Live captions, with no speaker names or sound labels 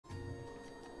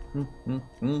Thanks.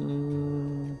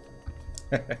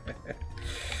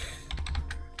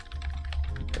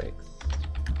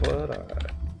 But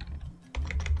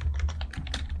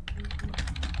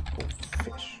oh,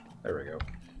 fish. There we go.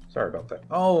 Sorry about that.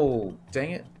 Oh,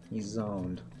 dang it. He's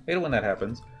zoned. Hate it when that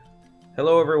happens.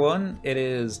 Hello, everyone. It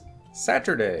is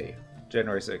Saturday,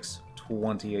 January 6th,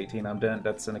 2018. I'm Dent.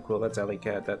 That's Cynical. That's Alley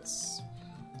Cat. That's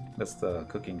the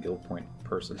Cooking Guild Point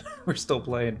person. We're still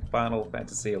playing Final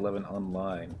Fantasy XI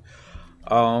Online.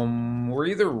 We're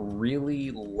either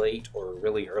really late or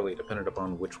really early, depending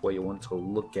upon which way you want to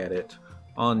look at it.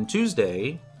 On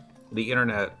Tuesday, the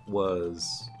internet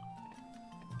was,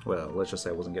 well, let's just say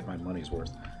I wasn't getting my money's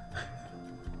worth.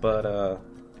 But,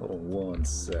 hold on one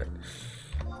sec.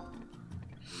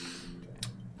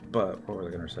 But, what was I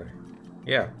gonna say?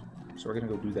 Yeah, so we're gonna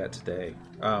go do that today.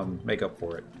 Make up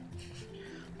for it.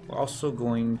 We're also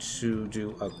going to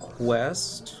do a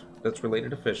quest that's related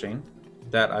to fishing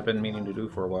that I've been meaning to do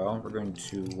for a while. We're going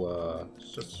to,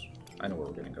 I know where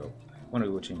we're gonna go. When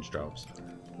do we change jobs?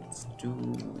 Let's do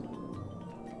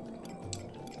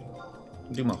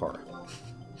Mahara.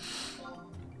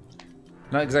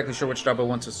 Not exactly sure which job I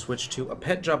want to switch to. A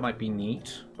pet job might be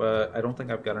neat, but I don't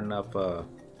think I've got enough, what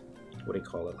do you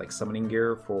call it, like summoning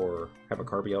gear for have a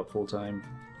Carby out full time,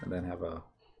 and then have a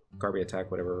Carby attack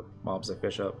whatever mobs I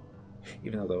fish up,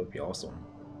 even though that would be awesome.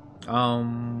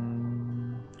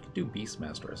 Could do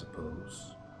Beastmaster, I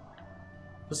suppose.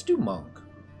 Let's do Monk.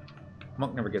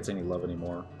 Monk never gets any love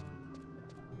anymore.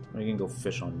 You can go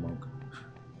fish on Monk.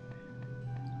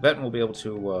 That and we'll be able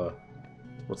to,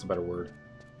 what's a better word?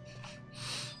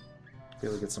 Be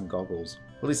able to get some goggles.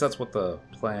 At least that's what the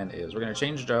plan is. We're going to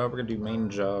change job, we're going to do main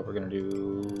job, we're going to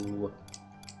do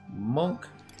Monk.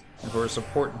 And for a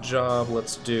support job,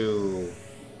 let's do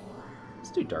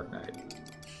Dark Knight.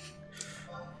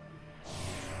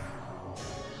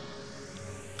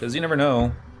 Because you never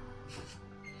know.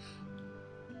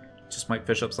 Just might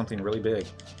fish up something really big.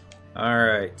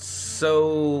 Alright,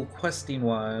 so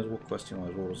questing-wise, what was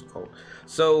it called?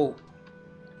 So,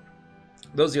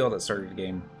 those of y'all that started the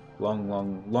game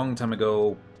long time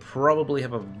ago probably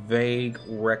have a vague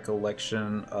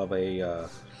recollection of a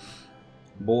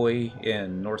boy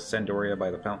in North Sandoria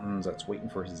by the fountains that's waiting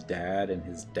for his dad, and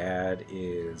his dad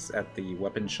is at the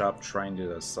weapon shop trying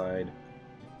to decide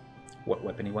what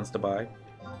weapon he wants to buy.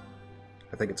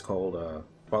 I think it's called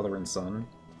Father and Son.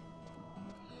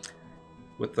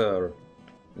 With the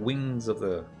Wings of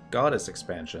the Goddess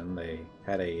expansion, they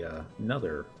had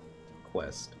another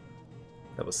quest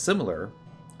that was similar,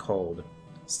 called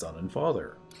Son and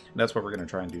Father. And that's what we're going to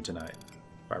try and do tonight,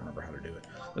 if I remember how to do it.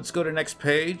 Let's go to next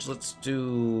page. Let's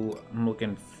do, I'm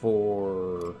looking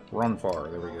for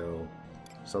Ronfar. There we go.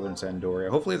 Southern Sandoria.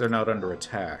 Hopefully they're not under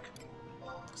attack.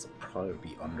 Because they'll probably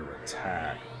be under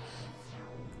attack.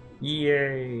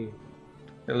 Yay!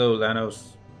 Hello,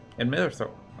 Lanos. And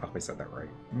Mirthil. Oh, I said that right.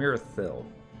 Mirthil,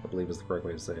 I believe is the correct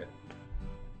way to say it.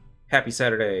 Happy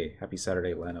Saturday. Happy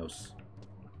Saturday, Lanos.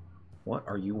 What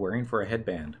are you wearing for a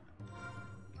headband?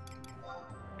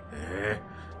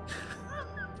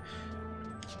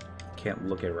 Can't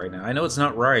look at it right now. I know it's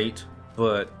not right,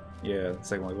 but yeah, the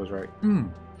second one was right.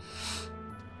 I'm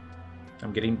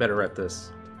getting better at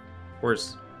this. Of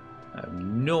course, I have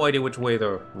no idea which way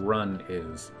the run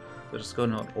is. So just go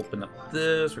and open up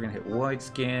this. We're gonna hit wide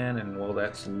scan, and while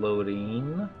that's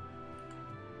loading,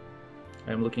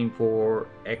 I'm looking for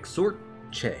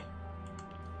Exorche,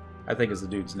 I think is the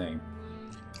dude's name.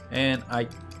 And I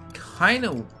kind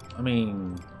of,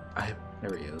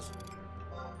 there he is.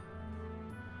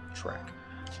 Track.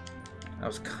 I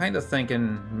was kind of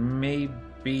thinking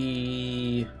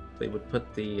maybe they would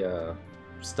put the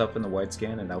stuff in the wide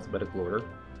scan in alphabetical order.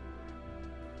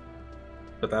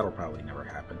 But that'll probably never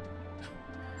happen.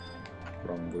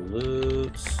 From the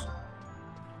loots.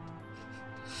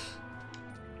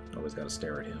 Always gotta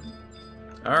stare at him.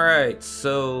 Alright,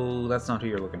 so that's not who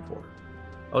you're looking for.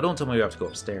 Oh, don't tell me we have to go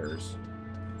upstairs.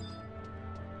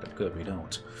 But good, we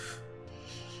don't.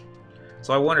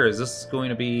 So I wonder, is this going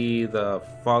to be the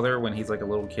father when he's like a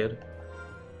little kid?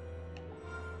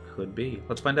 Could be.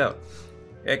 Let's find out.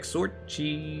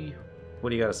 Exorchi. What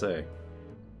do you gotta say?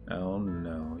 Oh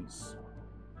no, he's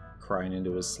crying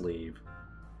into his sleeve.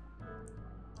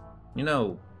 You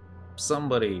know,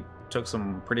 somebody took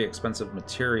some pretty expensive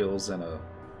materials and a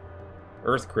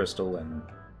earth crystal and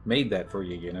made that for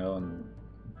you, you know, and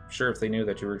sure, if they knew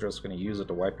that you were just going to use it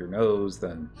to wipe your nose,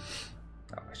 then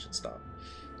oh, I should stop.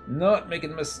 Not making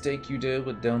the mistake you did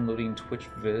with downloading Twitch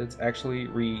vids, actually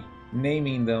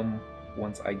renaming them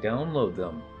once I download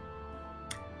them.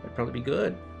 That'd probably be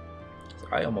good.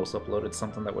 I almost uploaded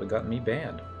something that would have gotten me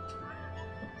banned.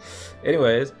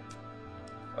 Anyways.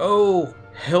 Oh,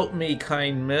 help me,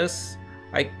 kind miss.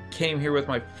 I came here with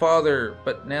my father,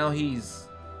 but now he's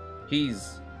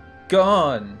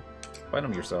gone. Find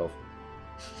him yourself.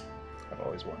 I've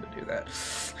always wanted to do that.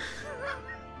 Is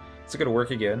it gonna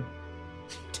work again?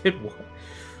 Did what?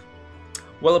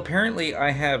 Well, apparently I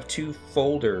have 2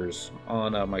 folders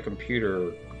on my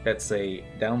computer that say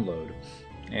download,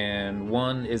 and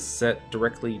one is set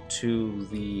directly to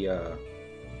the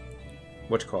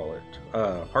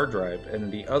hard drive,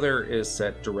 and the other is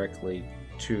set directly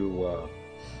to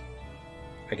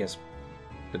I guess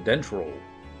the Dentral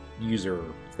user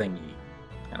thingy.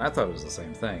 And I thought it was the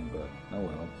same thing, but oh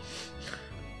well.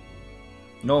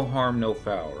 No harm, no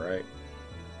foul, right?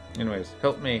 Anyways,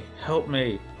 help me, help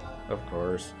me. Of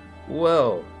course.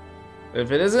 Well,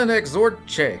 if it isn't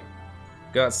Exorche.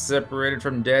 Got separated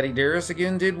from Daddy Darius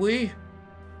again, did we?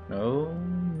 Oh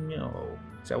no.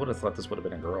 See, I would have thought this would have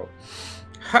been a girl.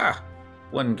 Ha!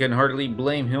 One can hardly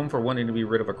blame him for wanting to be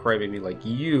rid of a crybaby like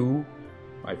you.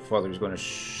 My father's going to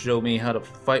show me how to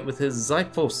fight with his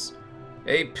Xiphos.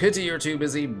 A pity you're too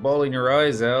busy bawling your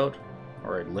eyes out,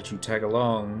 or I'd let you tag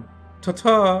along.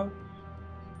 Ta-ta!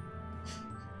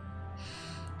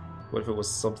 What if it was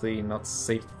something not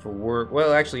safe for work?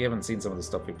 Well, actually, I haven't seen some of the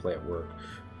stuff we play at work,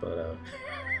 but,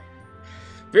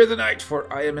 fear the night,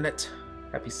 for I am in it.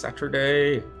 Happy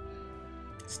Saturday.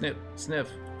 Snip, sniff.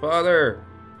 Father,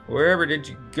 wherever did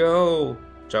you go?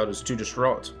 Child is too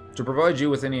distraught to provide you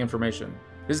with any information.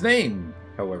 His name,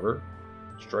 however,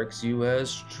 strikes you as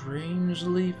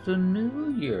strangely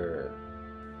familiar.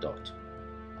 Dot,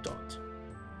 dot,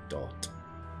 dot.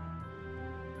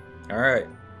 Alright.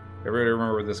 Everybody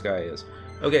remember where this guy is.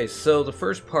 Okay, so the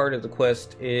first part of the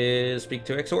quest is speak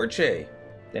to Exorche.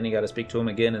 Then you gotta speak to him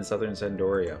again in southern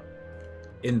Sandoria.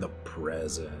 In the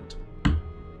present.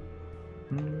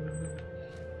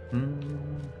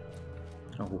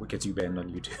 Oh, it gets you banned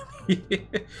on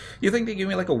YouTube. You think they give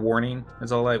me like a warning?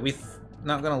 It's all like, we're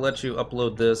not gonna let you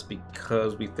upload this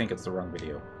because we think it's the wrong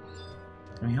video.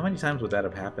 I mean, how many times would that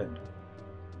have happened?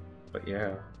 But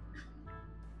yeah.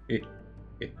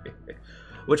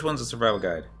 Which one's a survival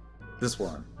guide? This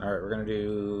one. Alright, we're gonna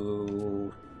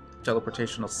do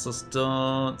teleportation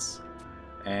assistance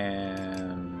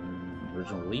and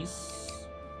original release.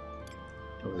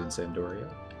 Over in Sandoria.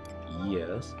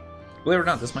 Yes. Believe it or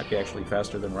not, this might be actually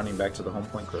faster than running back to the home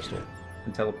point crystal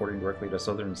and teleporting directly to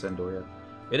southern Sandoria.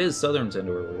 It is southern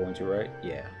Sandoria we're going to, right?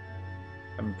 Yeah.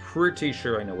 I'm pretty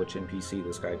sure I know which NPC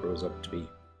this guy grows up to be.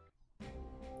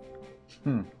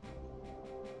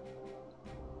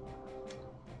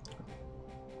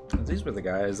 These were the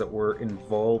guys that were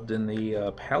involved in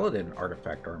the Paladin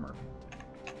artifact armor.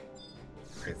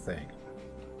 I think.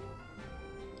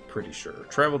 Pretty sure.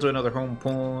 Travel to another home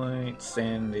point.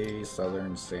 Sandy,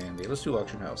 southern Sandy. Let's do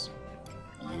auction house.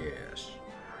 Yes.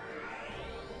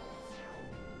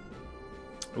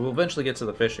 We'll eventually get to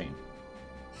the fishing.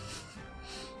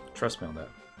 Trust me on that.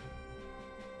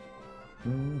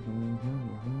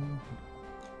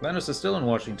 Lanos is still in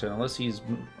Washington, unless he's...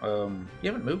 you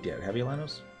haven't moved yet, have you,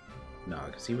 Lanos? No,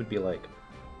 because he would be, like,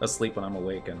 asleep when I'm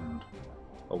awake and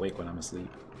awake when I'm asleep.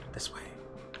 This way.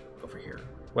 Over here.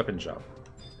 Weapon shop.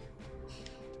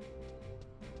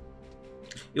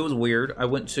 It was weird. I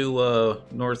went to,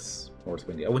 North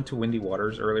Windy. I went to Windy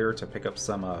Waters earlier to pick up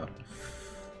some,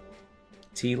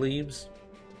 tea leaves.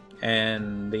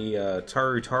 And the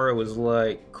Tarutara was,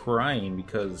 like, crying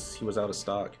because he was out of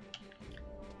stock.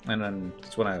 And then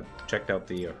that's when I checked out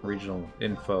the regional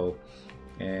info,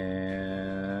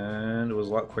 and it was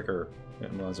a lot quicker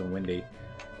than it was in Windy.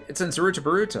 It's in Saruta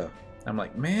Baruta. I'm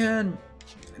like, man,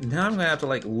 now I'm gonna have to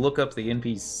like look up the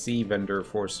NPC vendor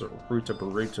for Saruta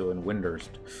Baruta and Windurst.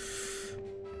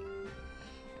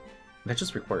 That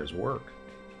just requires work.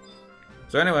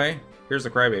 So anyway, here's the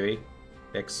crybaby,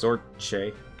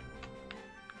 Exorche.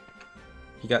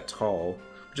 He got tall,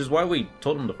 which is why we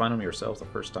told him to find him yourself the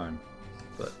first time.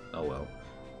 But, oh well.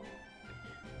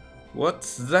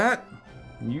 What's that?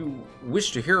 You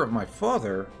wish to hear of my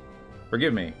father?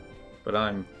 Forgive me, but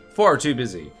I'm far too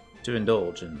busy to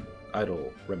indulge in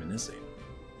idle reminiscing.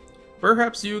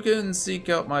 Perhaps you can seek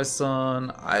out my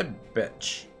son, I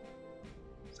betch.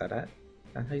 Is that it?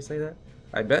 Is that how you say that?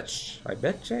 I betch? I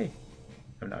betch, eh? I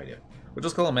have no idea. We'll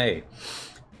just call him A.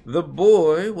 The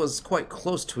boy was quite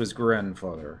close to his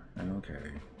grandfather.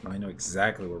 Okay, I know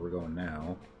exactly where we're going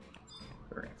now.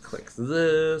 We're gonna click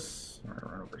this. We're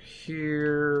gonna run over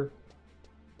here.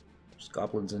 There's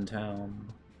goblins in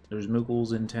town. There's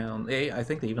Moogles in town. I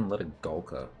think they even let a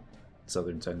Gulka in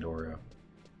southern Sandoria.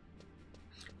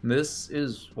 This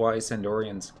is why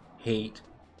Sandorians hate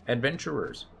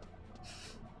adventurers.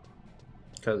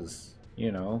 Because,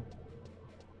 you know,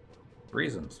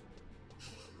 reasons.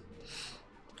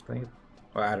 I think,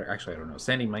 well, actually, I don't know.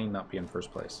 Sandy may not be in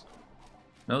first place.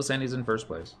 No, Sandy's in first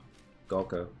place.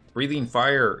 Gulka. Breathing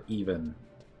fire, even.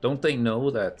 Don't they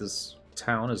know that this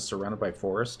town is surrounded by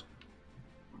forest?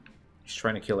 He's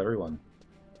trying to kill everyone.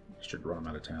 He should run him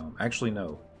out of town. Actually,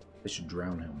 no. They should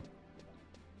drown him.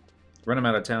 Run him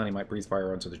out of town, he might breathe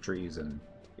fire onto the trees and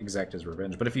exact his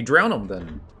revenge. But if you drown him,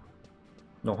 then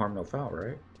no harm, no foul,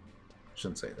 right?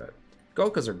 Shouldn't say that.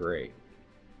 Gulkas are great.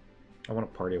 I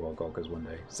want to party while Gulkas one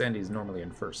day. Sandy's normally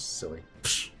in first, silly.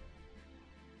 Psh.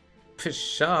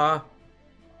 Pshaw.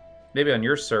 Maybe on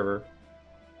your server.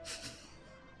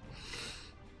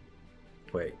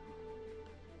 Wait.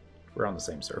 We're on the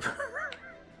same server.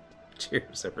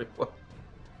 Cheers, everyone.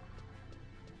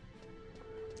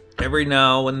 Every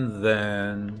now and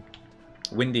then,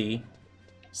 Windy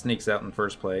sneaks out in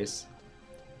first place.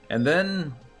 And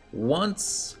then,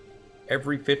 once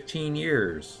every 15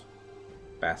 years,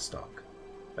 Bastok.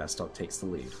 Bastok takes the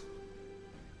lead.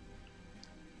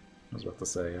 I was about to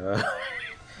say,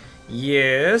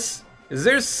 yes? Is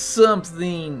there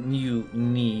something you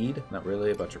need? Not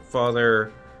really, about your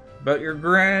father. About your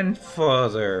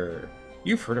grandfather.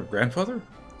 You've heard of grandfather?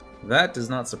 That does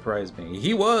not surprise me.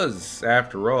 He was,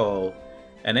 after all,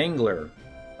 an angler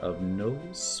of no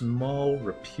small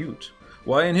repute.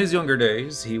 Why, in his younger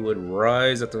days, he would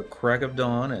rise at the crack of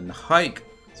dawn and hike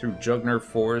through Jugner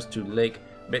Forest to Lake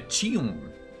Betchium.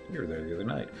 We were there the other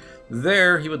night.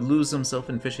 There, he would lose himself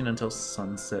in fishing until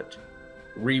sunset.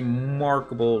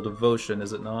 Remarkable devotion,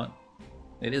 is it not?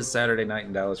 It is Saturday night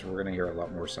in Dallas, and we're going to hear a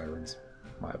lot more sirens.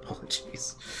 My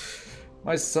apologies.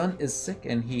 My son is sick,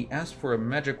 and he asked for a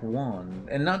magic wand.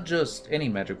 And not just any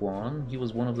magic wand. He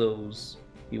was one of those.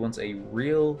 He wants a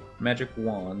real magic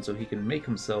wand so he can make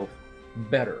himself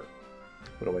better.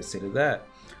 What do I say to that?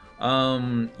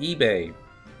 eBay.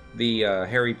 The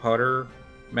Harry Potter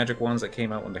magic wands that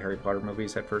came out when the Harry Potter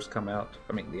movies had first come out.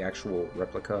 I mean, the actual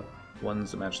replica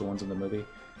ones that match the ones in the movie.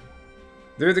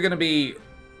 They're either going to be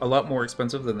a lot more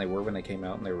expensive than they were when they came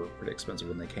out, and they were pretty expensive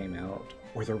when they came out,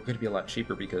 or they're going to be a lot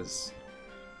cheaper because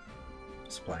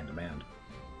supply and demand.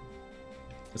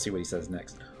 Let's see what he says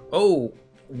next. Oh,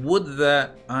 would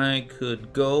that I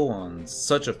could go on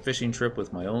such a fishing trip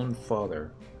with my own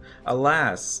father.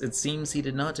 Alas, it seems he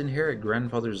did not inherit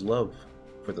grandfather's love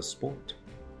for the sport. ...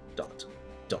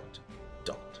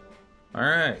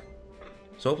 Alright.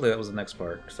 So hopefully that was the next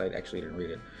part, because I actually didn't read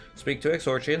it. Speak to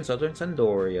Exorcia in southern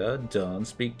Sandoria. Done.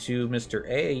 Speak to Mr.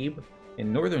 Abe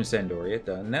in northern Sandoria.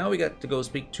 Done. Now we got to go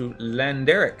speak to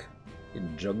Landeric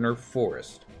in Jugner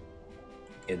Forest.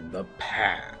 In the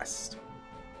past.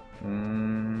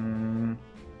 Let's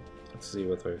see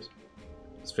what there's.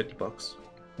 It's $50.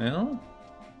 Well,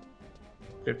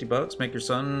 $50. Make your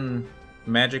son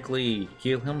magically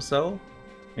heal himself.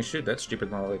 And shoot, that's cheaper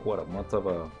than like what, a month of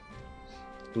a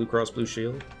Blue Cross Blue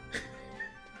Shield?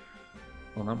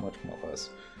 Well, not much more or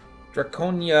less.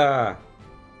 Draconia!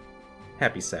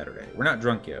 Happy Saturday. We're not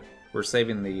drunk yet. We're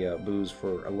saving the booze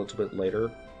for a little bit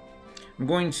later. I'm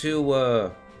going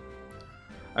to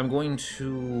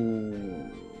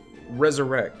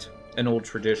resurrect an old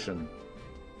tradition.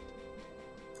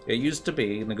 It used to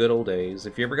be, in the good old days,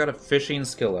 if you ever got a fishing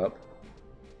skill up,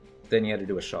 then you had to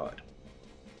do a shot.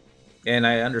 And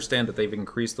I understand that they've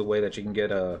increased the way that you can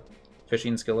get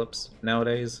fishing skill ups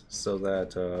nowadays, so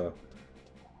that I'm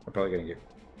probably going to get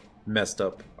messed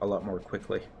up a lot more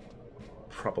quickly.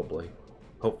 Probably.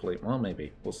 Hopefully. Well,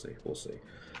 maybe. We'll see. We'll see.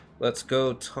 Let's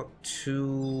go talk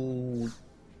to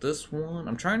this one.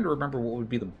 I'm trying to remember what would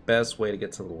be the best way to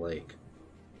get to the lake.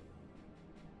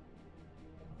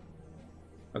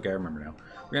 Okay, I remember now.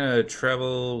 We're going to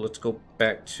travel. Let's go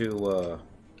back to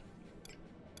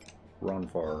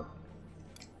Ronfar.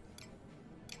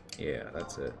 Yeah,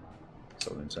 that's it.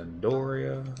 Southern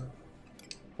Sandoria.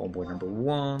 Homeboy number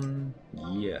 1.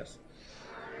 Yes.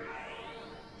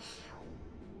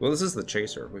 Well, this is the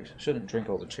chaser. We shouldn't drink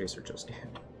all the chaser just yet.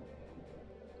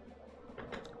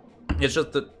 It's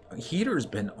just the heater's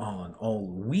been on all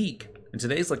week. And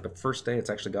today's like the first day it's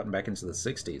actually gotten back into the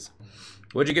 60s.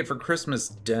 What'd you get for Christmas,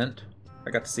 Dent?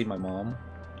 I got to see my mom.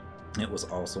 It was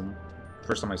awesome.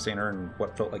 First time I've seen her in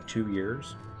what felt like 2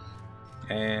 years.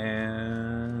 And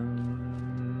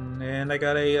I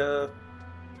got a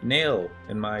nail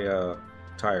in my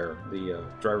tire. The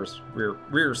driver's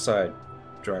rear side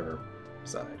driver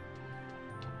side.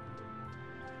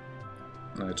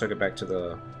 And I took it back to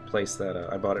the place that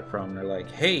I bought it from. And they're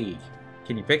like, hey,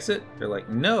 can you fix it? They're like,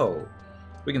 no.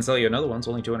 We can sell you another one. It's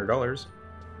only $200. So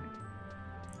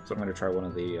I'm going to try one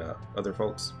of the other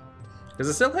folks. Because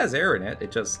it still has air in it.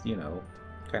 It just, you know,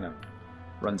 kind of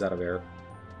runs out of air.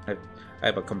 I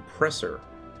have a compressor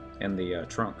in the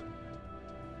trunk.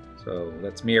 So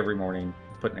that's me every morning,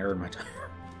 putting air in my tire.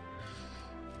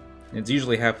 It's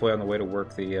usually halfway on the way to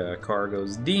work, the car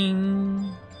goes ding!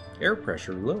 Air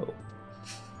pressure low.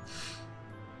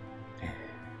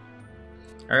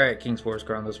 Alright, King's Forest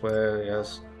car on this way.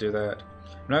 Yes, do that.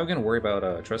 I'm not going to worry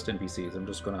about trust NPCs. I'm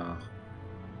just going to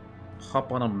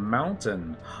hop on a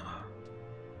mountain.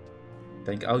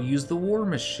 Think I'll use the war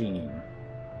machine.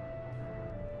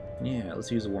 Yeah, let's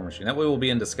use the war machine. That way we'll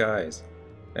be in disguise.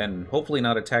 And hopefully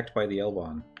not attacked by the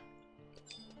Elbon.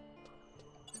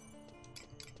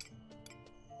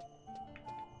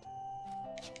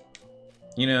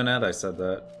 You know, now that I said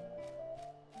that,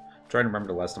 I'm trying to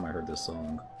remember the last time I heard this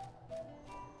song.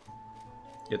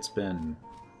 It's been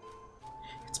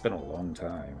a long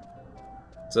time.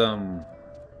 It's, I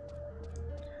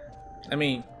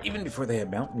mean, even before they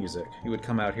had mount music, you would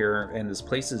come out here, and this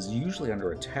place is usually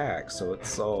under attack, so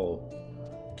it's all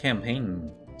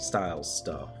campaign-style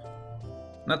stuff.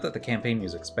 Not that the campaign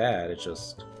music's bad, it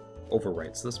just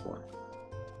overwrites this one.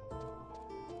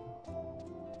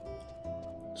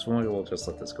 So maybe we'll just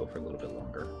let this go for a little bit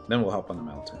longer. Then we'll hop on the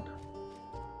mountain.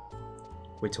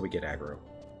 Wait till we get aggro.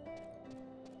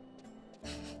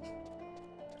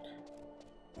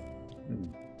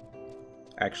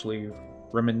 Actually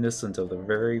reminiscent of the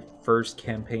very first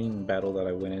campaign battle that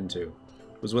I went into.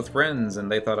 It was with friends,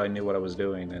 and they thought I knew what I was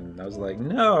doing, and I was like,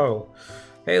 no!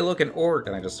 Hey, look, an orc!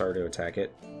 And I just started to attack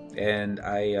it. And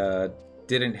I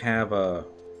didn't have a...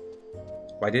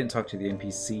 I didn't talk to the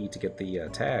NPC to get the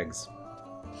tags.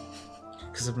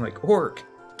 Because I'm like, orc!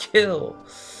 Kill!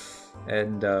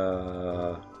 And,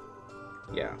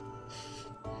 yeah.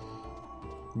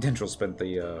 Dendril spent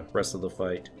the rest of the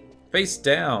fight face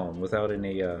down without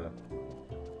any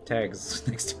tags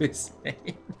next to his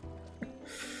name.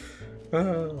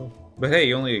 Oh. But hey,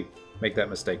 you only make that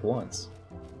mistake once.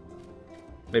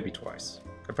 Maybe twice.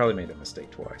 I probably made that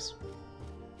mistake twice.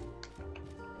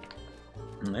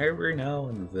 And every now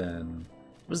and then,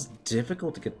 it was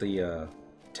difficult to get the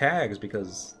tags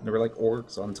because there were like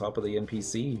orcs on top of the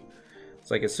NPC. It's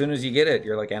like as soon as you get it,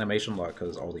 you're like animation lock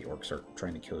because all the orcs are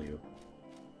trying to kill you.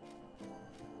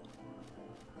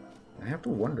 I have to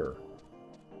wonder.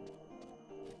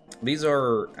 These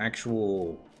are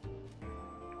actual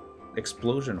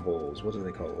explosion holes. What do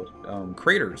they call it?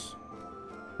 Craters,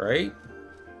 right?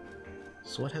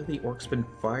 So what have the orcs been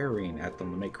firing at them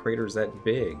to make craters that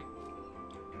big?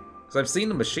 Because I've seen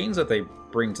the machines that they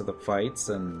bring to the fights,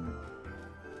 and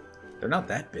they're not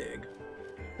that big.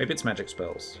 Maybe it's magic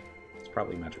spells. It's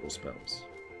probably magical spells.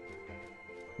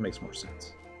 It makes more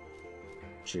sense.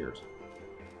 Cheers.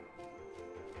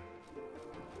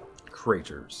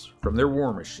 Craters from their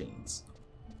war machines,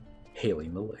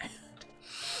 hailing the land.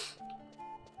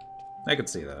 I could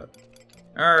see that.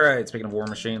 Alright, speaking of war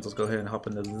machines, let's go ahead and hop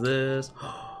into this.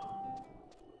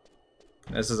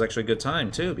 This is actually a good time,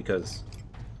 too, because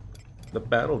the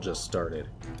battle just started.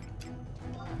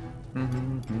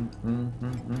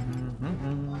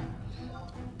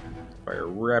 Fire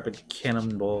rapid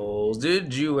cannonballs.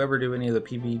 Did you ever do any of the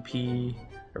PvP?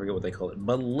 I forget what they call it.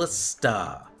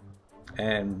 Ballista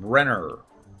and Renner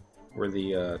were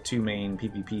the two main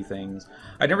PvP things.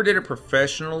 I never did it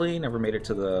professionally, never made it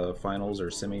to the finals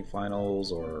or semi-finals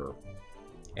or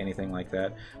anything like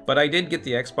that. But I did get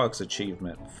the Xbox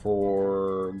achievement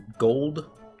for Gold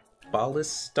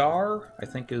Ballistar, I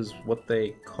think is what they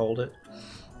called it.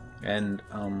 And,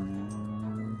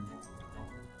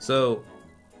 so,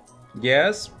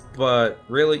 yes, but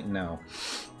really, no.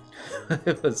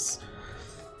 Let's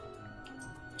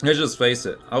just face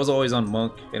it, I was always on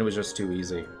Monk, and it was just too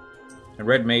easy. And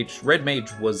Red Mage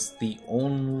was the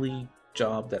only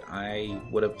job that I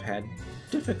would have had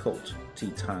difficulty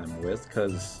time with,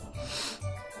 because,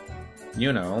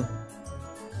 you know,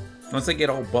 once they get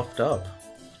all buffed up,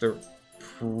 they're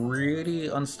pretty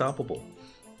unstoppable.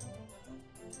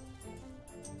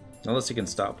 Unless you can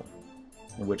stop them.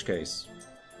 In which case,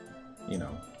 you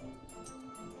know,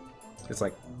 it's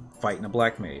like fighting a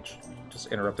black mage.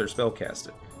 Just interrupt their spell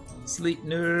casting. Sleep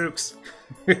nukes!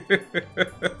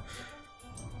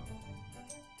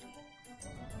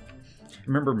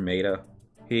 Remember Maida?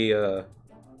 He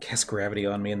cast gravity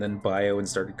on me and then bio and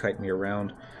started kiting me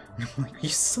around. I'm like, you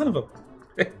son of a...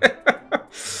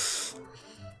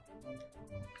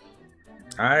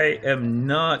 I am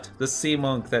not the sea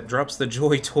monk that drops the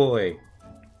joy toy.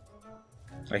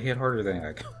 I hit harder than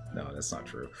I... No, that's not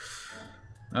true.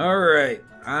 Alright,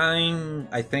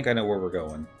 I think I know where we're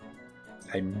going.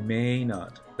 I may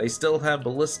not. They still have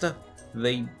Ballista?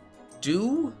 They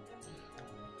do?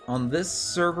 On this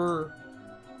server,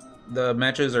 The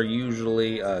matches are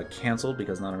usually canceled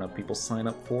because not enough people sign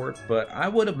up for it, but I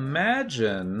would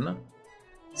imagine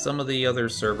some of the other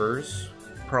servers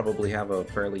probably have a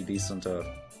fairly decent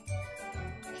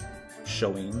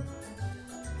showing.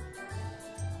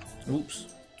 Oops.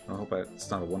 I hope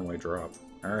it's not a one-way drop.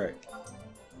 Alright.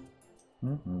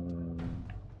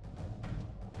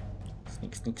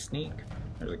 Sneak, sneak, sneak.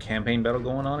 There's a campaign battle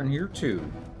going on in here, too.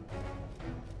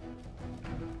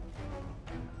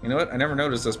 You know what? I never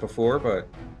noticed this before, but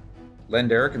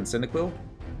Lenderic and Cyndaquil,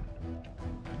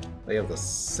 they have the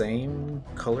same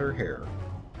color hair.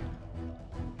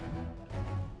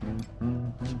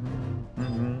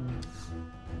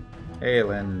 Hey,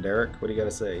 Lenderic, what do you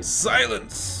gotta say?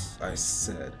 Silence! I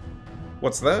said.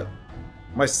 What's that?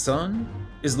 My son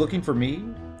is looking for me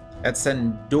at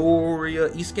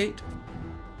Sandoria Eastgate?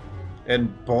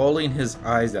 And bawling his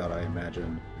eyes out, I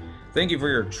imagine. Thank you for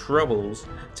your troubles.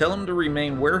 Tell him to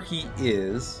remain where he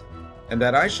is, and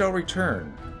that I shall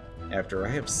return after I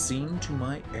have seen to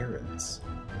my errands.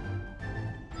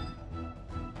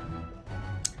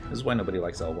 This is why nobody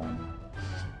likes L1.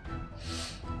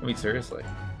 I mean, seriously.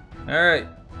 Alright.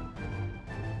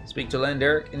 Speak to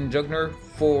Lenderic in Jugner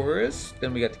Forest.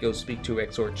 Then we got to go speak to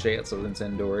Exort Chance of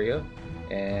Sandoria.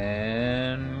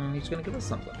 And he's going to give us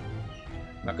something.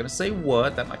 I'm not going to say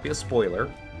what. That might be a spoiler.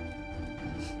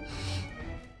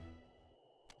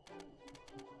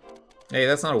 Hey,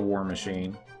 that's not a war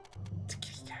machine. It's a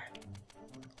kitty cat.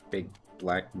 Big,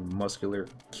 black, muscular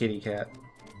kitty cat.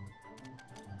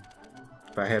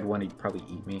 If I had one, he'd probably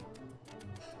eat me.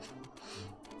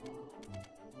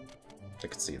 I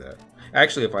could see that.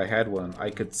 Actually, if I had one, I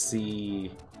could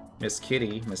see Miss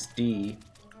Kitty, Miss D,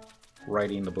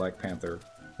 riding the Black Panther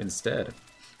instead.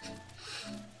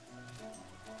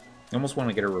 I almost want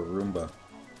to get her a Roomba.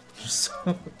 Just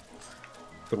so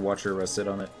could watch her sit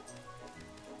on it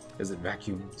as it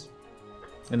vacuums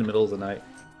in the middle of the night.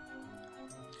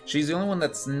 She's the only one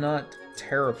that's not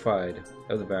terrified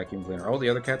of the vacuum cleaner. All the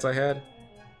other cats I had,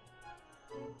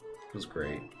 it was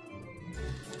great.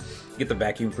 Get the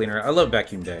vacuum cleaner. I love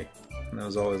Vacuum Day. And I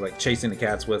was always like chasing the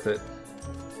cats with it,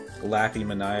 laughing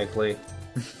maniacally.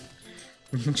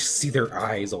 You can just see their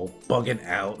eyes all bugging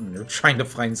out, and they're trying to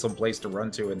find some place to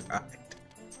run to and hide.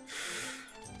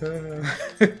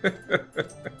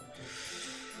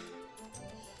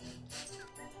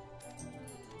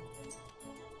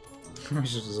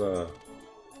 This is a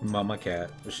mama cat.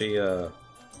 She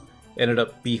ended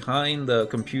up behind the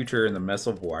computer in the mess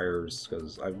of wires,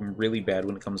 because I'm really bad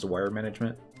when it comes to wire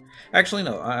management. Actually,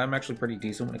 no, I'm actually pretty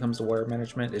decent when it comes to wire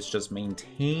management. It's just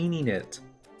maintaining it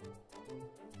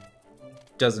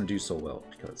doesn't do so well,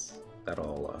 because that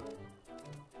all,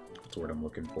 that's the word I'm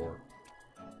looking for.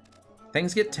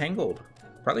 Things get tangled.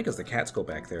 Probably because the cats go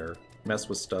back there, mess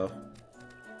with stuff.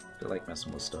 They like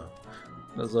messing with stuff.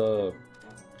 There's,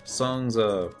 Sung's,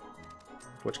 what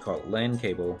you call it, LAN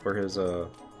cable for his,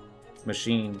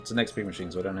 machine. It's an XP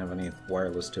machine, so I don't have any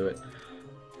wireless to it.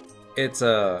 It's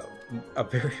a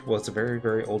very,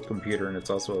 very old computer, and it's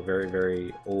also a very,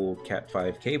 very old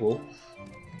Cat5 cable.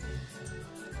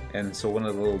 And so one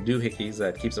of the little doohickeys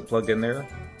that keeps it plugged in there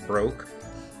broke.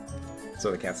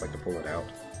 So the cats like to pull it out.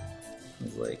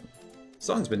 He's like,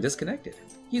 Song's been disconnected.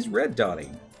 He's red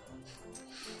dotting.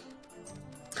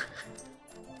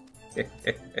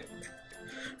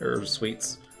 Her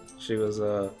sweets. She was,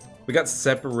 we got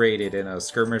separated in a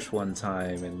skirmish one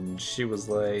time, and she was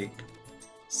like,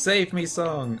 save me,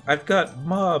 Song! I've got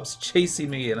mobs chasing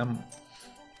me, and I'm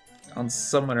on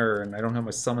Summoner, and I don't have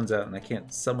my summons out, and I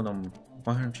can't summon them.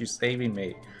 Why aren't you saving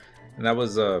me? And I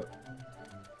was,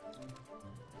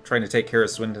 trying to take care of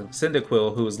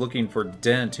Cyndaquil, who was looking for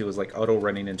Dent, who was, like,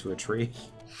 auto-running into a tree.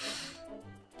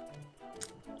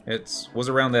 It was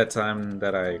around that time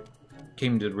that I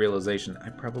came to the realization I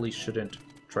probably shouldn't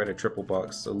try to triple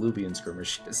box Alubian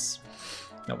skirmishes.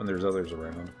 Not when there's others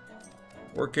around.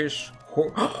 Orcish.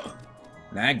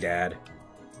 Nagdad.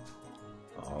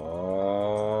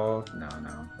 Oh,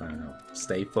 no.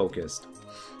 Stay focused.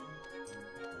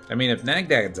 I mean, if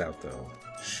Nagdad's out, though,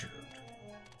 shoot.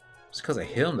 It's because of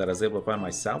him that I was able to find my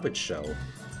salvage shell.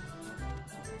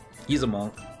 He's a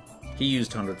monk. He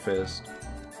used 100 Fist.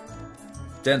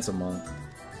 Dent's a monk.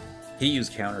 He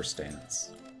used counter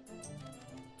stance.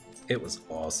 It was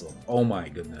awesome. Oh my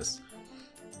goodness.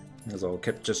 He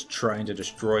kept just trying to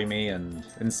destroy me, and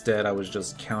instead I was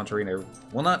just countering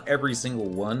well, not every single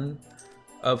one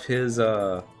of his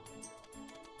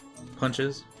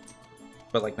punches,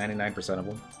 but like 99% of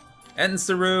them. And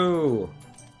Saru!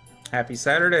 Happy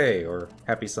Saturday, or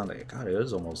happy Sunday. God, it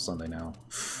is almost Sunday now.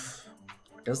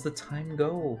 Where does the time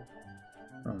go?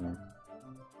 I don't know.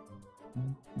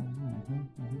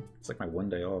 It's like my one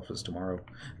day off is tomorrow.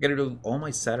 I gotta do all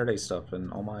my Saturday stuff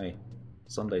and all my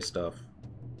Sunday stuff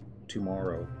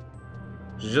tomorrow.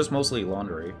 Which is just mostly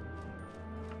laundry.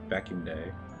 Vacuum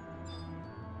day.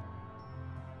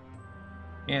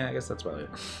 Yeah, I guess that's about it.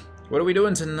 What are we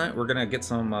doing tonight? We're gonna get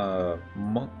some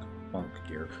monk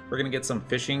gear. We're gonna get some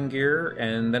fishing gear,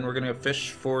 and then we're gonna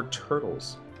fish for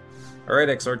turtles. Alright,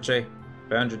 Exorche.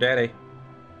 Found your daddy.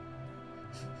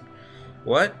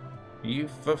 What? You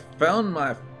found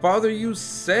my father, you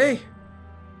say?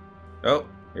 Oh,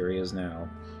 here he is now.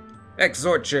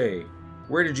 Exorche!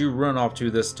 Where did you run off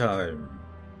to this time?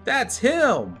 That's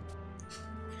him!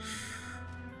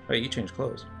 Wait, he changed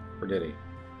clothes. Or did he?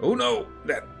 Oh no!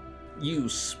 That you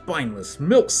spineless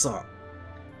milksop!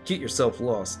 Get yourself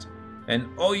lost. And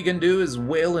all you can do is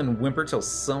wail and whimper till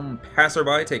some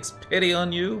passerby takes pity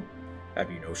on you? Have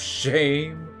you no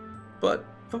shame? But,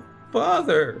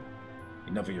 father!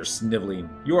 Enough of your sniveling.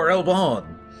 You are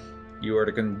Elvon. You are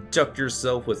to conduct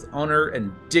yourself with honor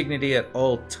and dignity at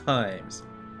all times.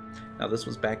 Now, this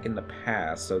was back in the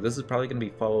past, so this is probably going to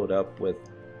be followed up with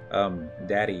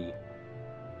Daddy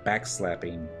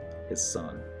backslapping his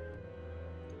son.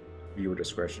 Viewer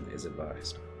discretion is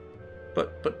advised.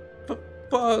 But,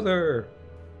 father!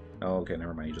 Oh, okay,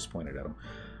 never mind. You just pointed at him.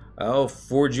 I'll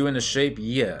forge you into shape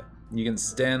yet. You can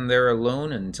stand there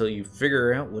alone until you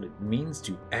figure out what it means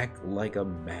to act like a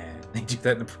man. They do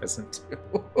that in the present,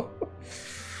 too.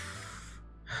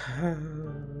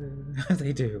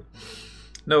 They do.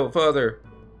 No, father.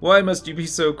 Why must you be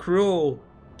so cruel?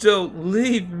 Don't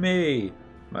leave me.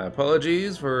 My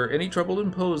apologies for any trouble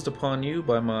imposed upon you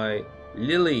by my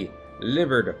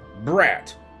lily-livered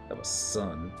brat of a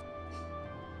son.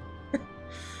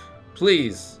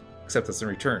 Please accept this in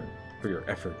return for your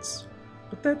efforts.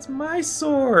 But that's my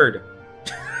sword!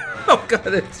 Oh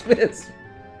god, it's missed!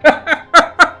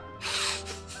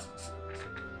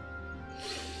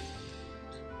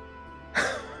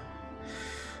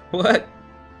 What?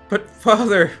 But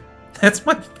father, that's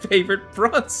my favorite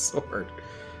broadsword!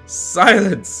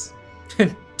 Silence!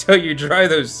 Until you dry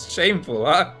those shameful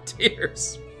hot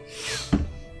tears.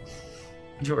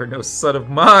 You are no son of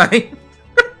mine!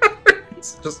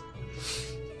 It's just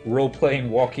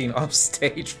role-playing walking off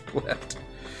stage left.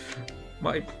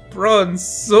 My bronze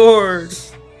sword!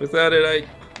 Without it,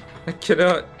 I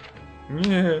cannot.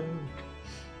 Yeah.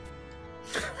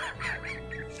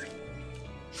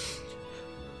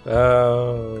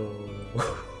 Oh.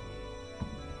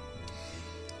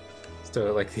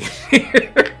 Still like the.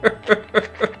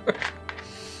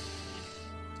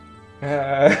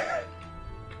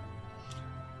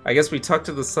 I guess we talk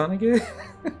to the sun again.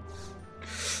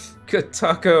 Good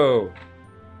taco.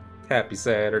 Happy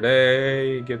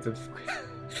Saturday. Give the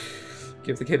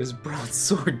kid his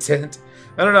broadsword dent.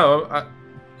 I don't know.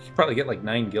 You could probably get like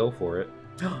 9 gil for it.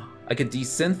 I could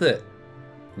desynth it.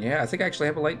 Yeah, I think I actually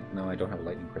have a light. No, I don't have a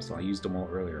lightning crystal. I used them all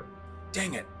earlier.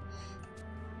 Dang it.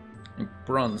 A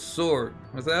bronze sword.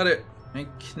 Without it, I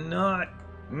cannot.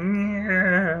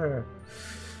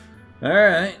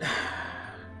 Alright.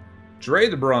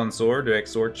 Trade the bronze sword to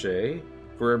Exorche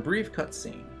for a brief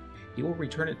cutscene. He will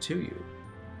return it to you.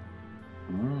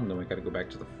 Then we gotta go back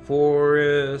to the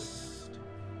forest.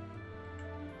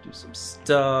 Do some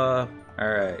stuff.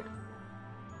 Alright.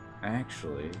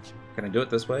 Actually, can I do it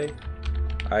this way?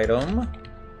 Item.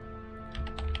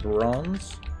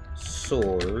 Bronze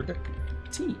sword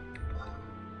T.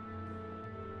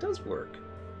 Does work.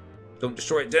 Don't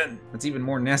destroy it then. That's even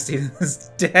more nasty than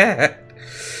his dad.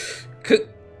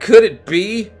 Could it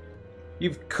be?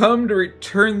 You've come to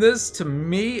return this to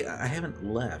me? I haven't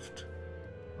left.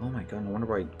 Oh my god, no wonder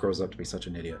why he grows up to be such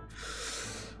an idiot.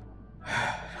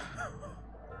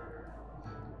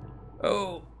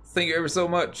 Oh, thank you ever so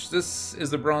much. This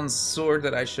is the bronze sword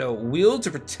that I shall wield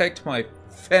to protect my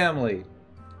family,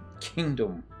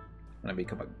 kingdom, when I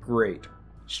become a great,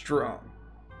 strong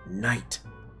knight.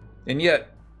 And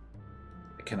yet,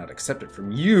 I cannot accept it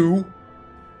from you.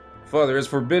 Father has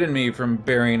forbidden me from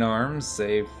bearing arms,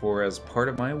 save for as part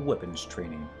of my weapons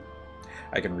training.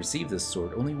 I can receive this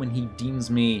sword only when he deems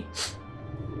me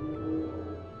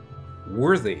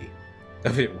worthy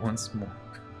of it once more.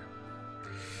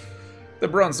 The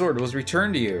bronze sword was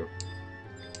returned to you.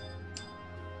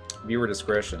 Viewer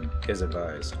discretion is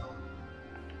advised.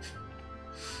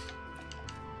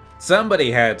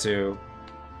 Somebody had to.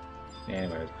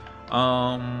 Anyways.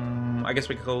 I guess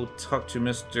we could go talk to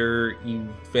Mr.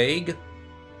 Evag?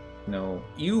 No,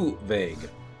 Evag.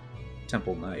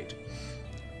 Temple Knight.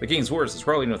 The king's horse is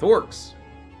crawling with orcs.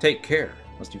 Take care,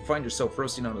 lest you find yourself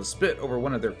roasting on a spit over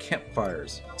one of their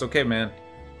campfires. It's okay, man.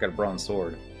 Got a bronze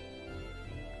sword.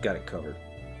 Got it covered.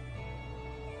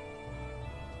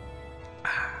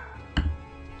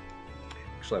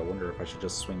 Actually, I wonder if I should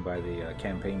just swing by the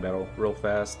campaign battle real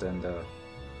fast and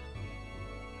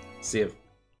see if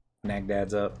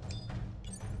Nagdad's up.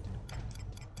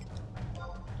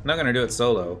 I'm not gonna do it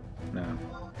solo. No. I'm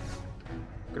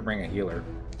gonna bring a healer.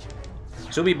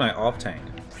 She'll be my off tank.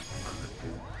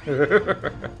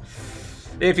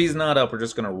 If he's not up, we're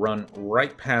just gonna run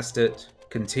right past it,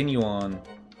 continue on.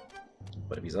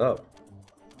 But if he's up,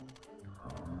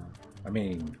 I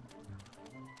mean,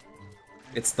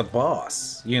 it's the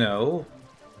boss, you know?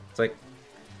 It's like,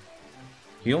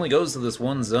 he only goes to this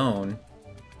one zone.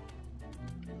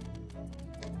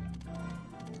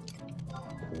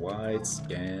 Wide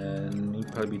scan,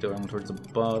 he'd probably be down towards the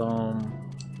bottom.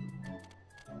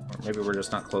 Or maybe we're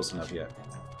just not close enough yet.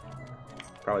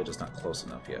 Probably just not close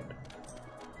enough yet.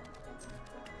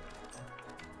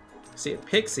 See a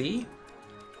pixie?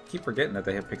 Keep forgetting that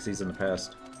they have pixies in the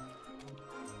past.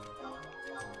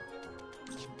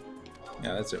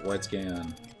 Yeah, that's it. Wide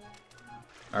scan.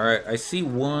 Alright, I see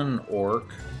one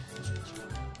orc,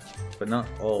 but not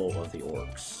all of the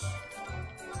orcs.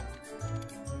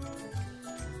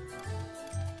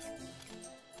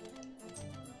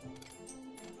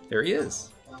 There he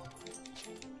is.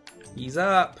 He's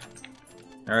up.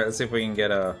 Alright, let's see if we can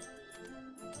get our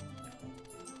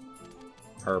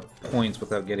points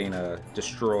without getting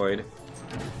destroyed.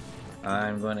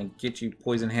 I'm gonna get you,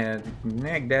 Poison Head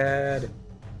Nagdad.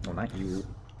 No, not you.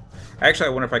 Actually, I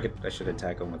wonder if I should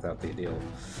attack him without the deal.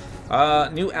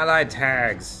 New allied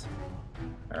tags.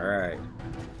 Alright.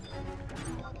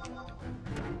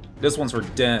 This one's for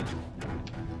Dent.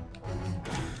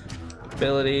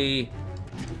 Ability.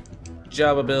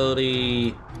 Job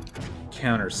ability.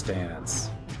 Counter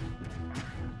stance.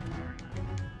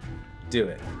 Do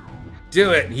it.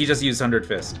 Do it! He just used 100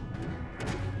 Fist.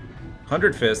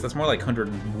 100 Fist? That's more like 100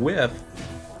 Whiff.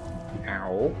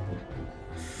 Ow.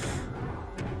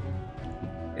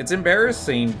 It's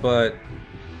embarrassing, but...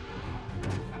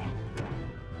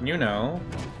 you know,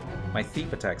 my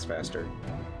thief attacks faster.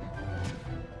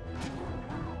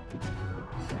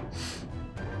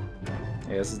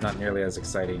 Yeah, this is not nearly as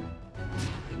exciting.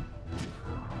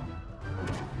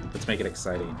 Let's make it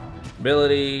exciting.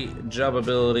 Ability, job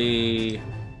ability...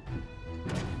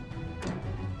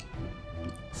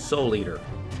 Soul Eater.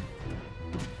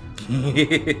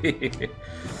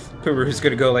 Peru's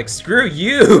gonna go like, screw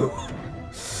you!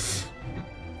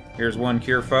 Here's one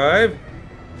Cure 5.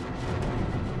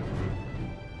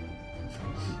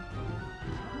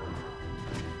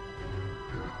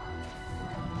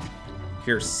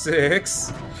 Cure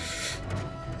 6.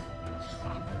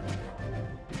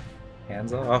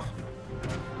 Hands off.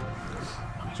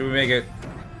 Should we make it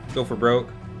go for broke?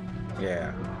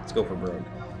 Yeah, let's go for broke.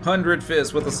 100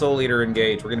 Fists with a Soul Eater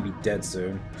engaged. We're gonna be dead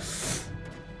soon.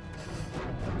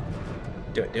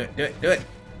 Do it, do it, do it, do it!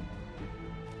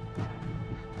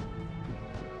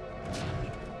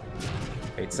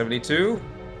 $872,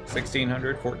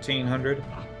 1600, 1400,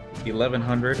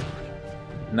 1100,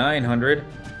 900.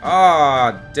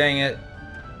 Ah, dang it!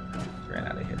 Ran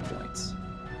out of hit points.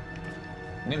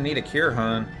 I'm gonna need a cure,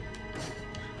 hon.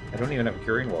 I don't even have a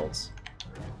curing waltz.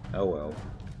 Oh well.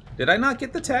 Did I not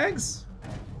get the tags?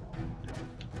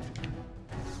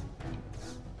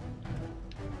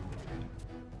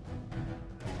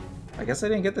 I guess I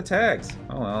didn't get the tags.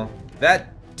 Oh well.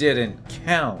 That didn't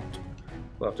count.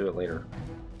 We'll have to do it later.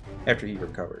 After he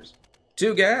recovers.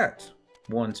 2 GAT.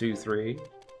 1, 2, 3.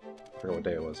 I forgot what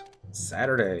day it was.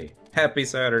 Saturday. Happy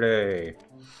Saturday.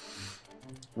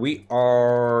 We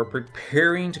are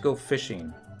preparing to go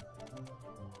fishing.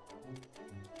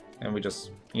 And we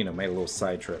just, you know, made a little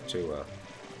side trip to,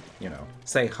 you know,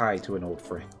 say hi to an old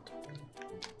friend.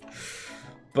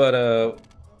 But,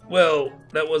 well,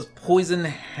 that was Poison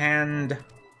Hand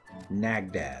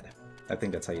Nagdad. I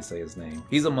think that's how you say his name.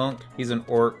 He's a monk. He's an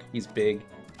orc. He's big.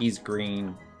 He's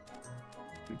green.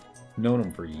 Known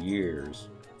him for years.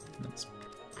 That's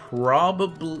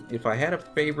probably, if I had a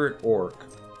favorite orc,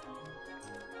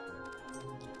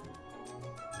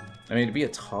 I mean, it'd be a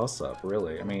toss-up,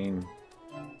 really. I mean,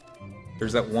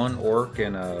 there's that one orc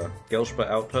in Gelshpa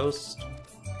Outpost.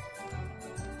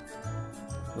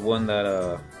 The one that,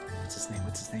 what's his name?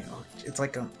 What's his name? Oh, it's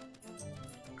like a...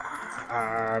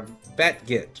 Fat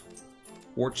Git.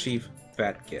 War Chief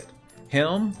Fat Git.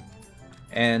 Him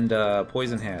and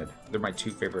Poison Head. They're my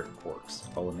 2 favorite orcs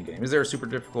all in the game. Is there a super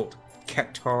difficult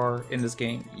Cactar in this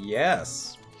game?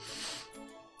 Yes.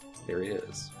 There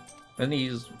is. And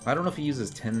he's... I don't know if he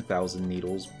uses 10,000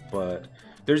 needles, but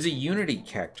there's a Unity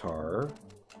Cactar.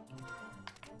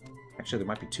 Actually, there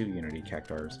might be 2 Unity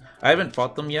Cactars. I haven't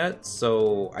fought them yet,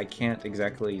 so I can't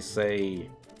exactly say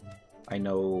I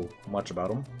know much about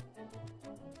them.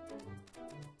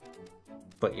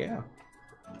 But yeah,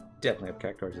 definitely have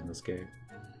cactuars in this game.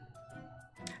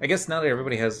 I guess now that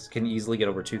everybody can easily get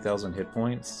over 2,000 hit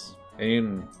points,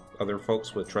 and other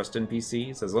folks with trust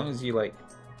NPCs, as long as you like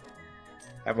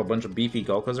have a bunch of beefy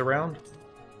Gulkas around,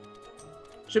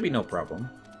 should be no problem.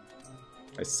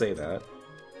 I say that.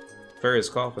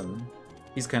 Farius Coffin,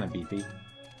 he's kind of beefy.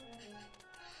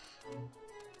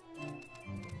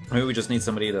 Maybe we just need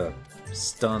somebody to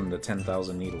stun the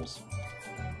 10,000 needles.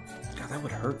 God, that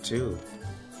would hurt too.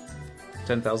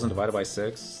 10,000 divided by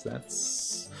 6,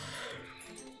 that's...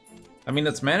 I mean,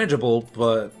 that's manageable,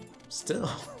 but still.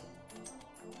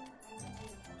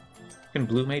 Can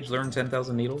Blue Mage learn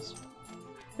 10,000 needles?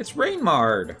 It's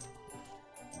Rainmard!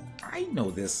 I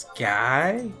know this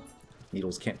guy!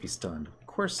 Needles can't be stunned. Of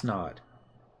course not.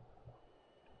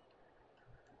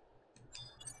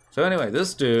 So anyway,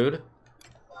 this dude...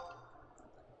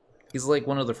 he's like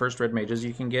one of the first red mages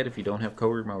you can get if you don't have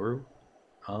Korimaru.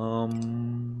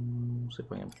 See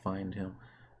if I can find him.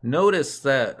 Notice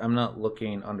that I'm not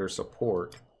looking under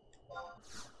support.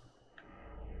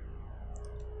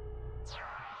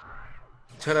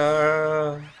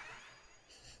 Ta-da!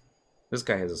 This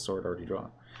guy has a sword already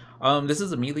drawn. This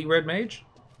is a melee red mage,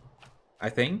 I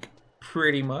think.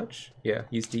 Pretty much. Yeah,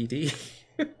 he's DD.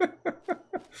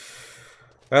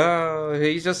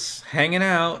 He's just hanging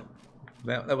out.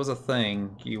 That was a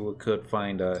thing. You could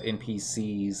find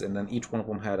NPCs, and then each one of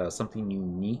them had something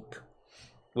unique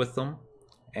with them,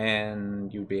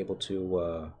 and you'd be able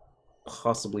to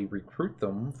possibly recruit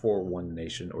them for one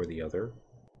nation or the other.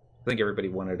 I think everybody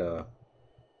wanted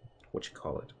what you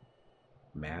call it,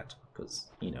 Matt,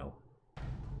 because you know,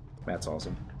 Matt's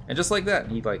awesome. And just like that,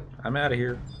 he's like, I'm out of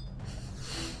here.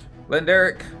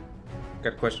 Lenderic,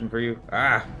 got a question for you.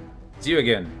 Ah, it's you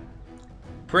again.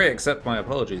 Pray accept my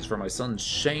apologies for my son's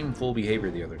shameful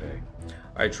behavior the other day.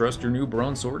 I trust your new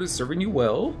bronze sword is serving you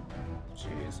well.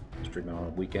 Jeez, streaming on a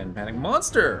weekend panic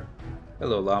monster.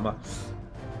 Hello, llama.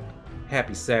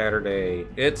 Happy Saturday.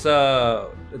 It's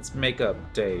makeup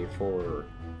day for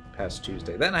past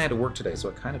Tuesday. Then I had to work today, so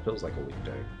it kind of feels like a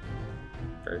weekday.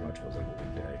 Very much feels like a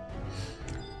weekday.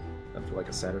 Doesn't feel like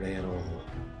a Saturday at all.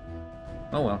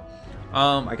 Oh well.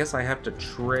 I guess I have to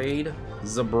trade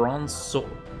the bronze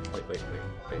sword. Wait.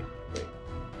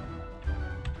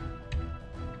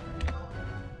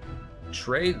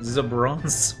 Trade the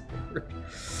bronze sword.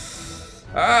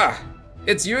 Ah!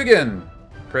 It's you again!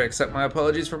 Pray accept my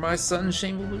apologies for my son's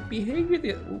shameful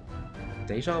behavior. Ooh,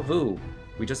 deja vu.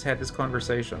 We just had this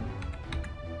conversation.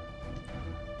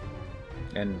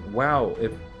 And wow,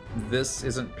 if this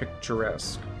isn't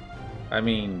picturesque. I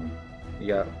mean, you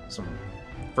got some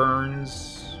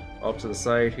ferns off to the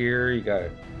side here. You got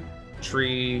a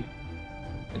tree.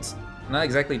 It's not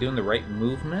exactly doing the right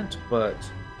movement, but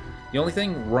the only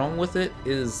thing wrong with it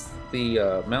is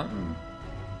the mountain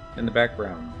in the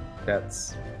background.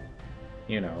 That's,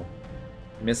 you know,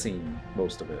 missing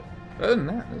most of it. Other than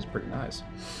that, it's pretty nice.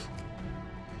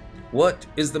 What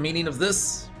is the meaning of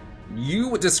this? You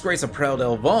would disgrace a proud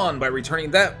Elvon by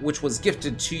returning that which was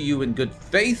gifted to you in good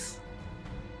faith?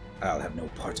 I'll have no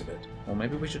part of it. Well,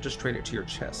 maybe we should just trade it to your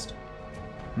chest.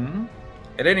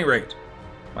 At any rate,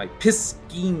 my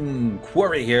pisking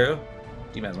quarry here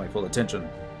demands my full attention.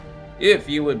 If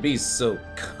you would be so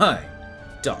kind. ...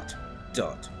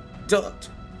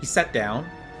 He sat down.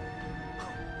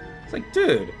 It's like,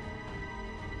 dude,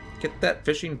 get that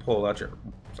fishing pole out your...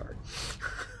 Sorry.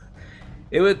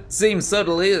 It would seem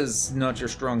subtly is not your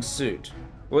strong suit.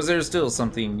 Was there still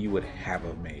something you would have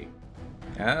of me?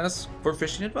 Ask for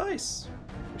fishing advice.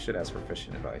 We should ask for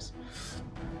fishing advice.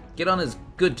 Get on his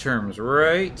good terms,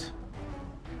 right?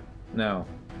 No.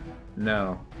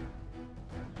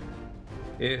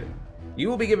 You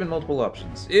will be given multiple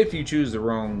options. If you choose the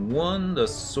wrong one, the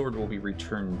sword will be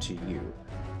returned to you.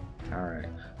 Alright.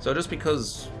 So just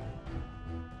because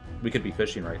we could be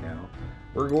fishing right now,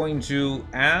 we're going to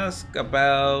ask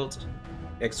about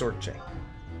Exorche.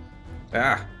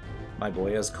 Ah, my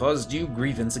boy has caused you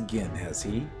grievance again, has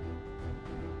he?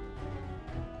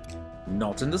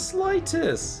 Not in the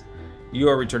slightest. You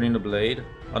are returning the blade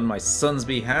on my son's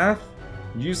behalf,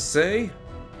 you say?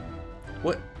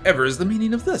 Whatever is the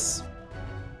meaning of this?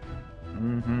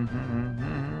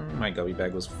 My gummy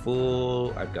bag was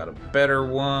full. I've got a better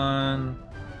one.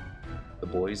 The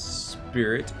boy's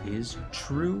spirit is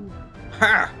true.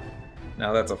 Ha!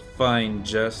 Now that's a fine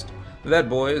jest. That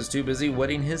boy is too busy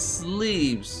wetting his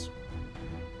sleeves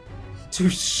to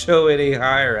show any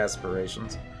higher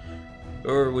aspirations.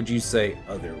 Or would you say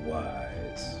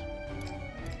otherwise?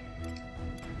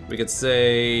 We could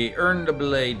say, earn the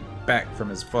blade back from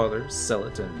his father, sell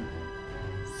it, and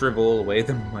Shrivel away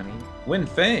the money, win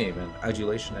fame and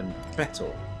adulation in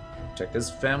battle, protect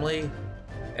his family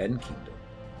and kingdom.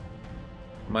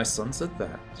 My son said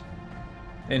that.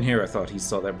 And here I thought he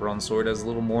saw that bronze sword as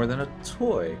little more than a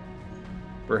toy.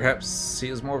 Perhaps he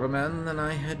is more of a man than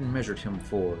I had measured him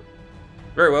for.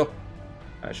 Very well.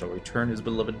 I shall return his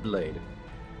beloved blade.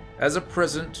 As a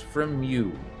present from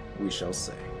you, we shall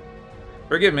say.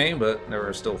 Forgive me, but there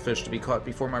are still fish to be caught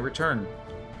before my return.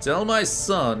 Tell my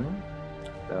son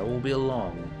that I will be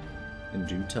along in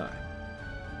due time.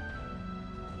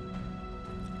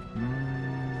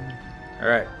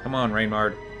 Alright, come on,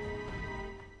 Rainmard.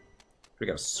 We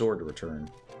got a sword to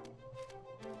return.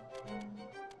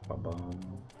 Ba-bum.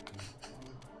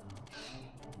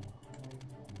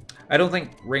 I don't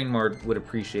think Rainmard would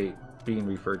appreciate being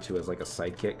referred to as like a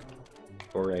sidekick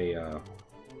or a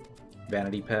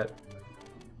vanity pet.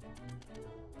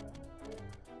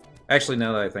 Actually,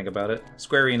 now that I think about it,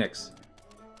 Square Enix,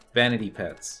 vanity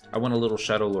pets. I want a little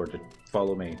Shadow Lord to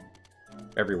follow me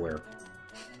everywhere.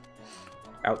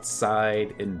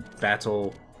 Outside, in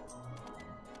battle,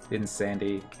 in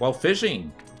Sandy, while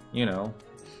fishing, you know.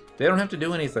 They don't have to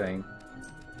do anything.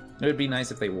 It would be nice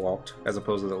if they walked, as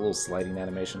opposed to that little sliding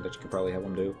animation that you could probably have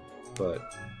them do.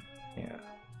 But, yeah.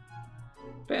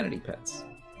 Vanity pets.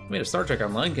 I mean, if Star Trek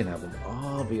Online can have them,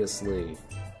 obviously.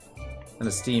 And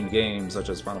a Steam game such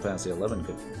as Final Fantasy XI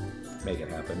could make it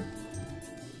happen.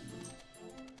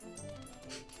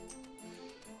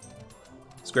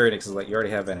 Square Enix is like, you already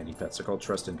have vanity pets. They're called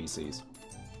Trust NPCs.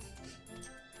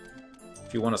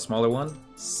 If you want a smaller one,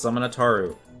 summon a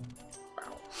Taru.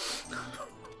 Wow.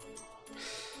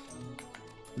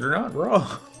 You're not wrong.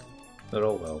 But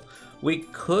oh well. We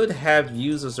could have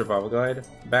used a survival guide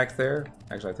back there.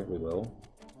 Actually, I think we will.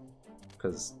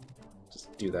 Because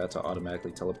just do that to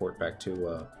automatically teleport back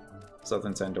to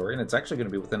Southern Sandorian. It's actually going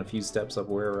to be within a few steps of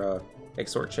where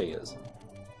Exorche is.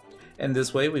 And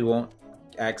this way we won't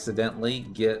accidentally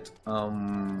get,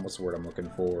 what's the word I'm looking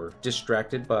for?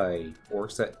 Distracted by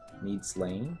orcs that need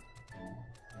slaying.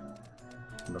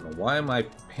 I don't know why my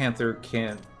panther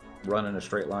can't run in a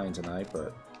straight line tonight,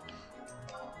 but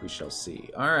we shall see.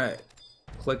 Alright.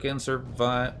 Click in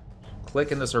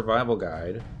the survival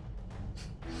guide.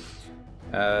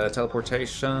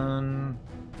 Teleportation.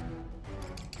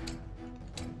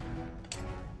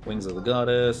 Wings of the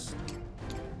Goddess.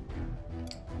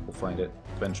 We'll find it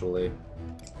eventually.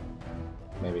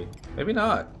 Maybe. Maybe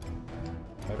not.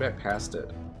 Maybe I passed it.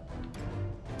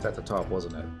 It's at the top,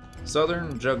 wasn't it?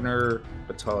 Southern, Jugner,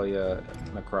 Battalia,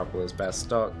 Necropolis,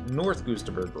 Bastock, North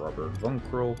Gustaberg, Robert,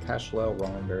 Vunkrel, Pashlau,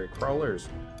 Rollenberry, Crawlers,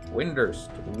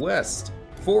 Windurst, West,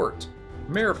 Fort,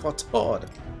 Mare Fatod,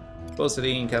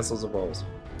 Bosadine, Castles of Walls.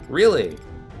 Really?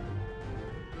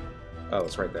 Oh,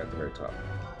 it's right there at the very top.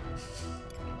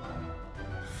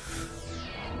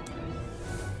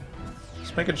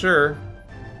 Just making sure.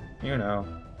 You know,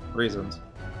 reasons.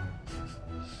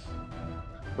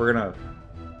 We're gonna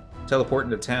teleport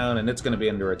into town, and it's gonna be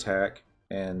under attack,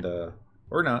 and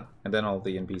or not, and then all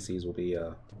the NPCs will be,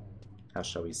 how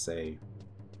shall we say,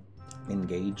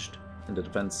 engaged in the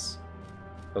defense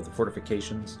of the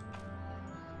fortifications.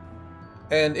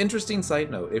 And interesting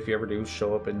side note: if you ever do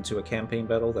show up into a campaign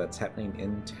battle that's happening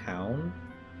in town,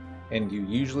 and you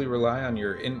usually rely on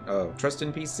your trust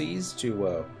NPCs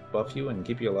to buff you and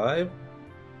keep you alive.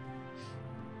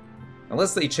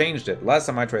 Unless they changed it. Last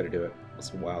time I tried to do it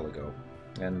was a while ago.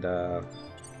 And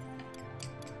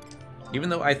even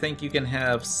though I think you can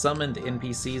have summoned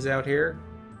NPCs out here,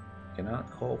 you cannot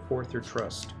call forth your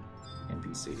trust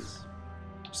NPCs.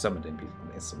 Summoned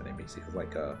NPCs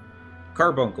like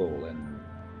Carbuncle and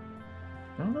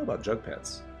I don't know about Jug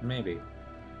Pets. Maybe.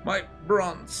 My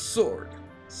bronze sword.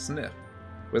 Sniff.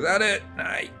 Without it,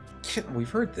 I can't. We've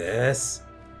heard this.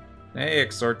 Hey,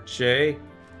 Exorche.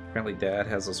 Apparently Dad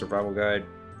has a survival guide.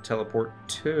 Teleport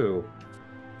to.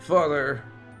 Father.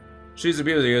 She's a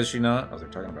beauty, is she not? Oh, they're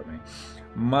talking about me.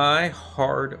 My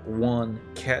hard-won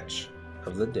catch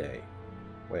of the day.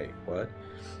 Wait, what?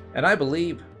 And I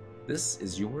believe this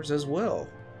is yours as well.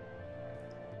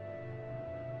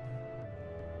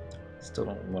 Still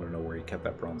don't want to know where he kept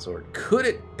that bronze sword. Could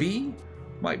it be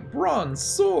my bronze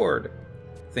sword?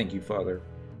 Thank you, Father.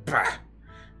 Bah!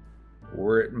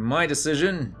 Were it my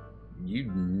decision,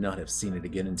 you'd not have seen it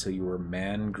again until you were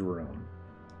man-grown.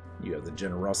 You have the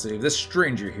generosity of this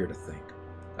stranger here to thank.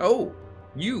 Oh,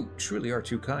 you truly are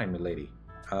too kind, milady.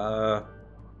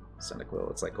 Cyndaquil,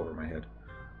 it's like over my head.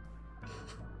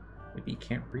 Maybe you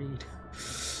can't read.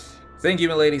 Thank you,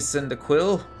 milady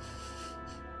Cyndaquil.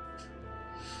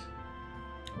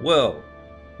 Well,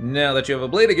 now that you have a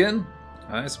blade again,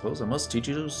 I suppose I must teach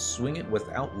you to swing it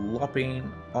without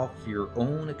lopping off your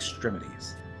own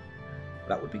extremities.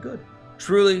 That would be good.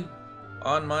 Truly,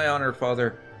 on my honor,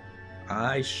 father,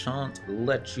 I shan't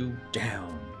let you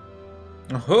down.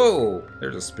 Oh,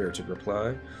 there's a spirited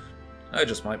reply. I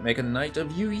just might make a knight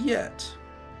of you yet.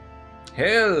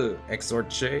 Hell,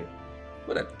 exorche,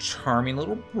 what a charming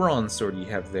little bronze sword you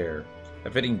have there.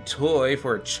 A fitting toy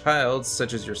for a child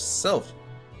such as yourself,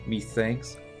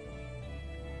 methinks.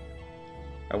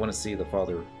 I want to see the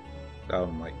father,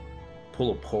 like,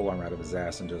 pull a polearm out of his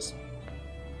ass and just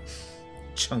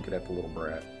chunk it at the little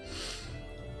brat.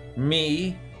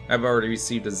 Me, I've already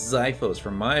received a Xiphos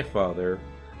from my father,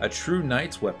 a true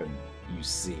knight's weapon, you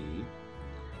see.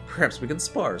 Perhaps we can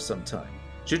spar sometime.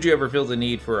 Should you ever feel the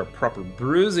need for a proper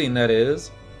bruising, that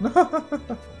is.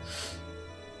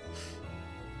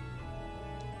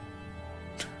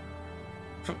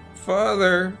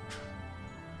 Father!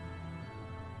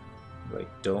 Like,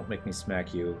 don't make me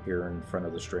smack you here in front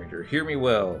of the stranger. Hear me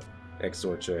well,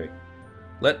 exorche.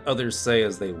 Let others say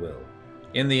as they will.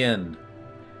 In the end,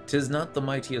 'tis not the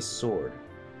mightiest sword,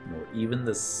 nor even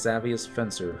the savviest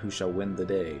fencer who shall win the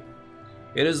day.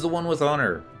 It is the one with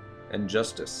honor and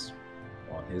justice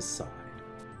on his side.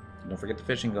 Don't forget the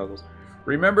fishing goggles.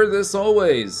 Remember this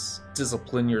always.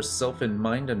 Discipline yourself in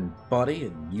mind and body,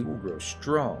 and you will grow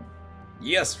strong.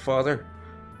 Yes, father.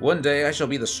 One day I shall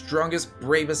be the strongest,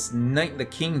 bravest knight in the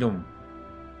kingdom.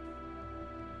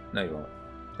 No, you won't.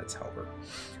 That's Halbert.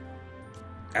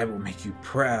 I will make you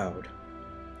proud.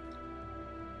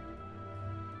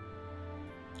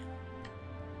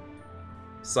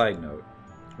 Side note.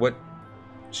 What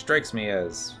strikes me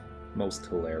as most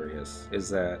hilarious is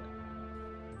that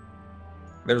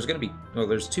there's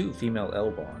there's two female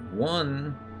Elbon.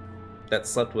 One that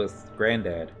slept with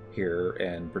Granddad here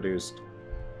and produced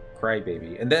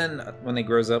Crybaby. And then when he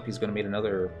grows up, he's going to meet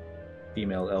another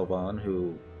female Elbon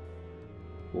who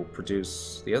will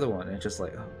produce the other one. And it's just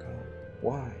like, oh god,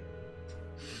 why?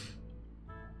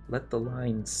 Let the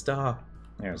line stop.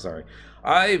 Yeah, sorry.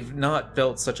 I've not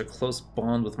felt such a close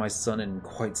bond with my son in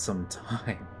quite some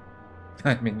time.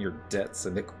 I'm in your debt,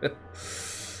 Cyniquil.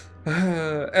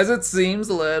 As it seems,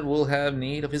 the lad will have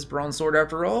need of his bronze sword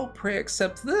after all. Pray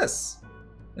accept this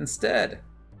instead.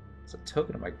 It's a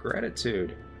token of my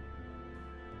gratitude.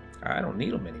 I don't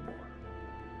need them anymore.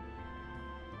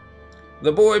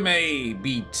 The boy may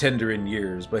be tender in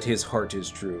years, but his heart is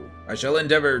true. I shall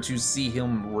endeavor to see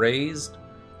him raised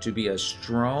to be as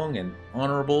strong and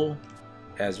honorable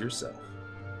as yourself.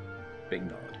 Big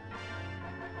nod.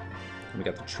 And we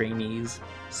got the trainees'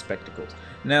 spectacles.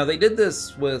 Now, they did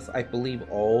this with, I believe,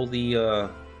 all the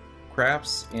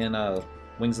crafts in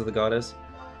Wings of the Goddess.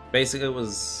 Basically, it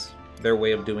was their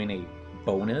way of doing a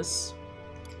bonus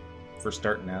for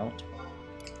starting out.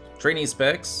 Trainee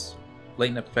specs,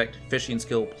 latent effect, fishing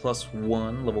skill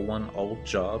 +1, level 1, all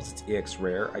jobs. It's EX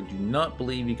rare. I do not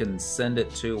believe you can send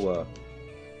it to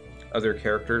other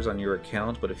characters on your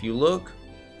account, but if you look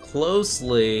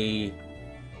closely,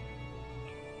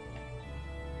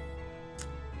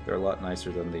 they're a lot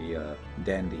nicer than the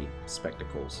dandy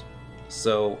spectacles.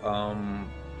 So,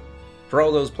 for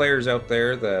all those players out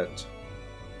there that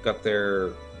got their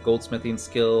goldsmithing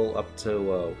skill up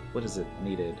to, what is it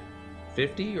needed?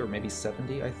 50 or maybe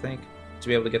 70, I think, to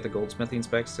be able to get the goldsmithing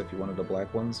specs if you wanted the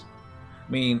black ones.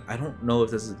 I mean, I don't know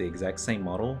if this is the exact same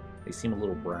model. They seem a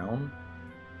little brown.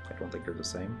 I don't think they're the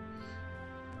same.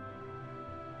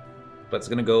 But it's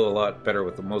going to go a lot better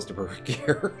with the most of her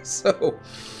gear, so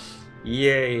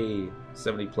yay!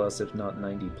 70 plus, if not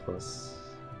 90 plus.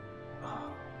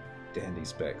 Oh, dandy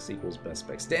specs equals best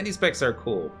specs. Dandy specs are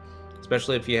cool,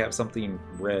 especially if you have something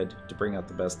red to bring out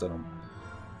the best in them.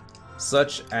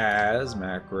 Such as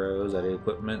macros, edit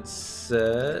equipment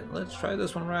set. Let's try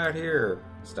this one right here.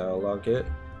 Style lock it.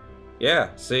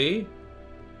 Yeah, see?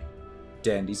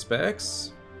 Dandy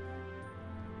specs.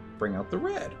 Bring out the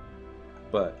red.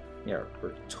 But, yeah,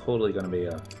 we're totally going to be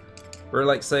we're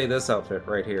like, say, this outfit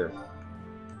right here.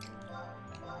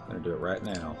 I'm going to do it right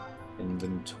now.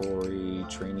 Inventory,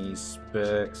 trainee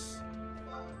specs,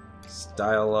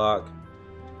 style lock.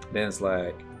 Then it's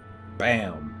like,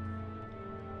 bam.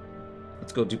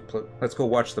 Let's go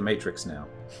watch The Matrix now.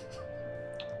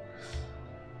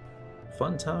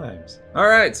 Fun times. All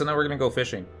right, so now we're gonna go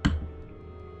fishing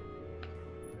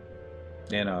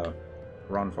in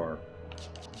Ronfar.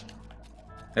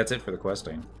 That's it for the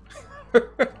questing.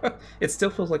 It still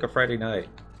feels like a Friday night.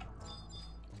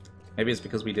 Maybe it's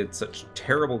because we did such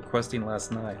terrible questing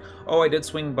last night. Oh, I did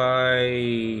swing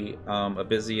by a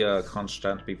busy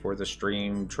Constant before the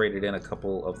stream, traded in a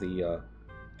couple of the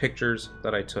pictures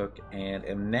that I took, and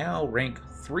am now rank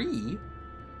 3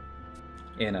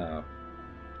 in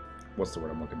what's the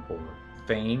word I'm looking for?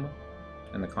 Fame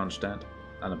and the constant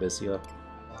Anabysia,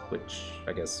 which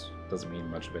I guess doesn't mean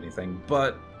much of anything,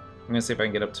 but I'm gonna see if I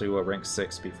can get up to rank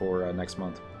 6 before next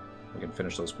month. We can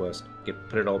finish those quests.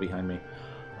 Put it all behind me.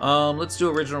 Let's do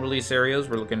original release areas.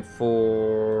 We're looking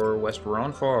for West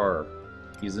Ronfar.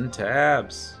 Using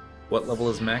tabs. What level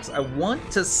is max? I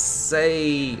want to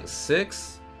say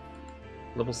 6.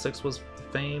 Level 6 was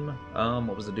Fame.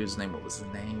 What was the dude's name? What was his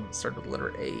name? It started with the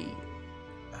letter A.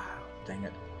 Ah, dang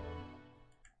it.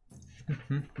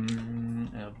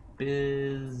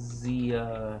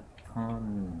 Abysia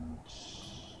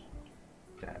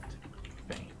that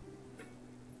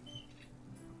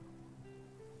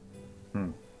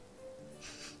Fame.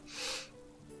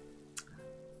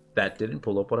 That didn't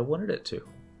pull up what I wanted it to.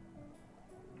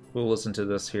 We'll listen to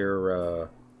this here,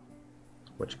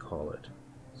 what you call it?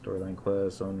 Storyline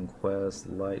quest, own quest,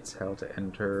 lights, how to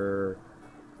enter,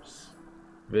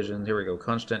 vision, here we go,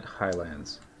 Constant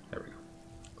Highlands. There we go.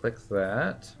 Click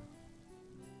that.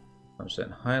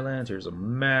 Constant Highlands, here's a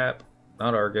map.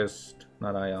 Not Argus,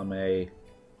 not Ayame.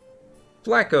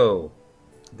 Flacco!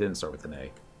 Didn't start with an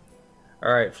A.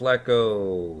 Alright,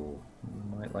 Flacco.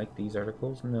 Might like these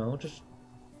articles? No, just...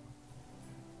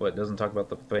 What, doesn't talk about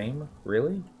the Fame?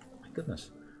 Really? My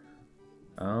goodness.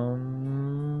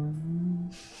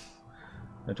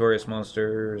 Notorious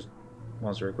monsters,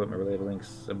 monster equipment related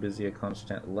links, Abysia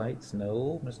constant lights.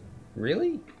 No,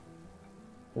 really?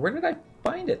 Where did I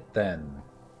find it then?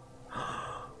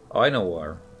 Oh, I know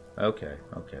where. Okay,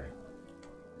 okay.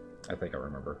 I think I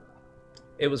remember.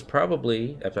 It was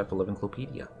probably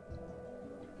FF11clopedia.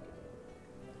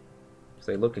 Because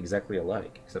they look exactly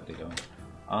alike, except they don't.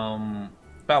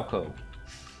 Falco.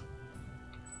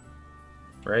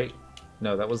 Right?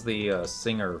 No, that was the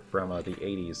singer from the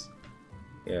 80s.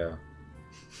 Yeah.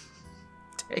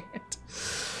 Dang it.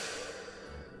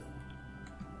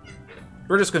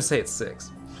 We're just going to say it's 6.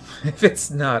 If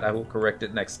it's not, I will correct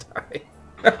it next time.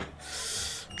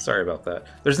 Sorry about that.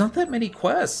 There's not that many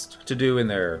quests to do in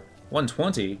there.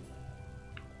 120.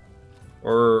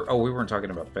 Or, oh, we weren't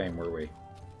talking about Fame, were we?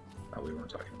 No, we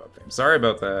weren't talking about Fame. Sorry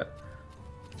about that.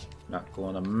 Not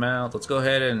going to mount. Let's go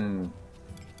ahead and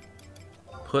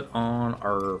put on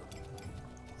our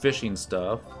fishing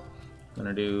stuff. I'm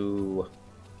gonna do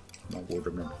my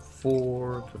wardrobe number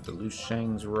 4, put the loose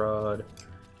Shang's rod.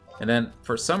 And then,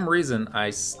 for some reason, I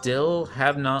still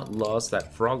have not lost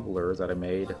that frog lure that I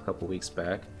made a couple weeks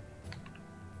back.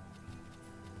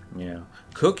 Yeah.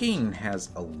 Cooking has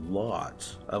a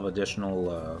lot of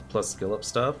additional plus skill up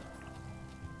stuff.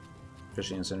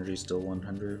 Fishing and synergy still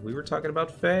 100. We were talking about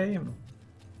Fame.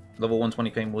 Level 120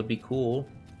 Fame would be cool.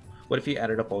 What if you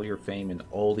added up all your Fame in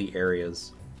all the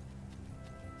areas?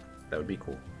 That would be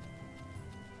cool.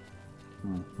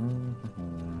 I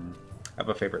have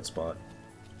a favorite spot.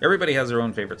 Everybody has their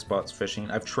own favorite spots fishing.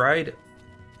 I've tried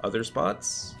other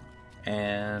spots,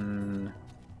 and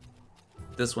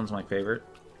this one's my favorite.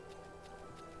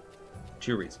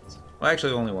 2 reasons. Well,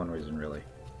 actually, only 1 reason, really.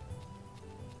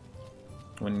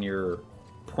 When you're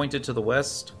pointed to the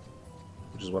west,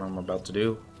 which is what I'm about to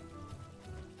do,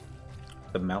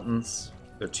 the mountains,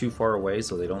 they're too far away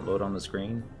so they don't load on the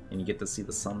screen, and you get to see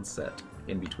the sunset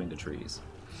in between the trees.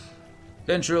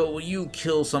 Dentro, will you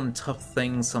kill some tough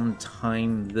thing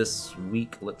sometime this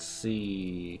week? Let's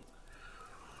see.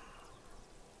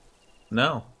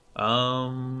 No.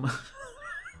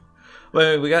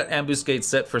 Wait, we got Ambuscade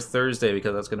set for Thursday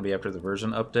because that's going to be after the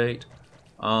version update.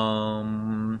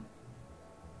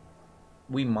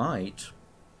 We might,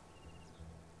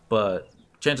 but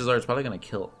chances are it's probably going to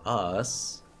kill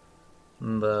us.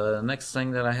 The next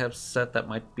thing that I have set that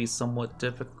might be somewhat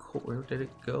difficult, where did it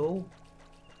go?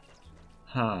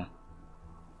 Huh.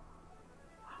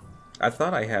 I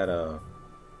thought I had a...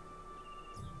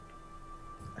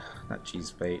 not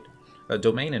Cheese Fate. A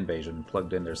Domain Invasion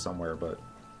plugged in there somewhere, but...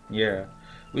 yeah.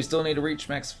 We still need to reach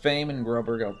max Fame in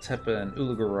Grauberg, Altepa, and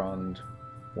Ulugarond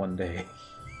one day.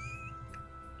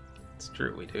 It's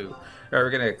true, we do. Alright, we're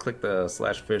gonna click the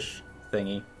 /fish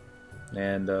thingy.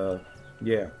 And,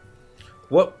 yeah.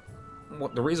 What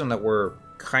the reason that we're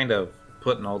kind of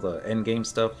putting all the endgame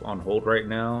stuff on hold right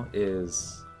now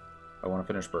is I want to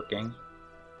finish Burt Gang,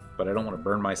 but I don't want to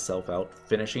burn myself out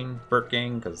finishing Burt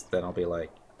Gang, because then I'll be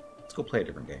like, let's go play a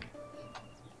different game.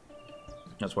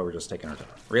 That's why we're just taking our time.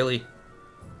 Really?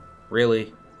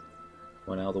 Really?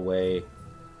 Went out of the way,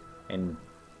 and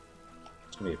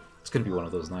it's gonna be one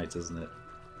of those nights, isn't it?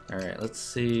 Alright, let's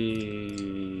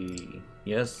see.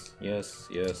 Yes, yes,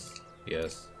 yes,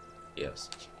 yes, yes.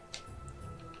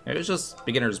 It was just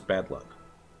beginner's bad luck.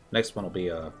 Next one will be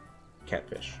a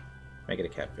catfish. Make it a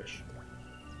catfish.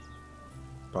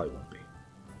 Probably won't be.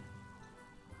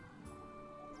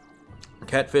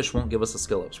 Catfish won't give us the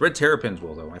skill ups. Red Terrapins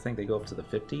will, though. I think they go up to the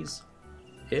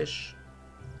 50s-ish.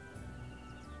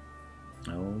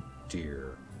 Oh,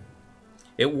 dear.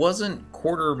 It wasn't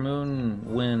quarter moon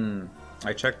when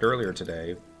I checked earlier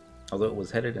today, although it was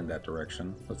headed in that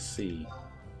direction. Let's see.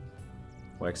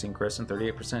 Waxing Crescent,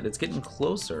 38%. It's getting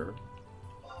closer.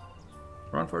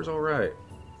 Run far's alright.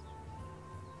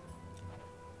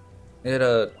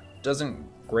 It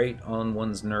doesn't grate on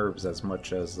one's nerves as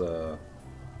much as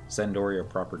Sandoria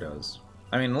proper does.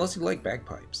 I mean, unless you like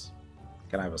bagpipes.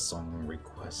 Can I have a song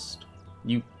request?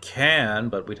 You can,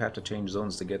 but we'd have to change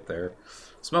zones to get there.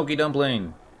 Smoky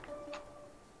Dumpling!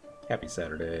 Happy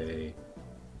Saturday.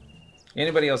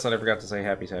 Anybody else that I forgot to say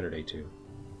happy Saturday to?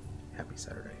 Happy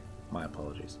Saturday. My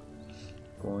apologies.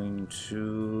 Going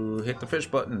to hit the fish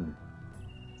button.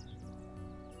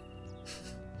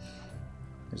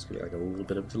 There's going to be like a little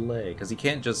bit of delay, because you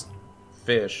can't just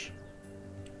fish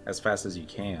as fast as you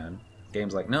can.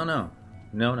 Game's like, no, no,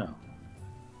 no, no.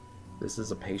 This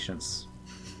is a patience.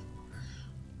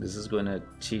 This is going to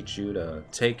teach you to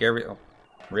take every... Oh,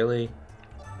 really?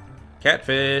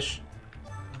 Catfish!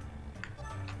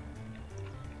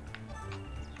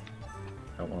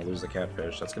 I don't want to lose the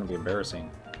catfish. That's going to be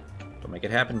embarrassing. Don't make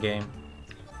it happen, game.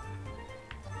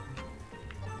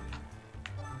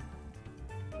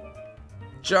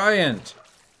 Giant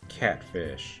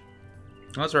catfish.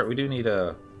 Oh, that's right, we do need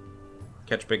to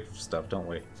catch big stuff, don't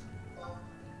we?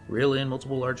 Reel in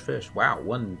multiple large fish. Wow,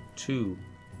 1, 2...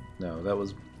 No, that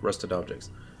was rusted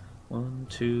objects. 1,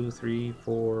 2, 3,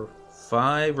 4,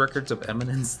 5 records of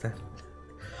eminence that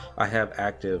I have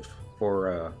active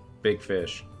for big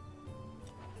fish.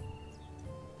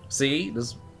 See, this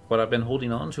is what I've been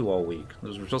holding on to all week.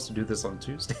 We're supposed to do this on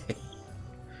Tuesday.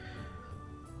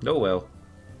 Oh well.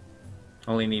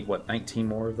 Only need, what, 19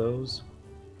 more of those?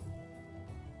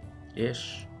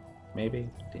 Ish. Maybe?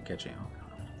 Didn't catch any.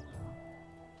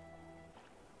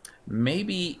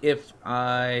 Maybe if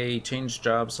I change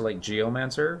jobs to like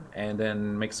Geomancer and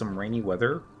then make some rainy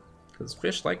weather, because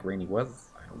fish like rainy weather.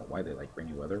 I don't know why they like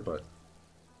rainy weather, but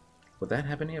would that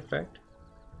have any effect?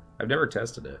 I've never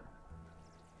tested it.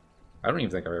 I don't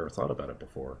even think I've ever thought about it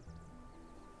before.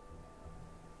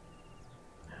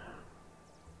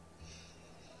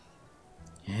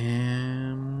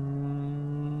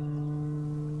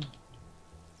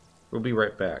 We'll be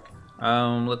right back.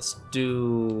 Let's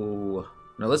do...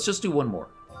 No, let's just do one more.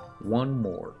 One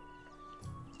more.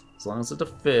 As long as it's a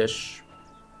fish,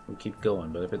 we'll keep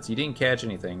going. But if it's you didn't catch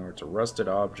anything, or it's a rusted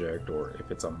object, or if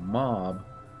it's a mob,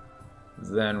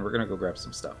 then we're gonna go grab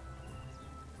some stuff.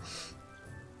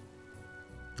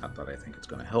 Not that I think it's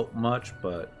gonna help much,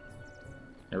 but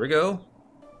there we go.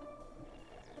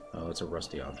 Oh, it's a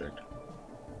rusty object.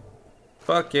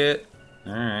 Fuck it.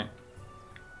 Alright.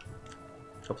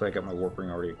 Hopefully I got my warp ring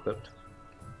already equipped.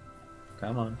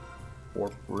 Come on.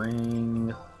 Warp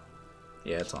ring.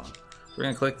 Yeah, it's on. We're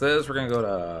gonna click this. We're gonna go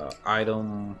to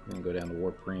item. We're gonna go down to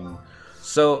warp ring.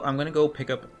 So I'm gonna go pick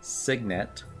up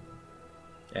Signet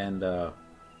and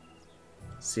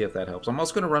see if that helps. I'm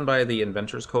also gonna run by the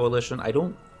Inventors Coalition. I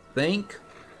don't think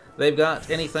they've got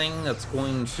anything that's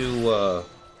going to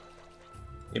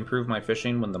improve my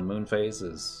fishing when the moon phase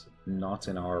is not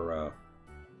in our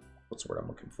what's the word I'm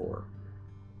looking for?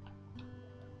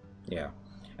 Yeah.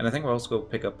 And I think we'll also go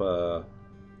pick up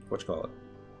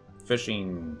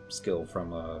fishing skill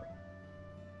from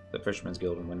the Fisherman's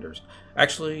Guild in Winders.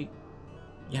 Actually,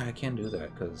 yeah, I can do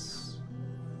that, because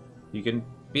you can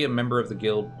be a member of the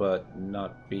guild but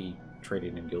not be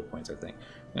trading in guild points, I think.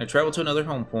 I'm going to travel to another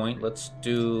home point. Let's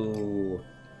do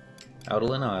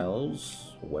Outerland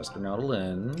Isles, Western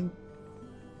Outerland.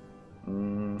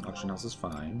 Auction House is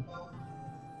fine.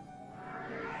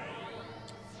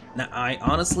 Now, I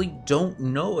honestly don't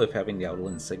know if having the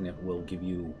Outerland Signet will give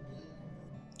you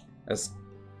a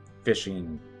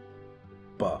fishing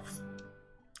buff.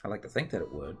 I like to think that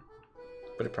it would,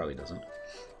 but it probably doesn't.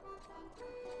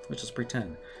 Let's just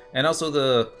pretend. And also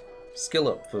the skill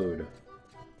up food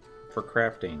for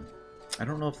crafting. I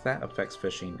don't know if that affects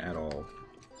fishing at all,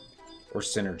 or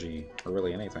synergy, or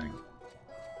really anything.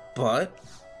 But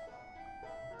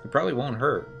it probably won't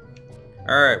hurt.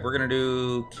 Alright, we're gonna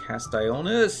do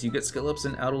Castionis. You get skill ups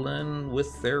in Outerland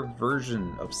with their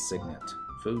version of Signet.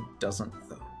 Food doesn't,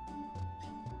 though.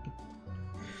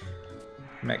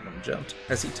 Magnum jumped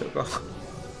as he took off.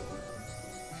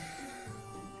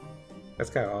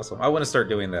 That's kind of awesome. I want to start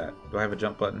doing that. Do I have a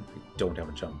jump button? I don't have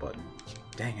a jump button.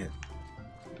 Dang it.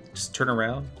 Just turn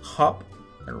around, hop,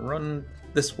 and run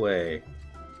this way.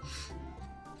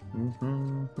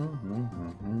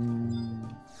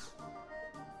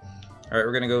 Alright,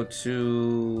 we're gonna go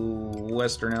to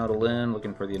Western Outerland,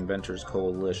 looking for the Inventors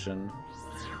Coalition.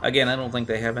 Again, I don't think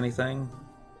they have anything.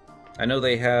 I know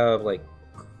they have, like,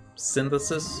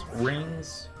 synthesis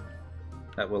rings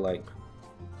that will, like,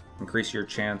 increase your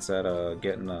chance at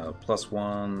getting a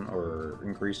 +1, or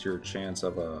increase your chance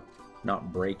of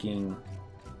not breaking,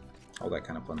 all that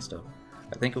kind of fun stuff.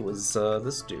 I think it was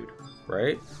this dude,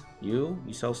 right? You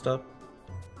sell stuff?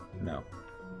 No.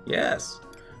 Yes!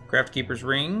 Craft Keeper's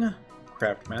Ring,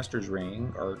 Craft Master's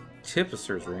Ring,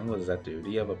 Artificer's Ring. What does that do?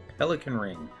 Do you have a Pelican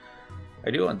Ring?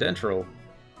 I do on Dentral,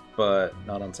 but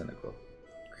not on Cynical.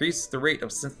 Increase the rate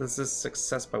of synthesis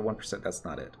success by 1%. That's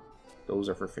not it. Those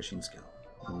are for fishing skill.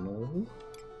 No.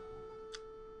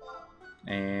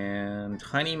 And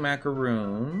Tiny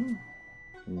Macaroon.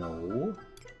 No.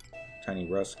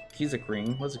 Tiny Rust. Kizak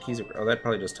Ring. What's a Kizak Ring? Oh, that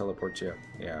probably just teleports you.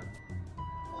 Yeah.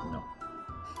 No.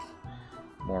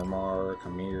 Mormar,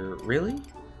 Kamir. Really?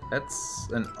 That's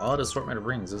an odd assortment of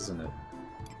rings, isn't it?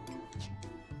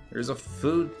 There's a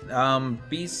food...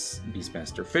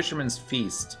 Beastmaster. Fisherman's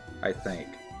Feast, I think.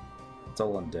 It's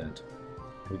all on Dent.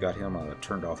 We got him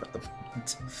turned off at the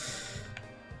moment.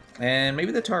 And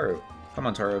maybe the Taru. Come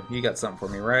on, Taru. You got something for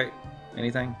me, right?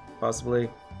 Anything? Possibly?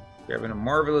 You're having a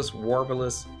marvelous,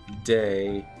 warvelous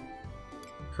day.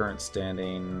 Current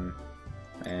standing.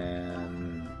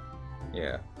 And...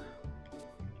 yeah.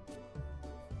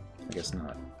 I guess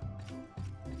not.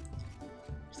 You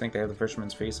think they have the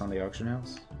Fisherman's Feast on the auction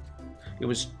house? It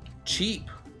was cheap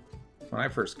when I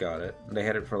first got it. They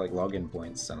had it for like login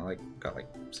points, and I got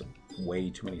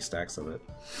way too many stacks of it.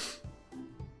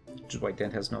 Which is why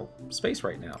Dent has no space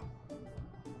right now.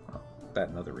 Well, that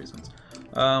and other reasons.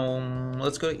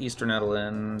 Let's go to Eastern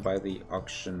Adeline by the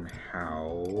auction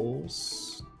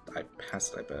house. I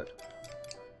passed it, I bet.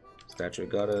 Statue of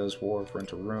Goddess, Wharf,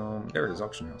 Rent a Room. There it is,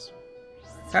 auction house.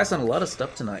 Passing a lot of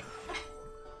stuff tonight.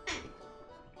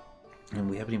 And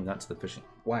we haven't even got to the fishing.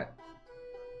 What?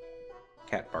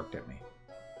 Cat barked at me.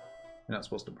 You're not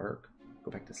supposed to bark.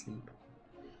 Go back to sleep.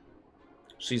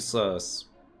 She's, how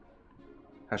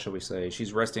shall we say?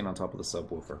 She's resting on top of the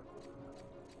subwoofer.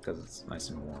 Because it's nice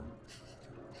and warm.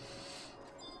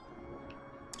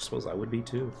 I suppose I would be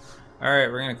too.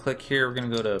 Alright, we're going to click here. We're going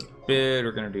to go to bid.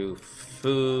 We're going to do food.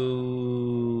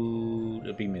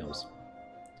 It'd be meals.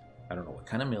 I don't know what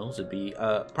kind of meals. It'd be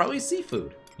probably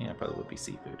seafood. Yeah, probably would be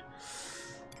seafood.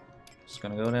 Just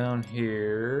gonna go down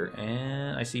here,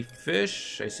 and I see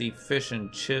fish. I see fish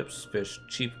and chips, fish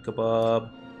cheap kebab. I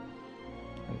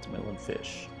think it's melon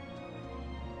fish.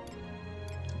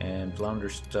 And flounder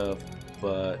stuff,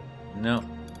 but no.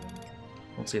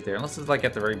 Won't see it there, unless it's like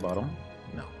at the very bottom.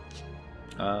 No.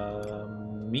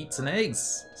 Meats and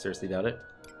eggs. Seriously doubt it.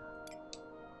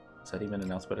 Is that even an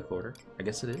alphabetical order? I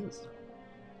guess it is.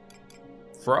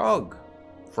 Frog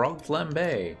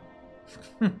flambe.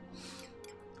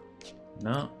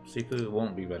 No, seafood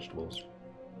won't be vegetables.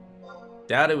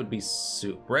 Doubt it would be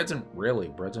soup. Breads and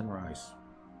rice.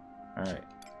 Alright.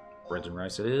 Breads and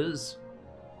rice it is.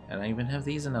 And I even have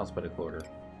these in alphabetical order.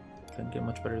 Couldn't get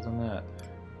much better than that.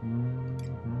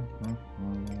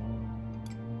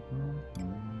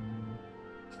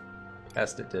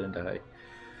 Passed it, didn't I?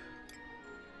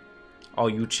 Oh,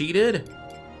 you cheated?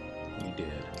 You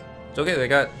did. It's okay, they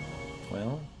got...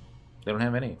 well, they don't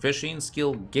have any. Fishing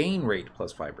skill gain rate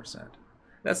plus 5%.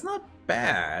 That's not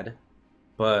bad,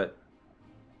 but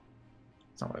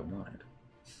it's not what I wanted.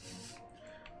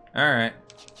 Alright.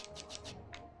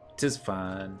 'Tis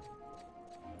fine.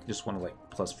 Just want to, like,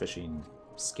 plus fishing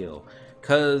skill.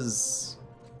 Because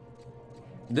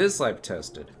this I've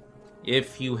tested.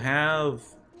 If you have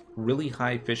really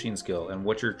high fishing skill and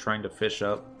what you're trying to fish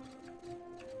up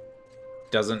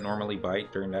doesn't normally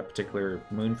bite during that particular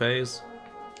moon phase,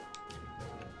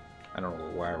 I don't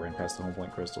know why I ran past the home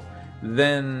point crystal,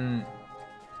 then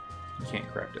you can't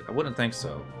craft it. I wouldn't think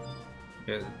so.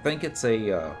 I think it's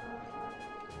a, I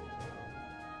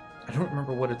don't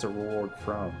remember what it's a reward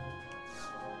from.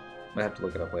 I have to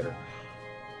look it up later.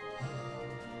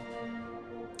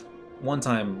 One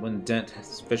time when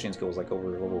Dent's fishing skill was like over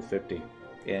level 50,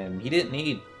 and he didn't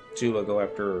need to go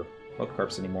after milk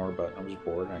carps anymore, but I was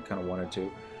bored and I kind of wanted to.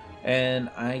 And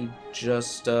I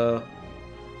just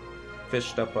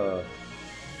fished up a...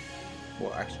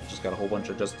 well, actually just got a whole bunch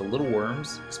of just the little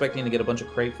worms, expecting to get a bunch of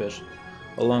crayfish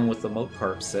along with the moat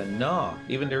carps, and nah,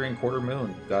 even during quarter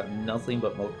moon, got nothing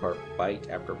but moat carp, bite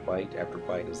after bite after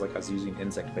bite. It was like I was using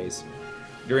insect base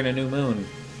during a new moon.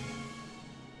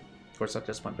 Of course, I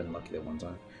just might have been lucky that one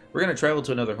time. We're going to travel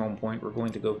to another home point. We're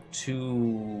going to go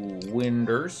to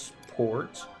Winder's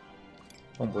Port.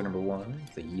 Home point number 1,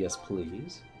 the yes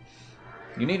please.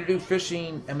 You need to do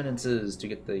fishing eminences to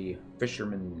get the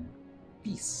fisherman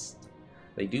beast.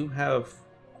 They do have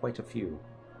quite a few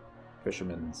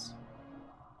fishermen's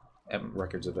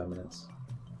records of eminence.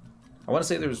 I want to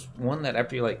say there's one that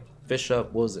after you like fish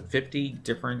up, what was it, 50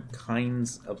 different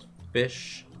kinds of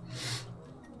fish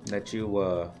that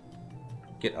you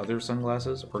get other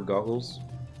sunglasses or goggles.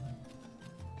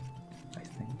 I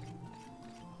think.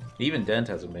 Even Dent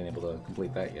hasn't been able to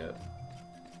complete that yet.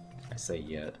 I say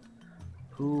yet.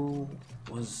 Who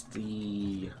was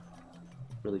the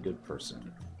really good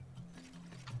person?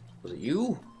 Was it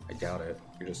you? I doubt it.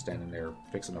 You're just standing there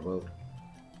fixing a boat.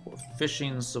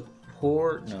 Fishing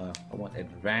support? No, I want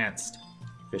advanced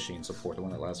fishing support, the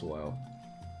one that lasts a while.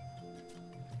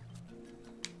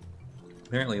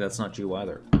 Apparently that's not you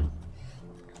either.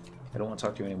 I don't want to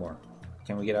talk to you anymore.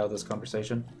 Can we get out of this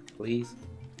conversation? Please?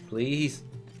 Please?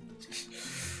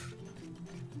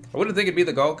 I wouldn't think it'd be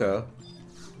the Galka.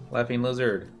 Laughing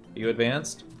Lizard. Are you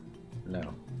advanced? No.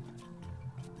 You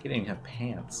didn't even have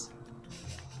pants.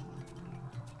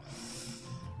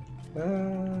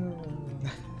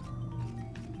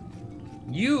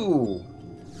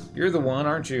 You're the one,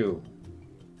 aren't you?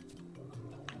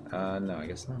 No, I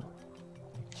guess not.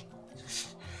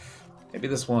 Maybe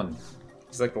this one.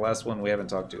 It's like the last one we haven't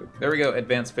talked to. There we go.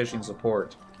 Advanced fishing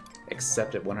support.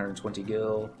 Accept at 120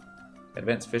 gil.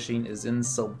 Advanced fishing is in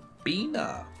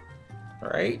Sabina.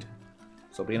 Right?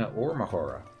 Sabina or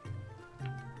Mahara.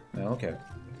 Okay.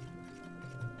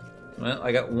 Well,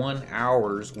 I got 1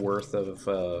 hour's worth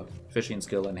of fishing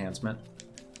skill enhancement.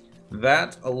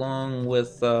 That, along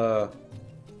with I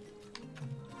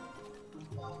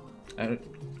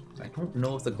don't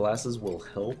know if the glasses will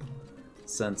help,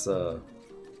 since I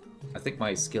think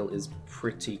my skill is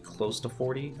pretty close to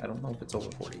 40. I don't know if it's over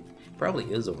 40.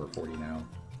 Probably is over 40 now.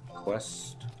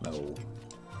 Quest? No.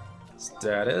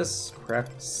 Status,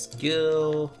 craft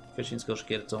skill, fishing skill should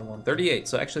get its own one. 38,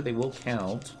 so actually they will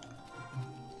count.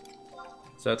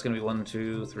 So that's going to be 1,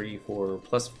 2, 3, 4,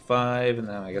 plus 5, and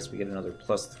then I guess we get another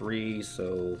plus 3,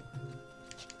 so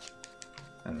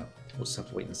I don't know. We'll just have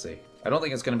to wait and see. I don't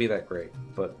think it's going to be that great,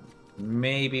 but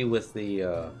maybe with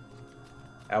the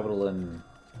Abaddon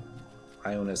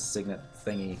Ionis Signet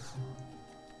thingy.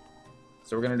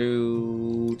 So we're going to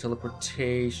do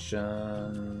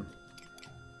teleportation.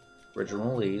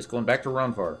 Original release. Going back to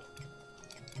Ronvar.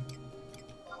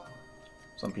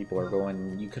 Some people are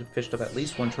going, you could have fished up at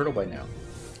least 1 turtle by now.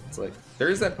 It's like, there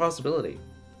is that possibility.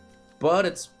 But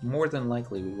it's more than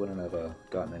likely we wouldn't have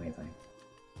gotten anything.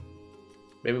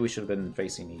 Maybe we should have been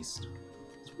facing east.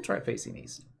 Let's try facing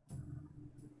east.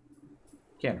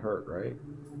 Can't hurt, right?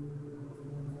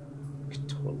 It could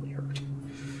totally hurt.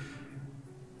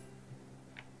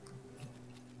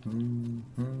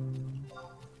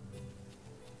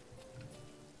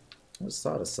 I just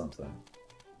thought of something.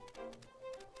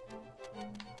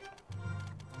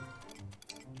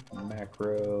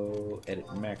 Macro, edit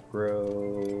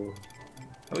macro.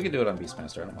 Oh, we can do it on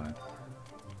Beastmaster, I don't mind.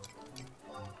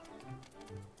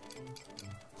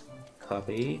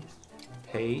 Copy,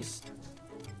 paste,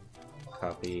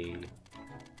 copy.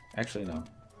 Actually, no.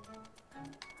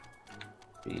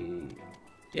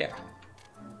 Yeah.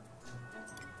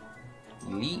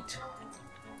 Elite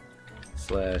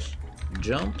 /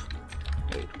 jump.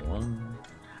 Wait, 1.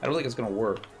 I don't think it's gonna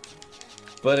work.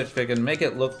 But if it can make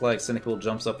it look like Cynical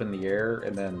jumps up in the air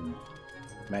and then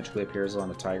magically appears on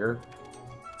a tiger,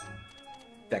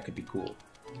 that could be cool.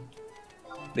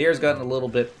 The air's gotten a little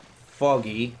bit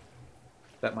foggy.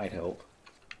 That might help.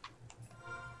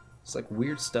 It's like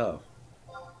weird stuff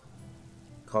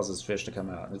causes fish to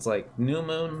come out. It's like new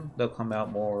moon, they'll come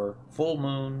out more. Full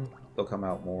moon, they'll come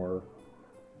out more.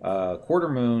 Quarter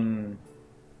moon,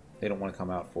 they don't want to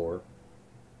come out for.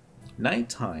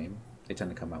 Nighttime, they tend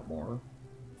to come out more.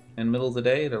 In the middle of the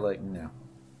day, they're like, no,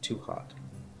 too hot.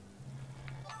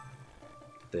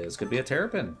 This could be a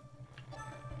Terrapin.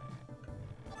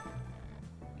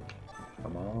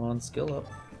 Come on, skill up.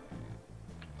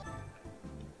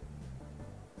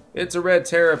 It's a red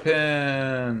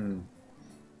Terrapin!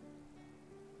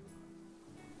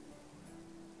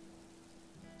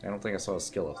 I don't think I saw a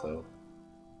skill up, though.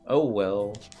 Oh,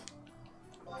 well.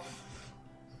 I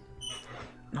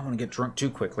don't want to get drunk too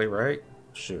quickly, right?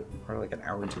 Shoot, probably like an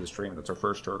hour into the stream. That's our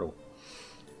first turtle.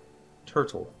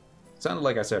 Turtle. Sounded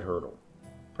like I said hurdle.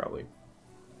 Probably.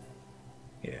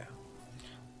 Yeah.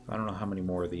 I don't know how many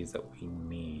more of these that we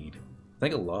need. I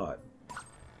think a lot.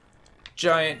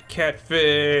 Giant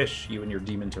catfish! You and your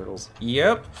demon turtles.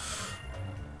 Yep.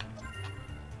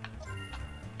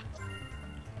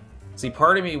 See,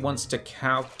 part of me wants to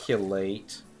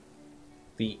calculate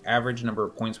the average number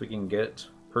of points we can get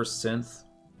per synth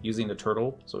using the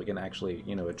turtle, so we can actually,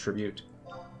 you know, attribute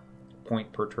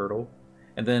point per turtle,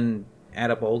 and then add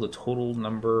up all the total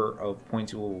number of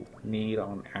points you will need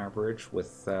on average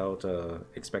without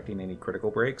expecting any critical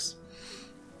breaks,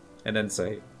 and then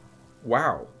say,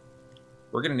 wow,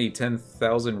 we're gonna need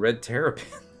 10,000 red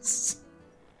terrapins.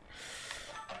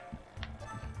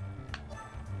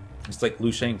 It's like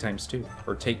Liu Shang times 2,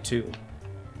 or take 2.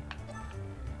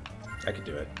 I could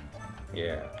do it.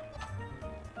 Yeah.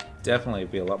 Definitely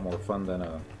be a lot more fun than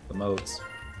the modes.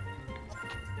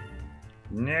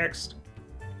 Next.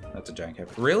 That's a giant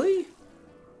catfish. Really?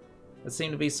 That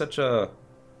seemed to be such a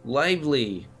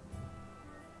lively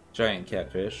giant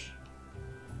catfish.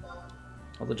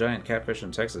 All the giant catfish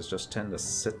in Texas just tend to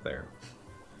sit there.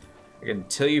 I can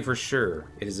tell you for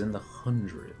sure it is in the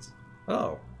hundreds.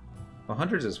 Oh. Well,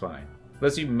 hundreds is fine.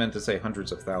 Unless you meant to say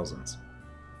hundreds of thousands.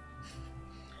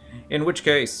 In which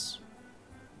case...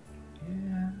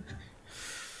 yeah...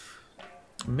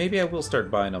 maybe I will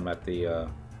start buying them at the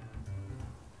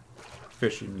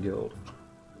fishing guild.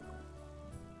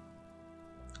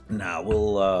 Nah,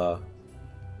 we'll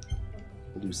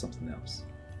do something else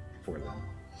for them.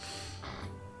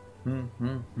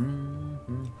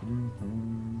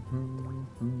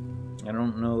 I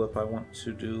don't know if I want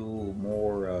to do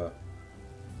more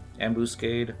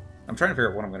ambuscade. I'm trying to figure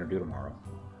out what I'm going to do tomorrow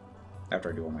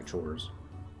after I do all my chores.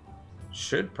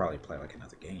 Should probably play like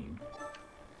another game.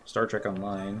 Star Trek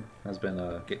Online has been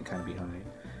getting kind of behind.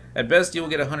 At best, you'll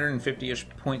get 150-ish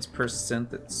points per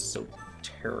cent. That's so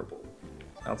terrible.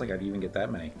 I don't think I'd even get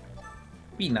that many.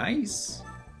 Be nice,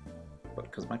 but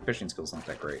because my fishing skill's not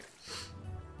that great.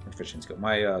 My fishing skill,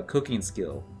 my cooking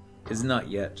skill, is not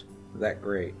yet that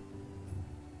great.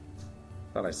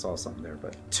 Thought I saw something there,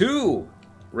 but 2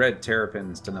 red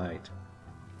terrapins tonight.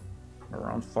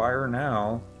 We're on fire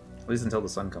now, at least until the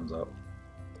sun comes up.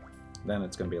 Then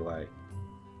it's gonna be like,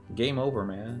 game over,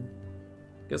 man.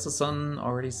 Guess the sun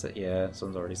already set. Yeah,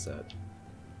 sun's already set.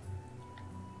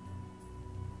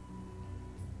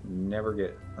 Never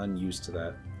get unused to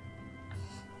that.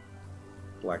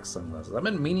 Black sunglasses. I've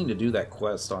been meaning to do that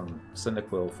quest on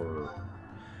Cyndaquil for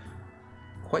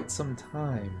quite some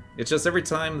time. It's just every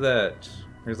time that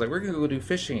he's like, we're gonna go do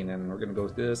fishing and we're gonna go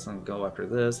this and go after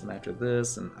this and after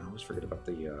this, and I always forget about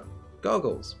the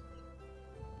goggles.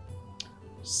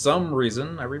 Some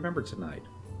reason I remember tonight.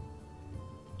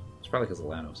 It's probably because of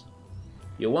Lanos.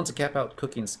 You'll want to cap out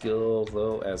cooking skill,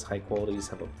 though, as high qualities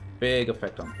have a big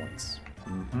effect on points.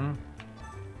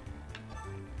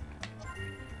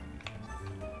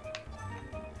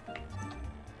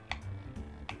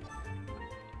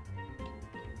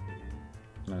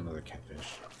 Another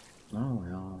catfish. Oh,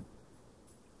 well.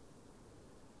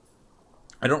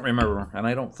 I don't remember, and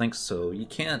I don't think so. You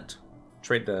can't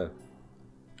trade the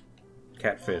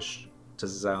catfish to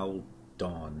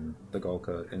Zaldon, the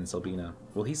Golka, and Selbina.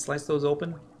 Will he slice those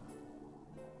open?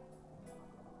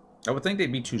 I would think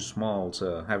they'd be too small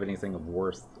to have anything of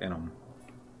worth in them.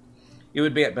 It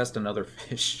would be at best another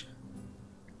fish.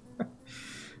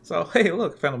 So, hey,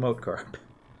 look, found a moat carp.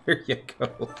 Here you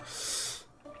go.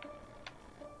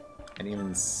 And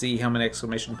even see how many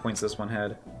exclamation points this one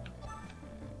had.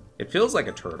 It feels like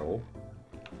a turtle.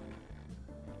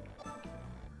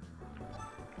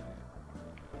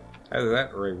 Either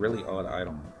that or a really odd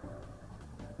item.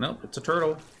 Nope, it's a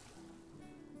turtle.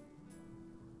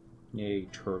 Yay,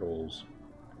 turtles.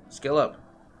 Skill up.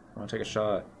 I want to take a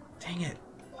shot. Dang it.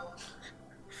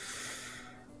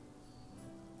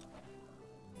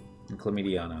 And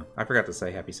Chlamydiana. I forgot to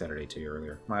say happy Saturday to you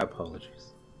earlier. My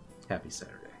apologies. Happy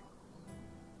Saturday.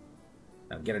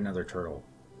 Now get another turtle.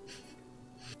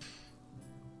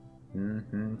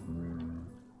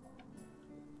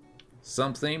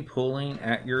 Something pulling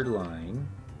at your line.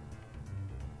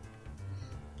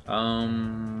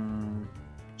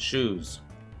 Shoes.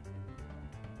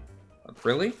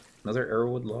 Really? Another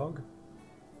arrowwood log?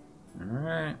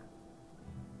 Alright.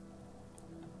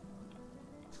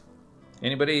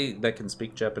 Anybody that can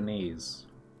speak Japanese?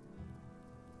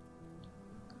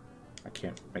 I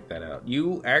can't make that out.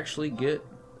 You actually get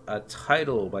a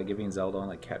title by giving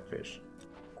Zaldon a catfish.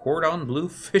 Cordon Bleu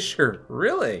Fisher.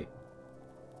 Really?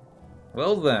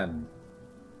 Well then.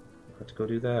 I'll have to go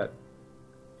do that.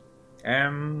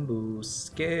 Ambuscade.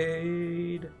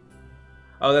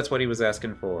 Oh, that's what he was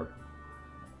asking for.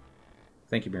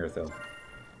 Thank you, Mirathil.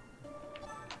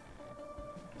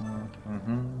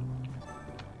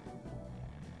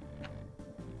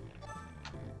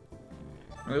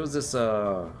 It was this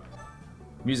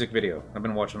music video. I've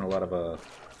been watching a lot of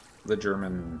the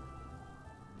German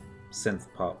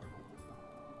synth pop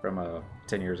from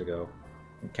 10 years ago.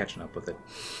 I'm catching up with it.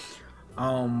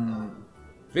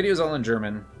 Video's all in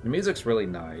German. The music's really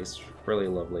nice, really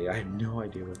lovely. I have no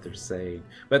idea what they're saying.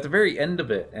 But at the very end of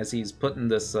it, as he's putting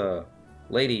this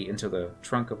lady into the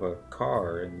trunk of a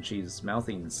car and she's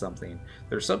mouthing something,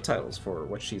 there's subtitles for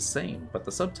what she's saying, but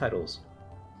the subtitles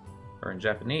are in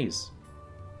Japanese.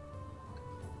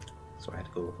 So I had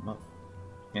to go look them up.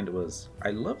 And it was,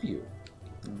 "I love you."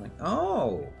 And I'm like,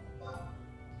 oh, well,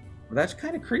 that's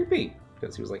kind of creepy.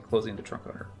 Because he was like closing the trunk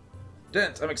on her.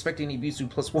 Dent, I'm expecting Ibisu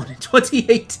 +1 in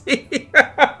 2018.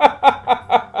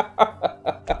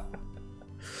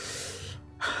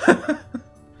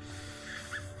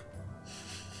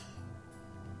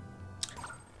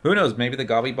 Who knows? Maybe the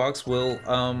Gobby box will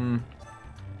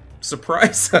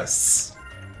surprise us.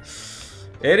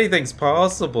 Anything's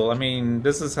possible. I mean,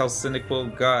 this is how Cynical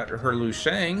got her Lu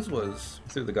Shangs, was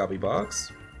through the Gobby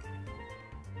box.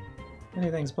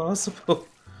 Anything's possible.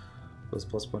 Those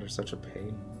 +1 are such a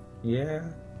pain. Yeah.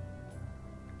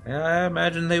 Yeah, I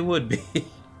imagine they would be.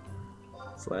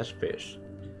 Slash fish.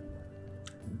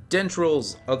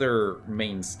 Dentral's other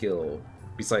main skill,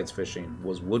 besides fishing,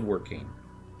 was woodworking.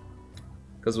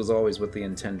 Because it was always with the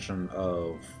intention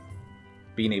of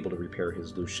being able to repair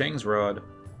his Lu Shang's rod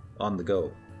on the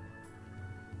go.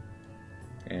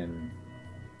 And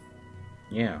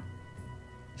yeah.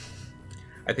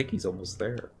 I think he's almost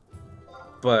there.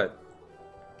 But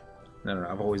no,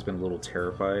 I've always been a little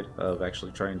terrified of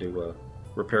actually trying to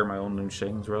repair my own Lu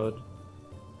Shang's rod.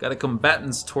 Got a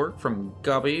combatant's torque from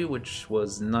Gobby, which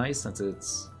was nice since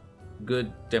it's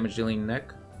good damage dealing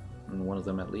neck, and one of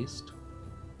them at least.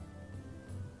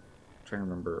 I'm trying to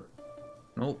remember.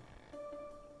 Nope.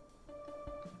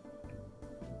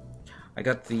 I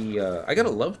got the I got a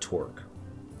love torque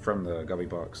from the Gobby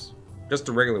box, just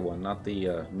a regular one, not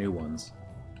the new ones.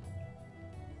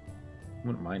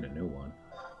 Wouldn't mind a new one.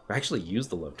 I actually use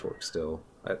the love torque still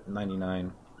at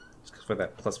 99, just for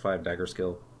that +5 dagger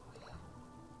skill.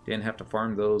 Didn't have to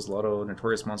farm those Lotto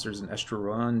Notorious Monsters in Extra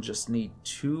Run, just need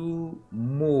 2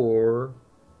 more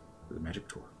for the magic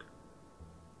torque.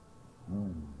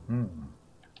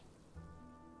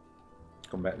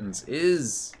 Combatants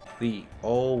is the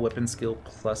all weapon skill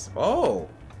plus. Oh!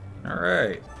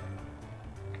 Alright.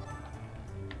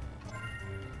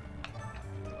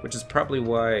 Which is probably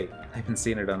why I haven't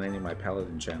seen it on any of my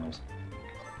Paladin channels.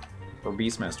 Or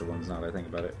Beastmaster ones, now that I think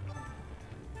about it.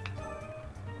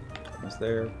 Almost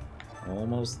there.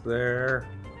 Almost there.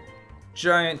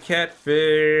 Giant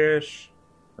catfish!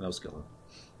 No skill.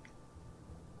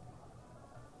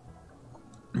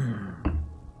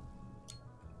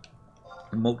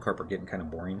 Moat carp are getting kind of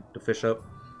boring to fish up.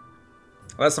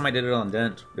 Last time I did it on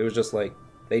Dent, it was just like,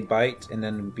 they'd bite and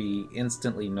then be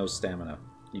instantly no stamina.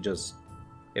 You just...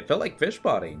 It felt like fish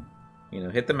botting. You know,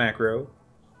 hit the macro,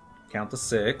 count to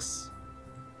 6,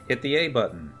 hit the A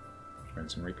button,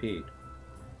 rinse and repeat.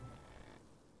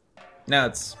 Now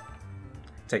it's...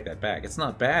 Take that back. It's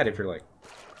not bad if you're like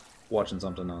watching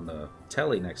something on the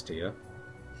telly next to you.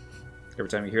 Every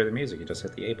time you hear the music, you just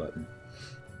hit the A button.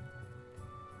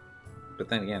 But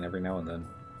then again, every now and then,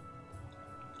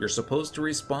 you're supposed to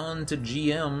respond to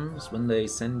GMs when they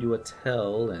send you a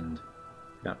tell and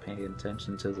you're not paying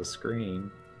attention to the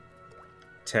screen.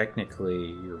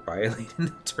 Technically, you're violating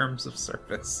the terms of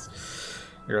service.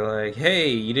 You're like, hey,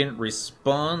 you didn't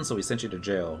respond, so we sent you to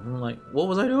jail. And I'm like, what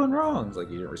was I doing wrong? It's like,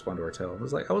 you didn't respond to our tell. I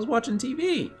was like, I was watching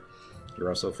TV. You're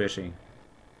also fishing.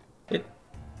 It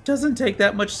doesn't take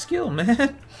that much skill,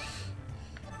 man.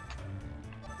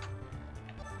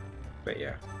 But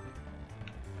yeah.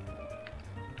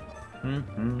 A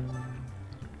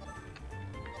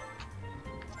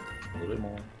little bit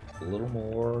more. A little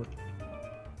more.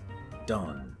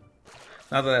 Done.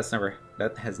 Now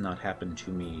that has not happened to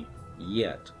me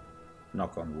yet.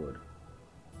 Knock on wood.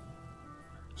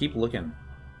 Keep looking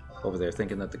over there,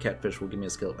 thinking that the catfish will give me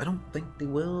a skill. I don't think they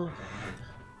will.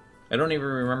 I don't even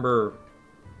remember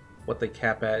what they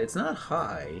cap at. It's not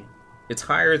high. It's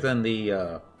higher than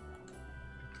the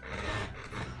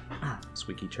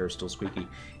squeaky chair, still squeaky.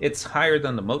 It's higher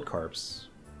than the moat carps.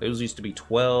 Those used to be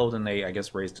 12, and they, I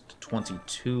guess, raised it to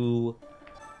 22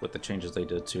 with the changes they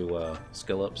did to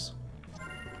skill ups.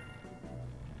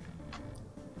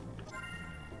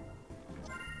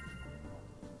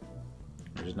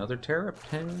 There's another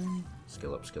Terrapin.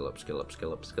 Skill up, skill up, skill up,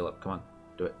 skill up, skill up. Come on,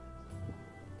 do it.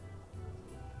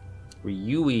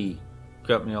 Ryui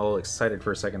got me all excited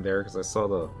for a second there because I saw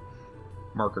the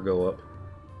marker go up.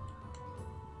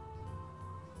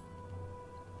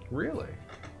 Really?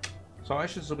 So I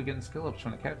should still be getting skill ups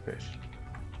from the catfish.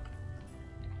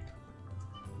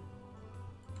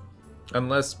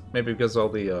 Unless, maybe because all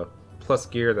the plus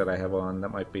gear that I have on, that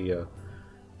might be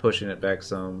pushing it back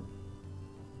some.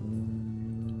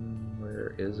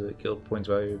 Where is it? Guild points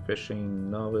value, fishing,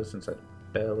 novice, inside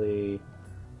belly,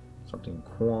 something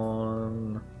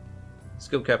quan.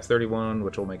 Skill cap 31,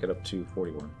 which will make it up to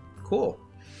 41. Cool.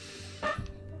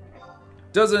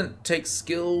 Doesn't take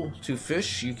skill to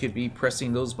fish. You could be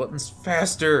pressing those buttons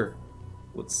faster.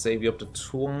 Would save you up to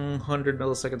 200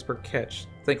 milliseconds per catch.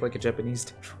 Think like a Japanese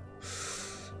teacher.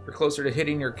 If you're closer to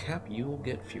hitting your cap, you will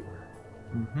get fewer.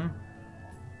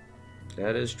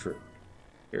 That is true.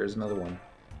 Here's another one.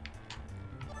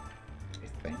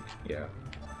 I think, yeah.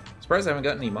 Surprised I haven't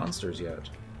got any monsters yet.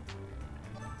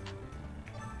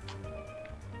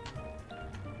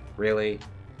 Really?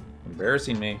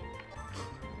 Embarrassing me.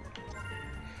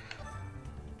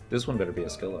 This one better be a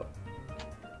skill up.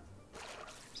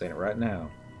 Saying it right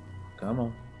now. Come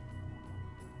on.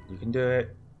 You can do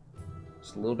it.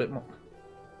 Just a little bit more.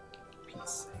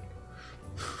 Pete's sake.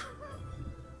 I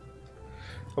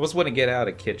almost want to get out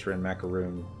of Kitcher and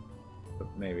Macaroon. But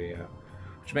maybe, yeah.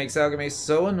 Which makes alchemy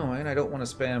so annoying. I don't want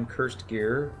to spam cursed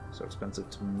gear. So expensive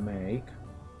to make.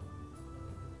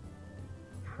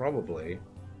 Probably.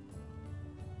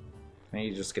 Maybe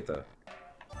you just get the...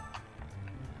 I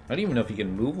don't even know if you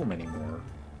can move them anymore.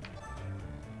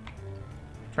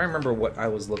 I'm trying to remember what I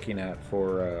was looking at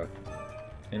for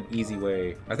an easy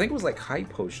way. I think it was like high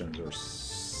potions or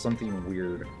something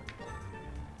weird.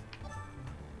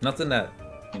 Nothing that,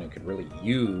 you know, could really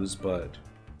use, but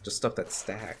just stuff that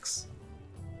stacks.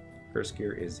 First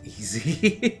gear is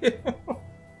easy.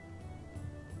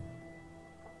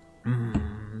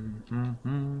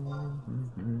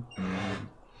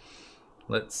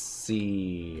 Let's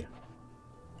see.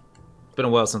 It's been a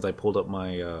while since I pulled up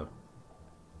my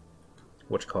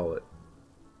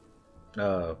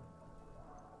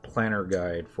planner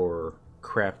guide for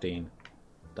crafting.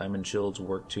 Diamond shields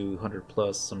work 200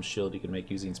 plus. Some shield you can make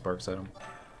using sparks item.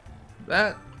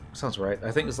 That sounds right.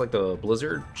 I think it's like the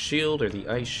blizzard shield or the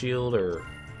ice shield or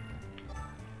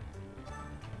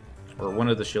one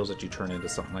of the shields that you turn into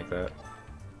something like that.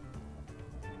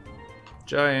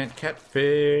 Giant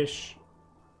catfish.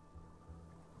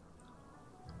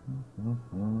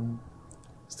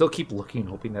 Still keep looking,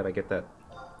 hoping that I get that.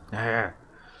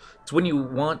 It's when you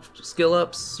want skill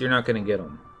ups, you're not going to get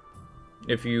them.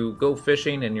 If you go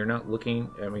fishing and you're not looking,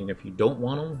 I mean, if you don't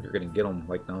want them, you're going to get them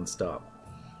like non-stop.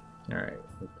 Alright,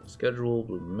 schedule,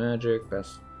 blue magic,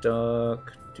 best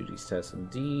duck, duties, tests, and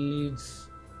deeds.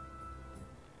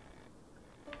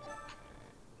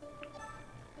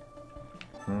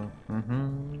 Come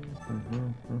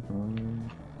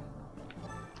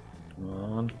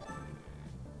on.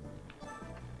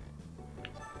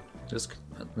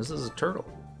 This is a turtle.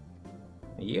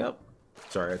 Yep.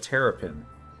 Sorry, a terrapin.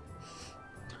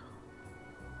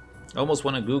 I almost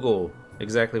want to Google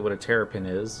exactly what a terrapin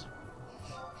is.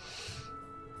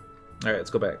 Alright,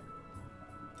 let's go back.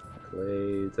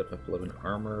 Accolades, FF11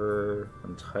 armor,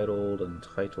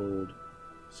 untitled,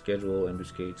 schedule,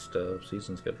 ambuscade stuff,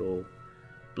 season schedule,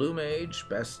 blue mage,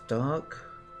 best duck.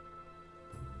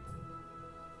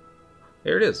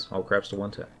 There it is. All crafts to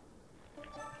 110.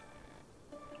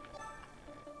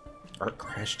 Art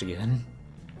crashed again.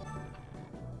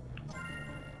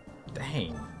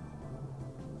 Dang.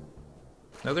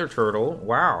 Another turtle.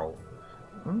 Wow.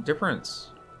 What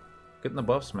difference getting the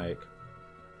buffs make.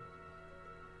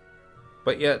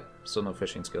 But yet, still no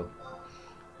fishing skill.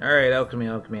 Alright, alchemy.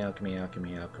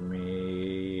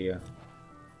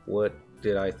 What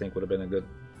did I think would have been a good...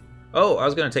 Oh, I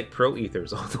was going to take pro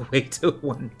ethers all the way to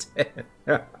 110.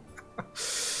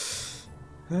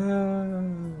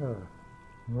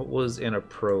 What was in a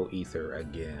pro ether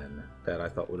again that I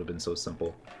thought would have been so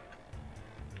simple?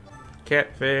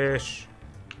 Catfish.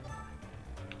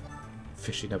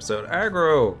 Fishing episode.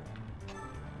 Aggro.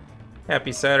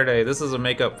 Happy Saturday. This is a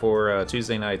makeup for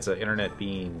Tuesday night's internet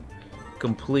being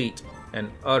complete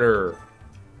and utter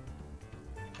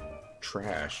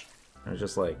trash. It was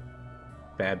just like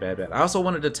bad. I also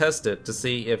wanted to test it to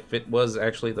see if it was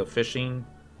actually the fishing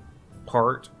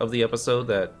part of the episode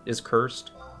that is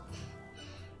cursed.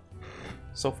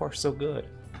 So far, so good.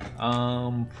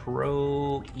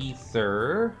 Pro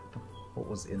Ether. What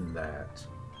was in that?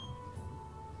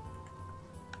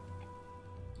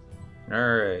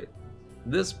 Alright.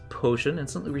 This potion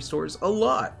instantly restores a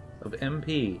lot of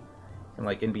MP. And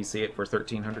like NBC it for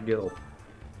 1300 gil.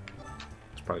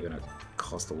 It's probably gonna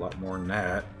cost a lot more than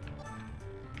that.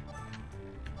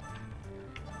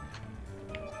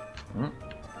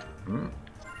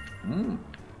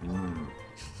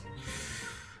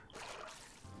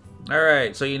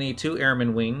 Alright, so you need 2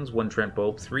 airman wings, 1 Trent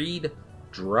bulb, 3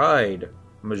 dried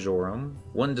majorum,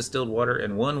 1 distilled water,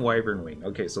 and 1 wyvern wing.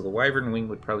 Okay, so the wyvern wing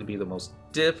would probably be the most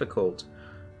difficult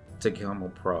to come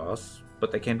across.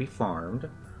 but they can be farmed.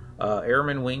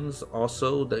 Airman wings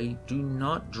also, they do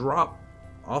not drop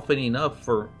often enough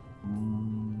for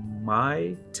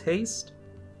my taste,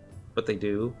 but they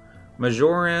do.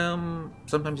 Majoram,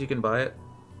 sometimes you can buy it.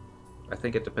 I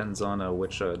think it depends on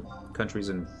which country's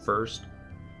in first.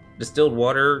 Distilled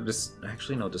water,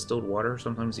 actually no, distilled water,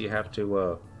 sometimes you have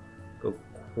to go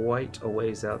quite a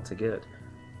ways out to get.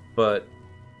 But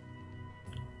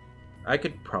I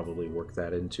could probably work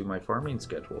that into my farming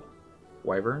schedule.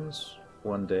 Wyverns,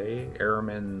 one day.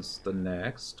 Airmans, the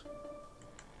next.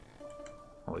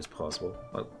 Always possible.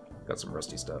 Oh, got some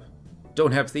rusty stuff.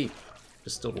 Don't have thief.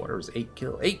 Distilled water is 8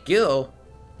 gil. 8 gil?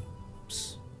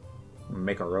 Psst.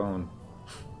 Make our own.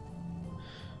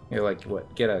 You're like,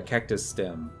 what? Get a cactus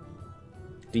stem.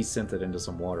 Desynth it into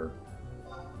some water.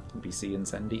 BC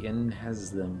Incendian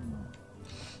has them.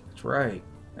 That's right.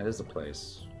 That is the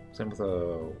place. Same with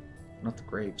not the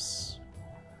grapes.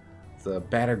 The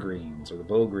batter greens or the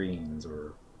bow greens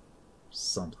or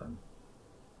something.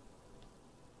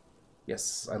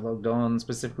 Yes, I logged on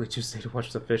specifically Tuesday to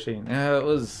watch the fishing. Yeah, I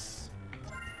was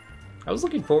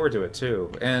looking forward to it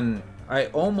too. And I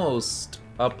almost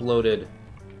uploaded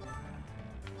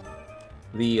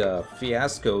the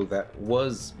fiasco that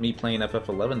was me playing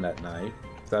FF11 that night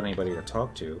without anybody to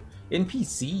talk to.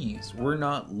 NPCs were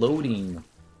not loading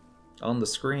on the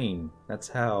screen. That's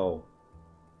how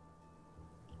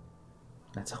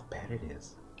bad it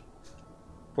is.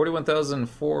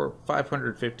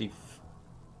 41,550,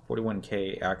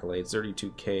 41k accolades,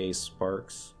 32k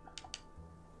sparks,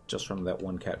 just from that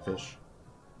one catfish.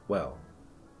 Well,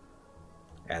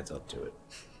 adds up to it.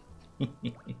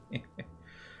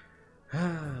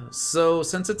 So,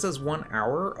 since it says 1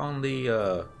 hour on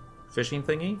the fishing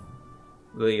thingy,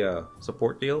 the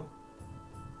support deal,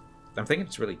 I'm thinking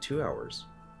it's really 2 hours.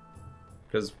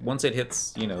 Because once it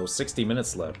hits, 60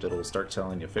 minutes left, it'll start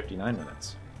telling you 59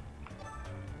 minutes.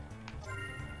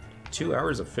 2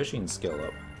 hours of fishing skill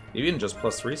up. Even just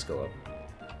 +3 skill up.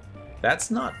 That's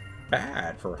not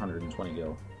bad for 120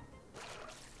 gil.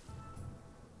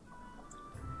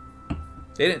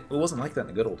 It wasn't like that in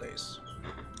the good old days.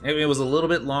 I mean, it was a little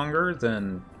bit longer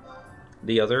than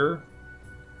the other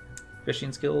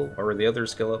fishing skill, or the other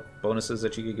skill up bonuses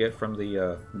that you could get from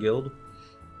the guild.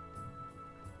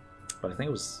 But I think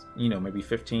it was, maybe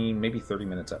 15, maybe 30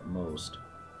 minutes at most.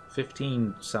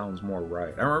 15 sounds more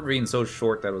right. I remember being so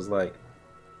short that it was like,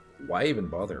 why even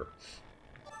bother?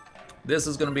 This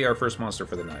is going to be our first monster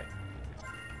for the night.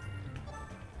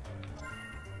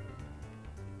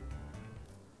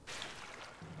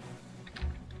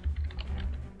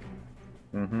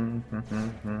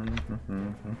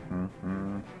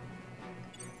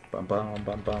 Bum bum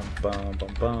bum bum bum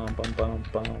bum bum bum bum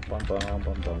bum bum bum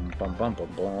bum bum bum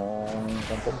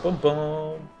bum bum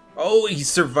bum. Oh, he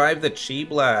survived the chi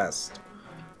blast.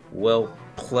 Well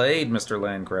played, Mr.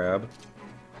 Landcrab.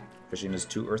 Fishing is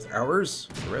 2 Earth hours.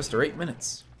 The rest are 8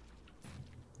 minutes.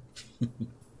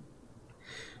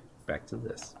 Back to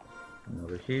this. And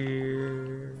over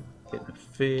here, getting a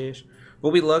fish.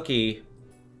 We'll be lucky.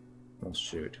 Well,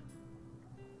 shoot.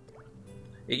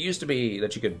 It used to be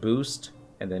that you could boost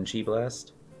and then chi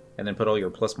blast, and then put all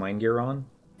your plus mind gear on.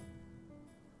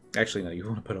 Actually, no, you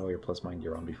want to put all your plus mind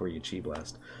gear on before you chi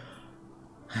blast.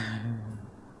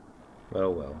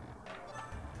 Well, well.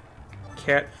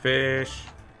 Catfish.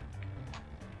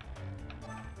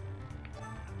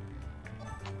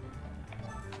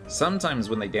 Sometimes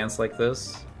when they dance like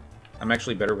this, I'm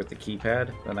actually better with the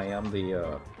keypad than I am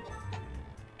the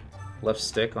left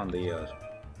stick on the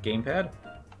gamepad.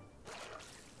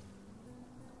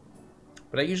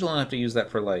 But I usually only have to use that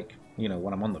for, like,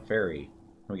 when I'm on the ferry.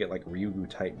 We get, like, Ryugu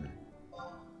Titan.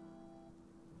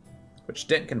 Which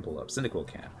Dent can pull up. Cyndaquil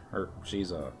can.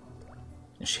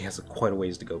 She has quite a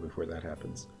ways to go before that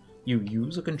happens. You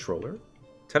use a controller?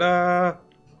 Ta-da!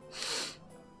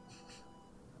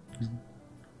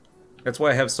 That's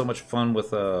why I have so much fun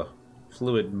with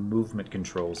fluid movement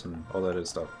controls and all that other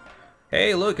stuff.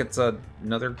 Hey, look, it's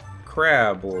another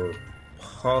crab, or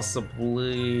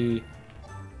possibly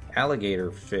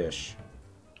alligator fish.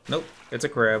 Nope, it's a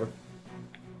crab.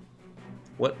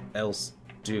 What else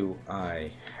do I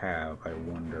have, I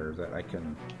wonder, that I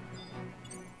can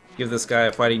give this guy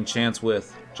a fighting chance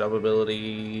with? Job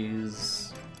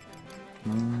abilities.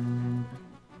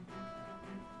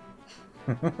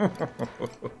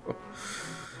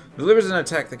 Delivers an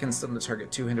attack that can stun the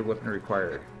target. Two-handed weapon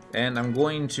required. And I'm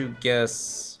going to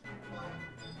guess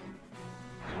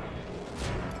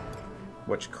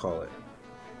what you call it.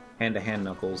 Hand-to-hand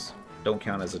knuckles don't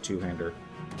count as a two-hander,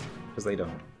 because they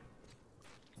don't.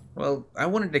 Well, I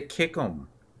wanted to kick him.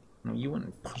 No, you went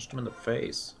and punched him in the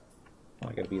face.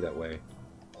 I gotta be that way.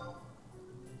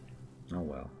 Oh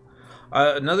well.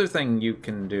 Another thing you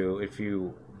can do if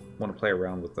you want to play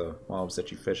around with the mobs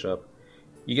that you fish up,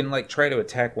 you can like try to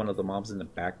attack one of the mobs in the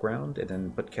background and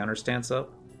then put counter stance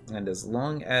up. And as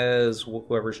long as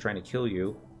whoever's trying to kill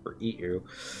you or eat you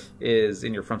is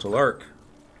in your frontal arc,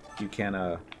 you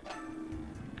can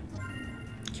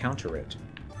counter it.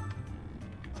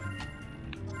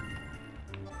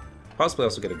 Possibly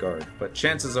also get a guard, but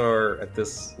chances are at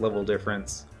this level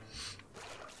difference,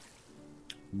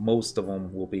 most of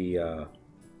them will be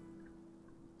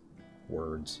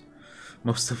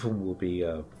Most of them will be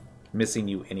missing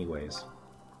you anyways.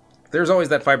 There's always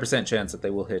that 5% chance that they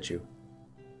will hit you.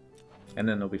 And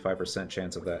then there'll be 5%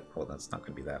 chance of that. Well, that's not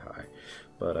going to be that high.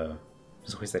 But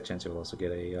there's always that chance you'll also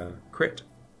get a crit.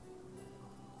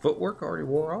 Footwork already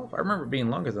wore off? I remember it being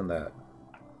longer than that.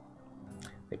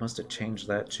 They must have changed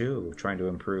that too, trying to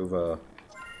improve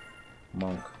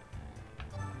Monk.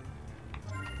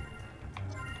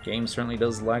 Game certainly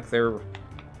does like their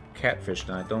catfish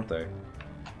tonight, don't they?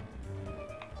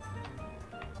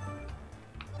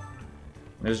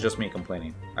 This is just me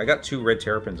complaining. I got 2 red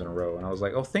Terrapins in a row, and I was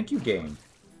like, oh, thank you, game.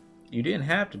 You didn't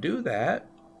have to do that.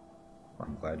 Well,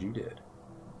 I'm glad you did.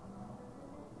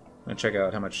 I'm going to check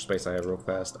out how much space I have real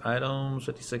fast. Items,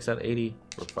 56 out of 80.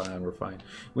 We're fine, we're fine.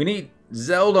 We need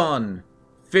Zeldon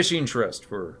Fishing Trust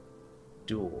for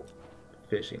dual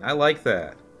fishing. I like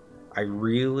that. I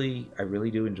really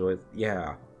do enjoy it.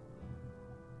 Yeah.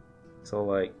 So,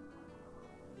 like,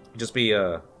 just be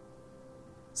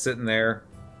sitting there,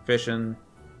 fishing,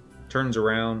 turns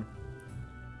around,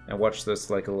 and watch this,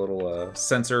 like, a little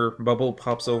sensor bubble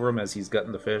pops over him as he's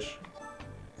gutting the fish.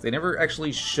 They never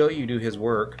actually show you do his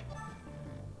work.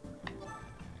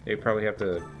 They probably have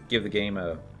to give the game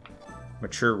a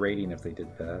mature rating if they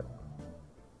did that.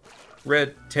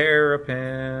 Red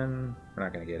Terrapin. We're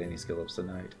not going to get any skill ups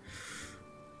tonight.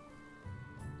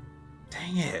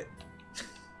 Dang it.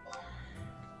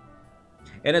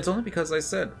 And it's only because I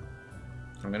said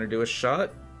I'm going to do a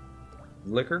shot,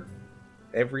 liquor,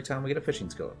 every time we get a fishing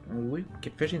skill up. I mean, we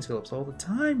get fishing skill ups all the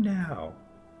time now.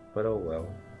 But oh well.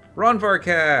 Run for a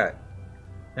cat!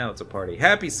 Now it's a party.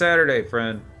 Happy Saturday,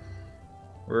 friend.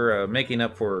 We're making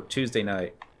up for Tuesday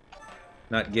night.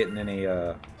 Not getting any,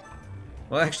 well,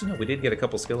 actually, no, we did get a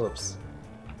couple skill ups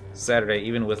Saturday,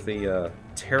 even with the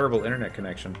terrible internet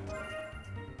connection.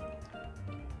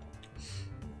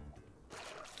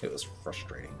 It was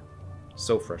frustrating.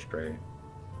 So frustrating.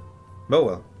 But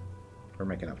well, we're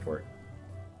making up for it.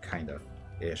 Kinda.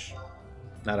 Ish.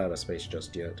 Not out of space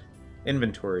just yet.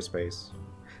 Inventory space.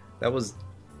 That was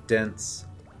Dent's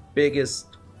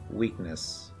biggest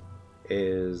weakness,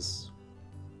 is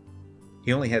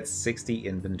he only had 60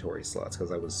 inventory slots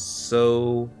because I was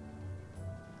so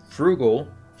frugal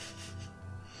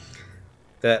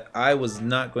that I was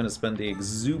not going to spend the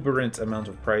exuberant amount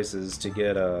of prices to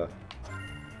get the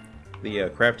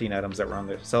crafting items that were on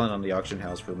the, selling on the auction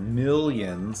house for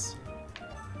millions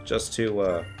just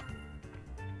to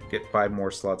get 5 more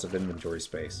slots of inventory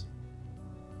space.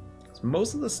 So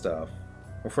most of the stuff,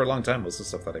 well, for a long time, most of the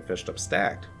stuff that I fished up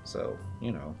stacked, so,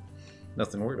 you know,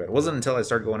 nothing to worry about. It wasn't until I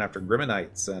started going after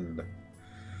Grimmonites and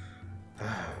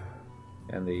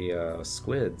the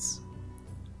squids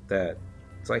that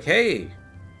it's like, hey,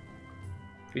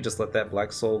 if you just let that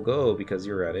black soul go because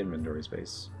you're out of inventory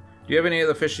space. Do you have any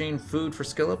other fishing food for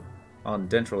skill up? On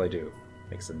Dentril I do.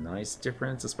 Makes a nice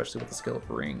difference, especially with the skill up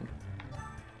ring.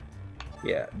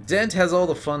 Yeah, Dent has all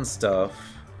the fun stuff.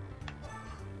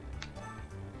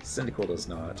 Syndical does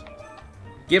not.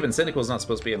 Given Syndical is not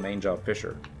supposed to be a main job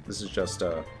fisher. This is just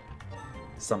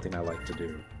something I like to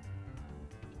do.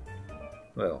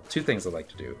 Well, 2 things I like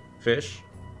to do. Fish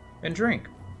and drink.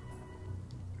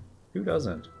 Who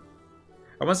doesn't?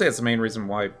 I want to say it's the main reason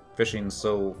why fishing's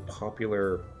so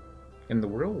popular in the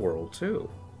real world, too.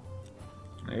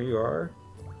 There you are.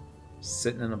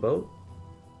 Sitting in a boat.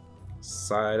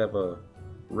 Side of a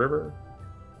river.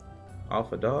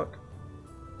 Off a dock.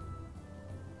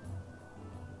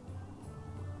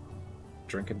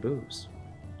 Drinking booze.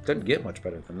 Doesn't get much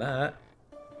better than that.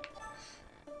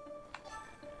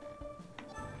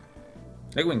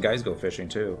 Like when guys go fishing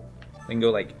too. They can go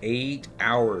like 8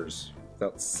 hours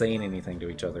without saying anything to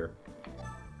each other.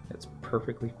 It's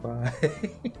perfectly fine.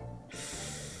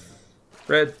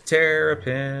 Red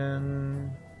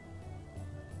Terrapin.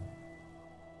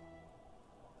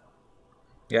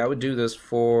 Yeah, I would do this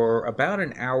for about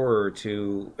an hour or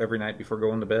 2 every night before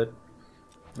going to bed.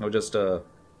 I would just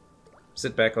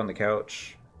sit back on the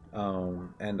couch,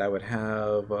 and I would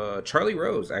have Charlie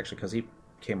Rose, actually, because he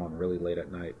came on really late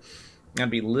at night. I'd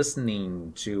be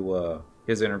listening to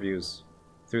his interviews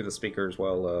through the speakers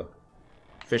while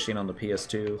fishing on the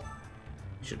PS2. You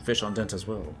should fish on Dent as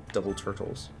well. Double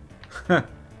turtles. That'd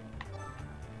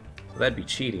be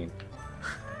cheating.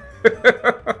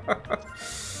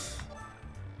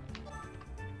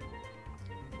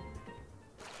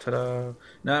 Ta-da!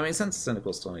 No, I mean, since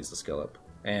Cynical still needs to skill up,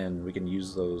 and we can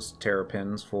use those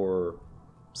Terrapins for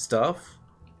stuff,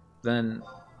 then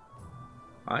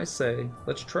I say,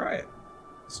 let's try it.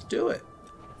 Let's do it.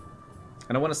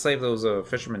 And I want to save those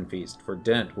Fisherman Feast for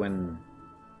Dent when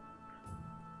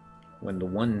the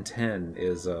 110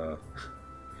 is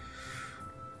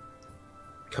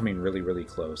coming really, really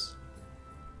close.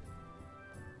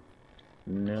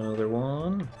 Another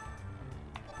one.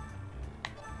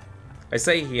 I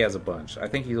say he has a bunch. I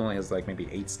think he only has like maybe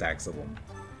 8 stacks of them.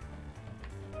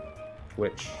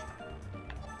 Which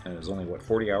is only, what,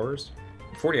 40 hours?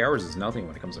 40 hours is nothing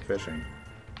when it comes to fishing.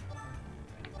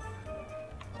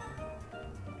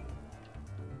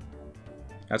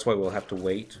 That's why we'll have to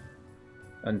wait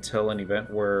until an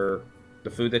event where the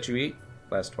food that you eat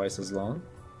lasts twice as long.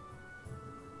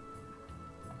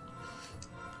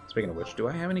 Speaking of which, do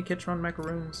I have any Kitron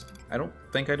macaroons? I don't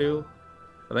think I do.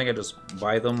 I think I just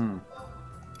buy them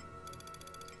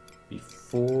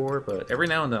before, but every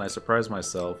now and then I surprise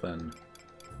myself and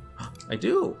I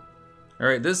do!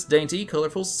 Alright, this dainty,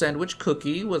 colorful sandwich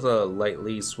cookie with a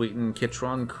lightly sweetened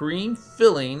Kitron cream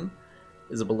filling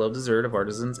is a beloved dessert of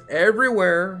artisans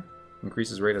everywhere.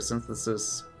 Increases rate of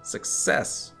synthesis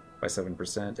success by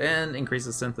 7% and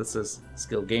increases synthesis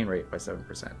skill gain rate by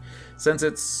 7%. Since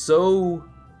it's so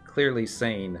clearly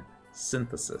saying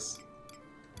synthesis,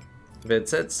 if it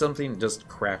said something just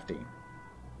crafting,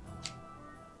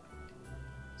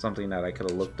 something that I could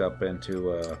have looked up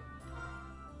into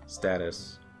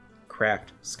status,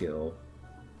 craft skill,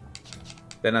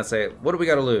 then I'd say, what do we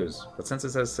got to lose? But since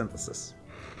it says synthesis,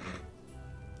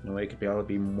 the way it could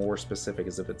be more specific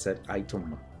as if it said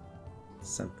item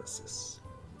synthesis.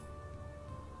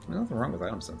 There's nothing wrong with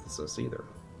item synthesis either.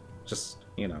 Just,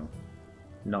 you know,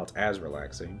 not as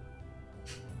relaxing.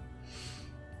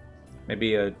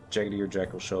 Maybe a Jaggedy or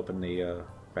Jack will show up in the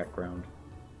background.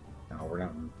 No, we're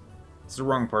not. It's the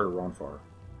wrong part of Ronfar.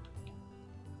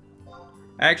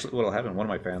 Actually, what'll happen? One of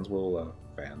my friends will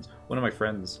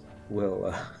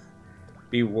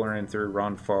be wandering through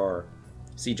Ronfar,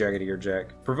 see Jaggedy or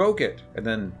Jack, provoke it, and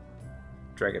then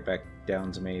drag it back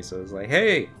down to me. So it's like,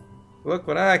 hey, look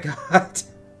what I got.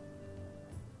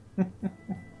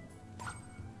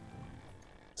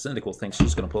 Syndical thinks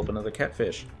she's gonna pull up another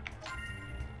catfish.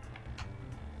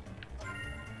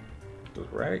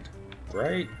 Right,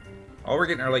 right. All we're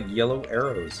getting are like yellow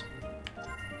arrows.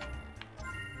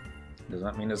 Does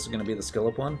that mean this is gonna be the skill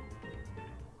up one?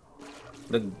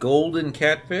 The golden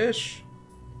catfish?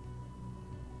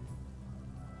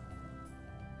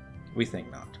 We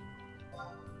think not.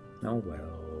 Oh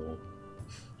well.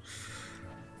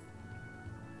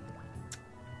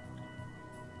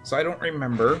 So I don't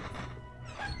remember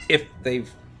if they've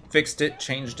fixed it,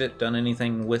 changed it, done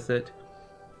anything with it.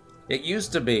 It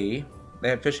used to be they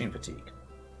had fishing fatigue.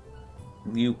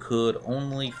 You could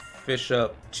only fish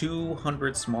up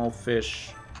 200 small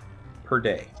fish per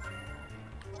day.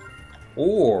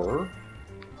 Or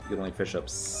you could only fish up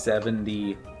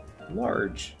 70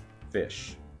 large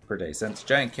fish per day. Since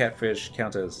giant catfish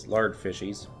count as large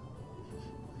fishies,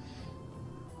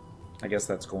 I guess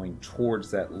that's going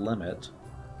towards that limit.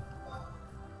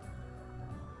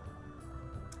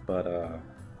 But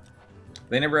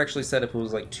they never actually said if it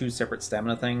was like 2 separate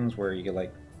stamina things where you could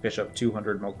like fish up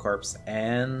 200 milk carps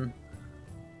and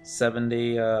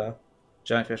 70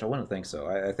 giant fish. I wouldn't think so.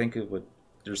 I think it would.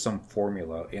 There's some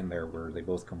formula in there where they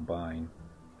both combine.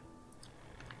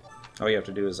 All you have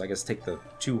to do is, I guess, take the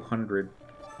 200,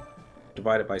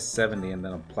 divide it by 70, and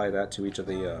then apply that to each of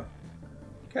the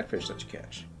catfish that you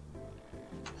catch.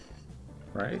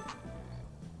 Right?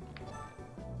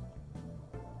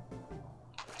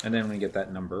 And then when you get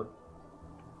that number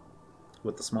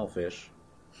with the small fish,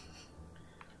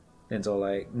 until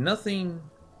like nothing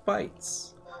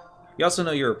bites. You also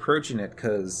know you're approaching it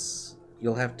because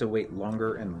you'll have to wait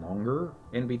longer and longer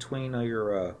in between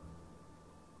your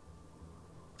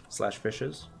slash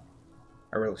fishes.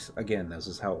 Again, this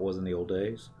is how it was in the old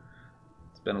days.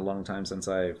 It's been a long time since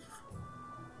I've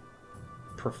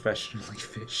professionally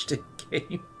fished a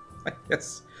game, I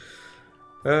guess.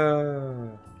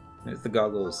 It's the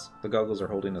goggles. The goggles are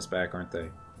holding us back, aren't they?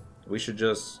 We should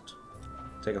just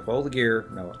take off all the gear.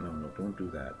 No, don't do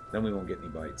that. Then we won't get any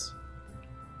bites.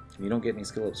 If you don't get any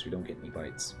skill ups, we don't get any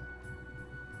bites.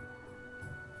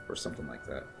 Or something like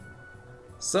that.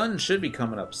 Sun should be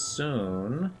coming up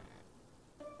soon.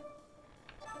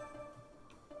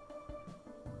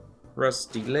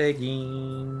 Rusty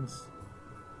leggings.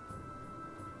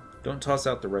 Don't toss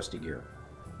out the rusty gear.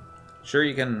 Sure,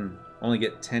 you can only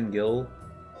get 10 gil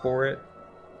for it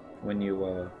when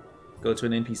you go to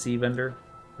an NPC vendor.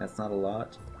 That's not a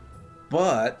lot.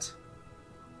 But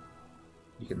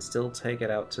you can still take it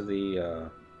out to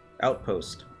the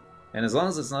outpost. And as long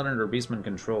as it's not under beastman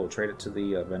control, trade it to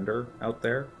the vendor out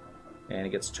there. And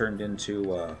it gets turned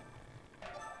into...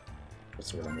 what's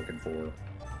the word I'm looking for?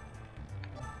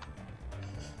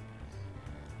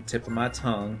 Tip of my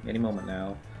tongue, any moment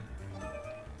now.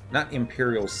 Not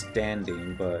imperial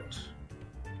standing, but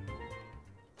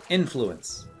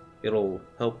influence. It'll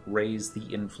help raise the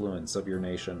influence of your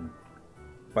nation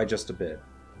by just a bit.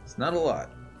 It's not a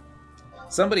lot.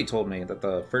 Somebody told me that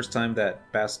the first time that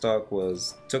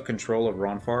Bastok took control of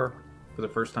Ronfar for the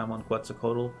first time on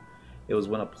Quetzalcoatl, it was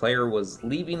when a player was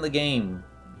leaving the game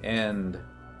and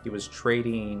he was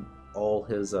trading all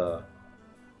his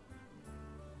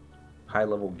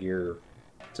high-level gear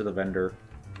to the vendor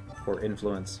for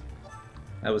influence.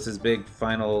 That was his big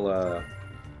final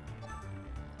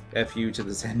FU to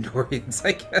the Xandorians,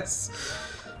 I guess,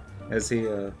 as he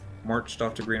marched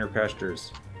off to greener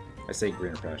pastures. I say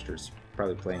greener pastures,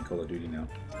 probably playing Call of Duty now.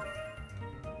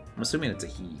 I'm assuming it's a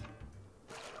he.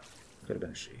 Could have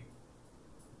been a she.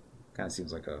 Kind of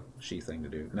seems like a she thing to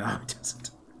do. No, it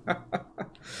doesn't.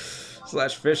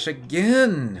 Slash fish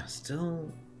again! Still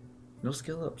no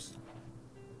skill ups.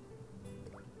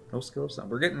 No skill ups.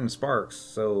 We're getting sparks,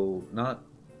 so not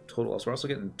total loss. We're also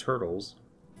getting turtles.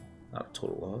 Not a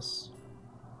total loss.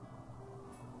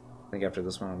 I think after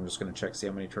this one I'm just going to check, see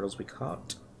how many turtles we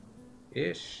caught.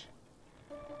 Ish.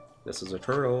 This is a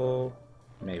turtle.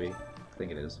 Maybe. I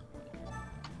think it is.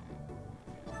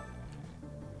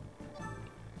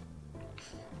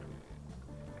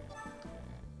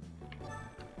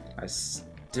 I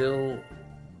still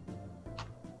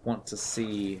want to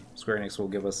see Square Enix will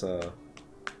give us the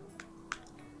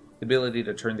ability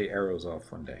to turn the arrows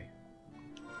off one day.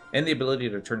 And the ability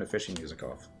to turn the fishing music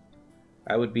off.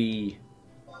 I would be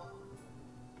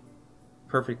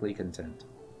perfectly content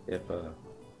if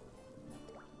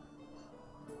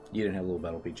you didn't have a little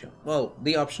battle BGM. Well,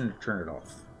 the option to turn it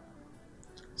off.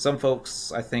 Some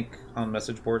folks, I think, on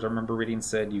message boards I remember reading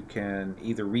said you can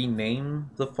either rename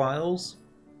the files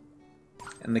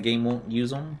and the game won't use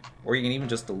them, or you can even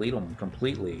just delete them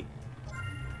completely.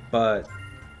 But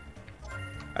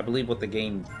I believe what the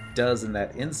game does in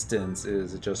that instance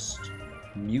is it just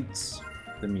mutes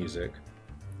the music,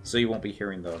 so you won't be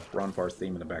hearing the Ronfar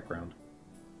theme in the background.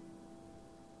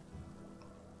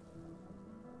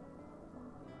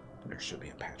 There should be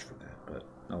a patch for that, but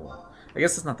oh well. I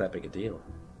guess it's not that big a deal.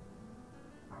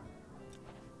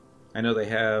 I know they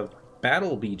have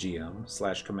battle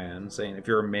BGM / command saying if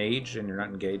you're a mage and you're not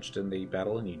engaged in the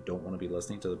battle and you don't want to be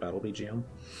listening to the battle BGM,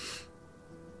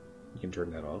 you can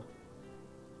turn that off.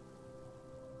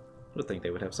 I would think they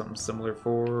would have something similar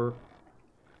for...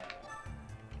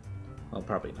 well,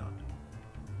 probably not.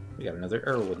 We got another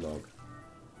arrowwood log.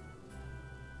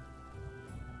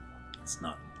 It's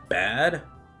not bad.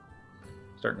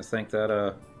 Starting to think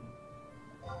that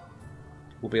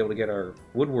we'll be able to get our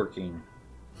woodworking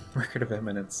record of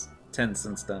eminence 10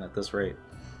 cents done at this rate.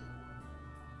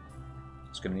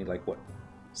 It's gonna need like what,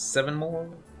 7 more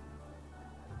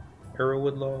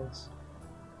arrowwood logs?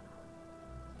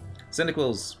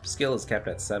 Cyndaquil's skill is capped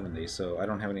at 70, so I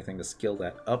don't have anything to skill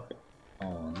that up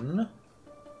on.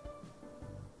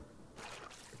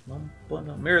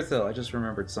 Mirathil, I just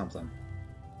remembered something.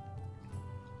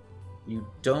 You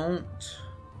don't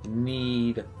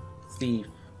need Thief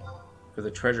for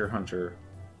the treasure hunter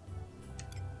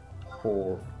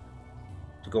to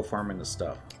go farming the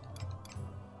stuff.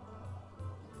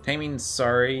 Taming,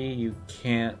 sorry, you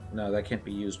can't. No, that can't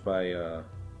be used by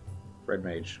Red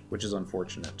Mage, which is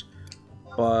unfortunate.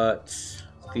 But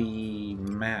the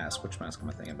mask, which mask am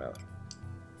I thinking about?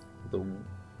 The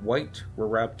white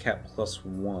Rarab Cap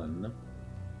 +1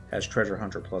 has Treasure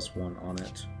Hunter +1 on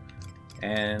it.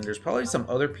 And there's probably some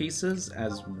other pieces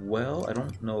as well. I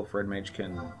don't know if Red Mage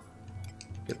can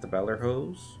get the Valor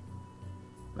Hose.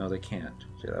 No, they can't.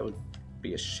 See, that would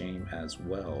be a shame as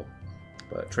well.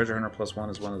 But Treasure Hunter +1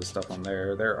 is one of the stuff on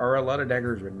there. There are a lot of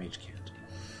daggers Red Mage can't.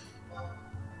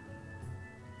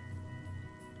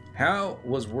 How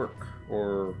was work?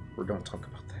 Or don't talk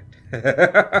about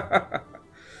that.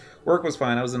 Work was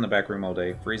fine. I was in the back room all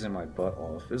day, freezing my butt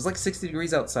off. It was like 60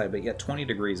 degrees outside, but yet 20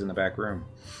 degrees in the back room.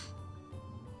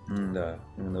 And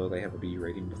even though they have a B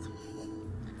rating with them.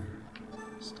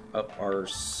 Just up our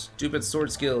stupid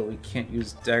sword skill. We can't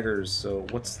use daggers, so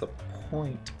what's the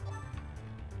point?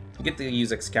 You get to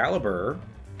use Excalibur,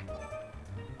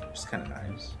 which is kind of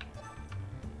nice.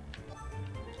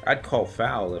 I'd call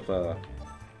foul if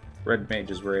red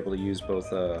mages were able to use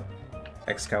both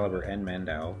Excalibur and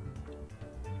Mandau.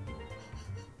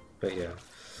 But yeah.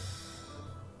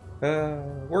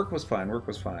 Work was fine, work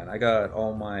was fine. I got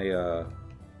all my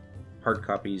hard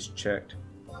copies checked.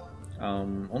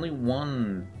 Only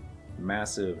one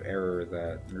massive error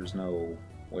that there's no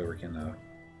way we can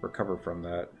recover from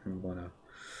that. I'm gonna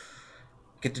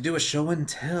get to do a show and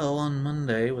tell on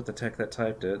Monday with the tech that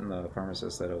typed it and the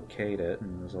pharmacist that okayed it,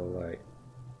 and it was all like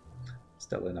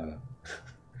still in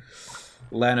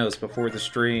Lanos before the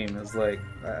stream. It was like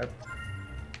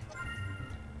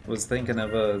was thinking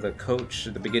of the coach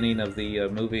at the beginning of the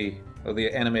movie, of the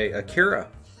anime Akira,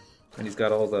 and he's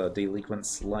got all the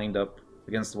delinquents lined up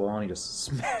against the wall, and he just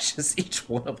smashes each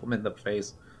one of them in the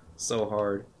face so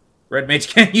hard. Red Mage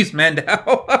can't use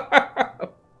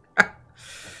Mandau.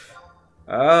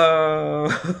 Oh,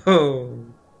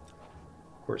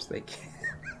 of course they can.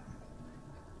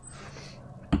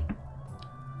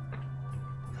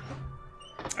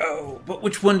 Oh, but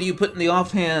which one do you put in the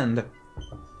offhand?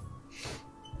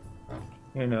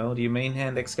 You know, do you main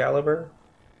hand Excalibur?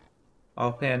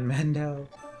 Offhand Mandau?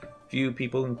 Few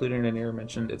people, including Anir,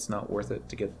 mentioned it's not worth it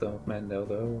to get the Mandau,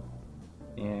 though.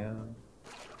 Yeah.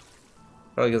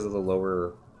 Probably because of the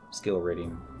lower skill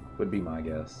rating, would be my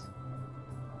guess.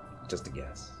 Just a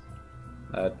guess.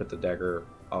 I'd put the dagger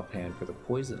offhand for the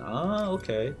poison. Ah,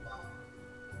 okay.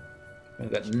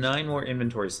 We've got 9 more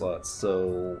inventory slots,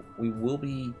 so we will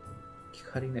be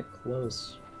cutting it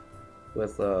close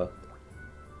with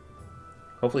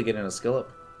hopefully getting a skill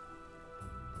up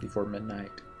before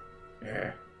midnight.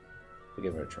 Yeah. We'll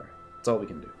give it a try. That's all we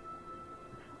can do.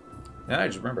 Now I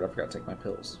just remembered I forgot to take my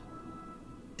pills.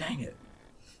 Dang it.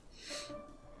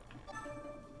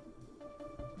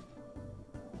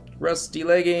 Rusty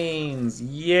leggings!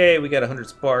 Yay! We got 100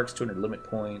 sparks, 200 limit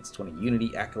points, 20 unity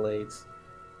accolades.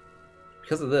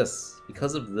 Because of this,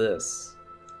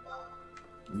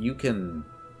 you can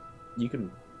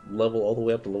level all the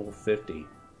way up to level 50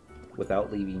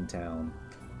 without leaving town.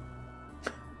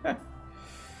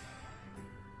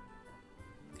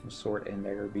 Sword and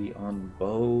dagger be on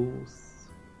both.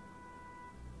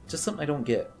 Just something I don't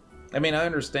get. I mean, I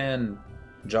understand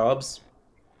jobs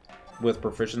with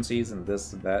proficiencies and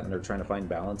this and that, and they're trying to find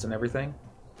balance and everything.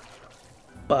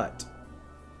 But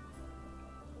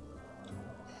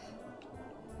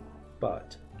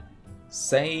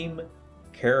same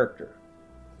character.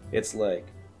 It's like,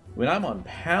 when I'm on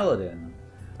Paladin,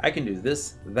 I can do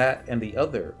this, that, and the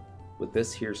other with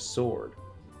this here sword.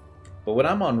 But when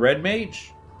I'm on Red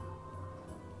Mage,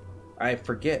 I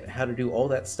forget how to do all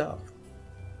that stuff.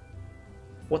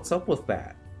 What's up with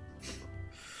that?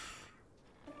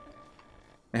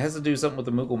 It has to do something with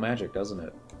the Moogle magic, doesn't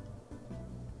it?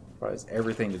 Probably has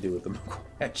everything to do with the Moogle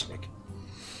magic.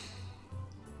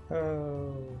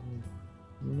 Oh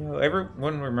no!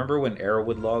 Everyone remember when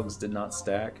Arrowwood logs did not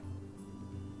stack?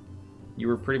 You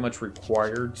were pretty much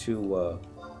required to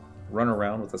run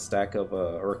around with a stack of,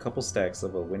 or a couple stacks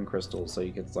of wind crystals, so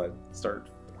you could like start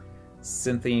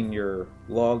synthing your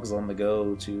logs on the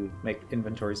go to make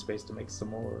inventory space to make some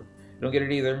more. You don't get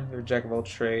it either. They're jack of all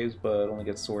trades, but only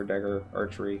get sword, dagger,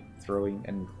 archery, throwing,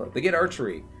 and club. They get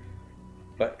archery,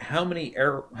 but how many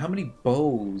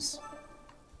bows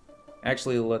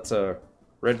actually lets a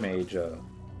red mage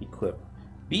equip?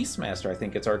 Beastmaster, I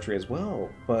think, gets archery as well,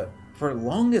 but for the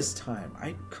longest time,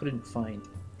 I couldn't find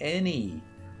any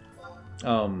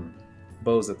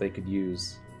bows that they could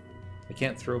use. They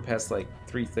can't throw past like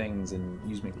 3 things and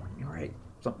use me. You're right,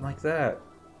 something like that.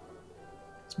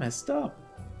 It's messed up.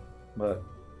 But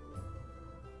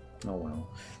oh well.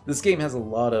 This game has a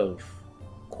lot of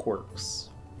quirks.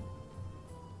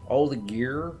 All the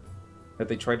gear that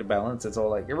they tried to balance, it's all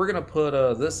like, we're gonna put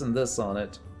this and this on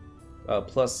it,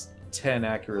 plus 10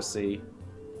 accuracy,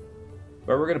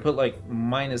 but we're gonna put like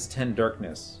minus 10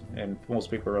 darkness. And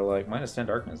most people are like, minus 10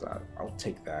 darkness, I'll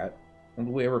take that. When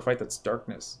do we ever fight that's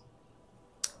darkness?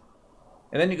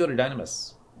 And then you go to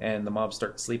Dynamis, and the mobs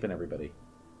start sleeping everybody.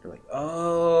 You're like,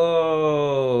 oh!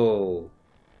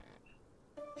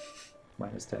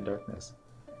 Minus 10 darkness.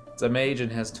 It's a mage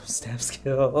and has no staff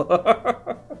skill.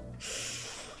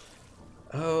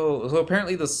 Oh, so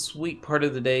apparently the sweet part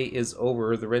of the day is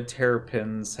over. The red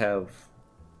Terrapins have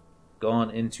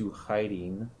gone into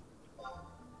hiding.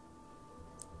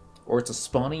 Or it's a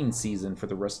spawning season for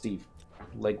the rusty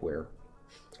legwear,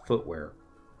 footwear.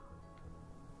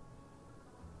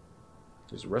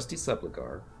 There's Rusty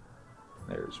Supplicar.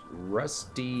 There's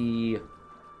Rusty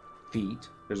Feet.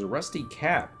 There's a Rusty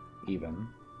Cap, even.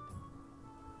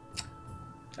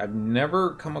 I've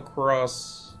never come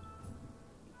across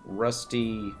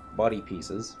Rusty Body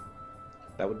Pieces.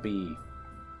 That would be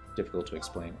difficult to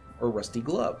explain. Or rusty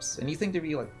gloves. And you think there'd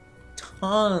be like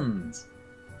tons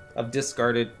of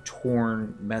discarded,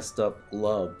 torn, messed up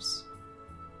gloves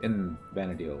in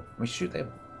Vanadil. I mean, shoot, they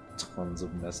have tons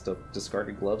of messed up,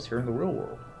 discarded gloves here in the real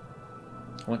world.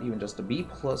 I want even just a B+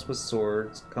 with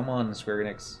swords. Come on, Square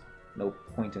Enix. No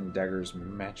point in daggers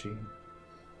matching.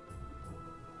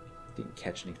 Didn't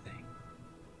catch anything.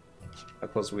 How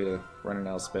close are we to running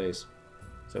out of space?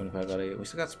 75 out of 8. We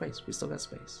still got space. We still got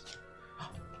space.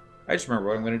 I just remember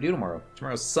what I'm going to do tomorrow.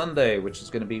 Tomorrow's Sunday, which is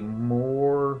going to be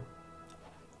more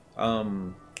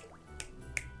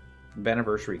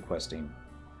anniversary questing.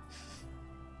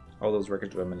 All those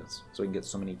records of eminence, so we can get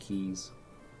so many keys.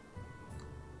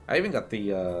 I even got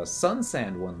the Sun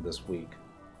Sand one this week,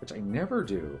 which I never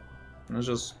do. And it was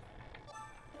just...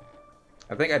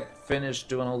 I think I finished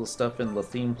doing all the stuff in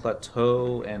Lathine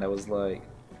Plateau, and I was like,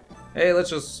 hey, let's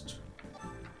just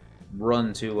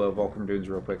run to Vulcan Dunes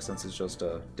real quick, since it's just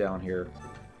down here,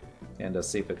 and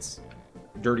see if it's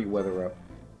dirty weather up.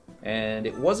 And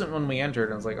it wasn't when we entered,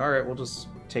 and I was like, alright, we'll just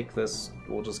take this,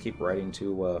 we'll just keep riding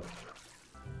to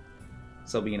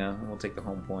Sabina, and we'll take the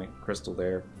home point, Crystal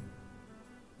there.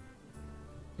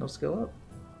 No skill up?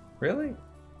 Really?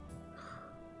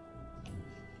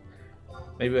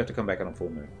 Maybe we have to come back on a full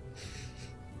moon.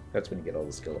 That's when you get all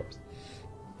the skill ups.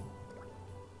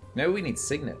 Maybe we need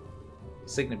Signet.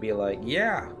 Signet be like,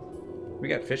 yeah! We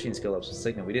got fishing skill ups with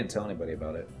Signet. We didn't tell anybody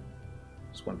about it.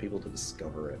 Just want people to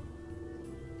discover it.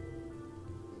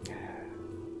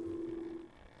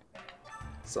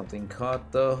 Something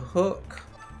caught the hook.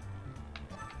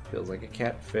 Feels like a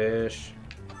catfish.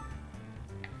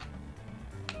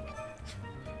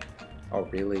 Oh,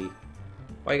 really?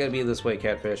 Why you gotta be this way,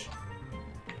 catfish?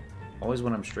 Always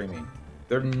when I'm streaming.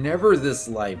 They're never this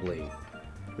lively.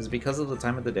 Is it because of the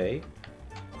time of the day?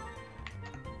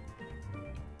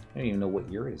 I don't even know what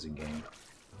year it is in game.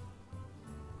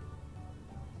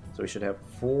 So we should have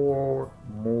 4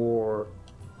 more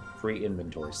free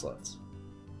inventory slots.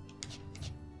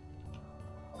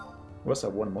 We also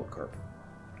have 1 milk carp.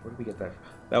 Where did we get that from?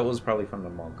 That was probably from the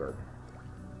milk carp.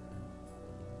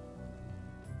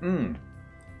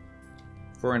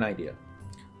 For an idea.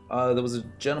 There was a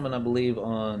gentleman, I believe,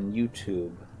 on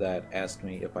YouTube that asked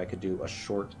me if I could do a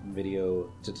short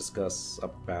video to discuss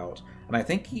about... And I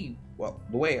think he... Well,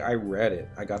 the way I read it,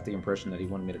 I got the impression that he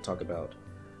wanted me to talk about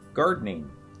gardening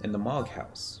in the Mog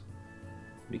House.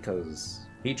 Because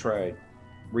he tried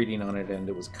reading on it and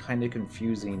it was kind of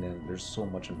confusing, and there's so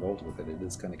much involved with it. It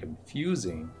is kind of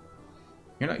confusing.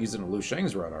 You're not using a Lu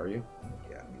Sheng's rod, are you?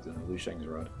 Yeah, I'm using a Lu Sheng's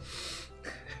rod.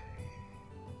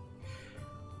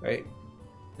 Right?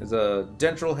 There's a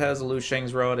Dentral has a Lu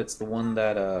Sheng's rod. It's the one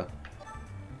that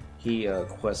he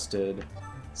quested.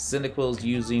 Cyndaquil's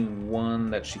using one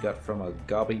that she got from a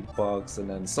Gobby box, and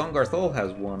then Songarthol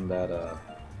has one that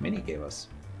Minnie gave us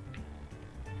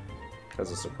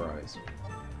as a surprise.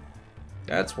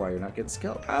 That's why you're not getting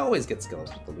skill. I always get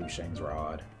skills with the Lu Sheng's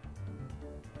rod,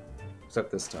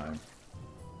 except this time.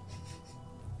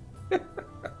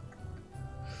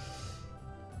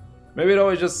 Maybe it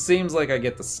always just seems like I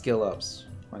get the skill ups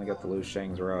when I get the Lu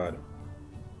Sheng's rod.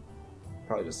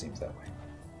 Probably just seems that way.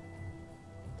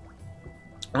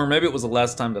 Or maybe it was the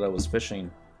last time that I was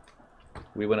fishing.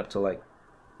 We went up to like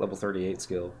level 38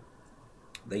 skill.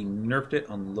 They nerfed it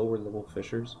on lower level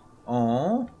fishers.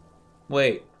 Aww.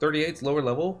 Wait, 38's lower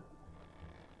level?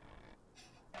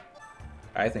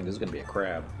 I think this is gonna be a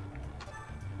crab.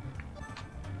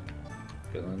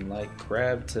 Feeling like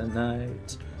crab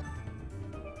tonight.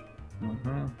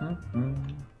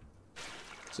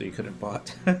 So you couldn't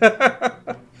bot.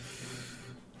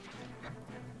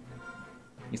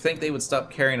 You think they would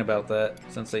stop caring about that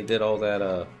since they did all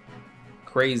that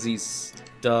crazy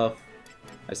stuff.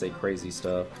 I say crazy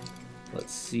stuff.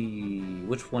 Let's see,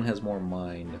 which one has more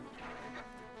mind?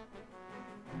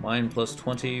 Mind plus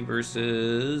 20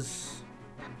 versus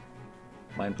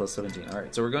mind plus 17.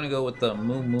 Alright, so we're going to go with the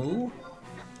Moo Moo.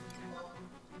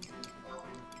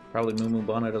 Probably Moo Moo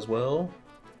Bonnet as well.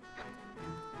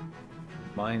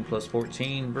 Mind plus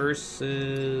 14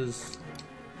 versus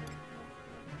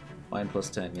mind plus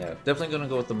 10. Yeah, definitely going to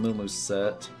go with the Moo Moo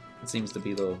set. It seems to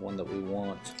be the one that we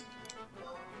want.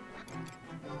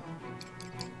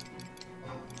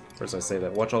 First I say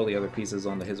that. Watch all the other pieces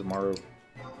on the Hizumaru.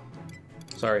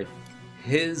 Sorry.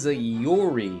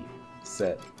 Hizayori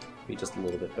set. Be just a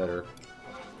little bit better.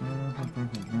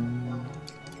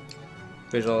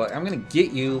 Visual, like, I'm gonna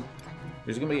get you.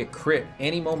 There's gonna be a crit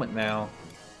any moment now.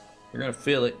 You're gonna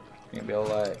feel it. You're gonna be all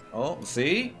like, oh,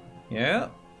 see? Yeah.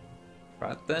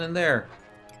 Right then and there.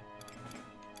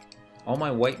 All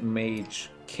my white mage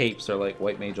capes are like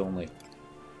white mage only.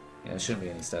 Yeah, there shouldn't be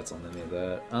any stats on any of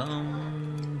that. I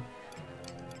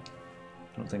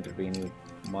don't think there'd be any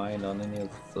mine on any of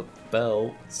the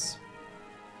belts.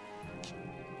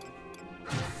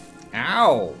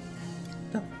 Ow!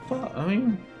 The fuck? I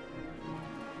mean,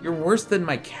 you're worse than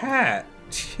my cat.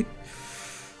 It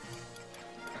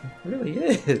really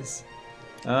is.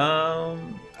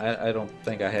 I don't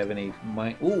think I have any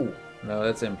mine. Ooh, no,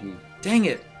 that's MP. Dang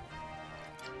it!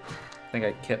 I think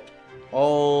I kept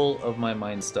all of my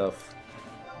mine stuff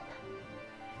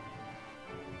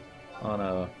on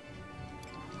a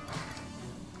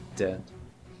dead.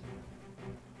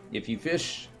 If you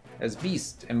fish as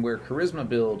beast and wear charisma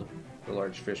build, the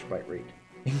large fish bite rate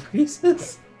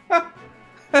increases.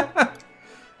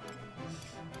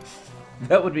 That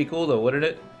would be cool though, wouldn't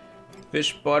it?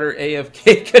 Fish spotter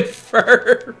AFK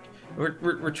confirmed.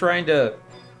 We're trying to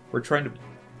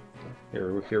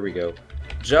here we go.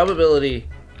 Job ability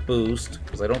boost,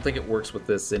 because I don't think it works with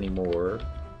this anymore.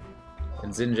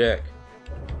 And Zinjak.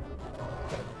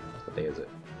 What day is it?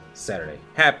 Saturday.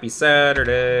 Happy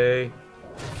Saturday!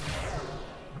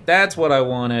 That's what I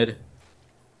wanted.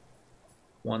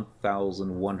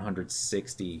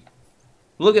 1,160.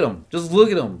 Look at him. Just look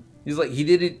at him. He's like, he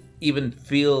didn't even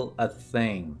feel a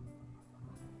thing.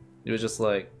 It was just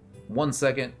like, 1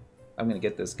 second, I'm gonna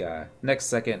get this guy. Next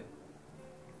second,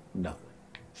 nothing.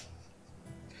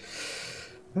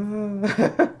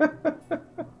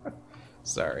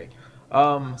 Sorry.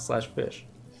 Slash fish.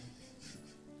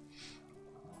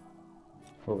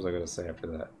 What was I gonna say after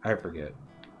that? I forget.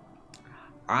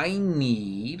 I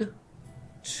need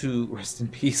to rest in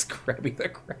peace, Krabby the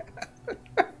Crab.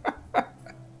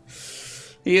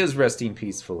 He is resting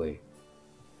peacefully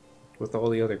with all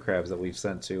the other crabs that we've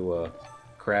sent to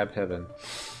crab heaven.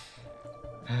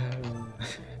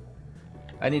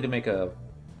 I need to make a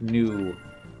new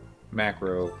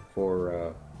macro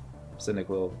for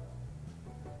Cynical.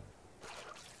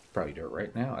 Probably do it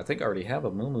right now. I think I already have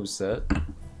a Moo set.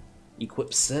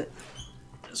 Equip set.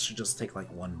 This should just take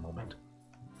like 1 moment.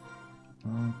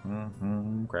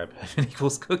 Crab heaven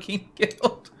equals cooking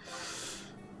guild.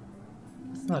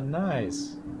 It's not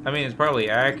nice. I mean, it's probably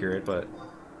accurate, but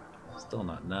still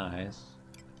not nice.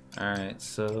 Alright,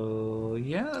 so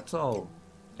yeah, that's all.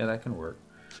 Yeah, that can work.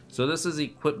 So this is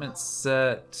equipment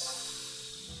set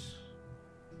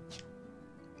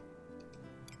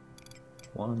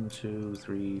 1, 2,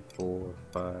 3, 4,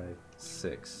 5,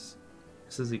 6.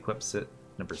 This is equip set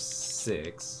number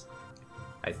 6,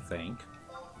 I think.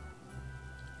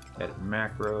 Edit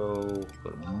macro, go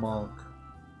to monk.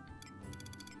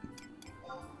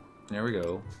 There we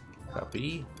go.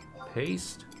 Copy,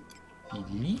 paste,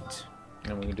 delete.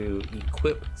 And we can do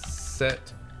equip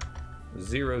set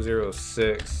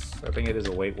 006. I think it is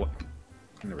a wait one.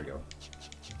 There we go.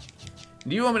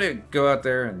 Do you want me to go out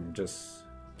there and just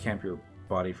camp your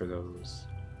body for those?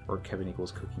 Or Kevin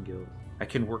equals cooking guild? I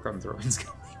can work on throwing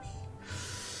skill maybe.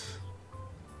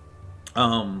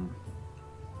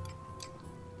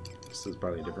 This is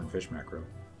probably a different fish macro.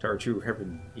 Tower 2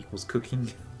 heaven equals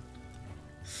cooking.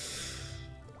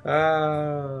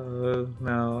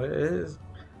 No, it is.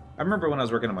 I remember when I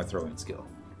was working on my throwing skill.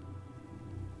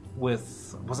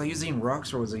 Was I using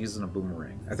rocks or was I using a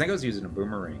boomerang? I think I was using a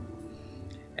boomerang.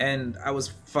 And I was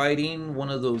fighting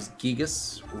one of those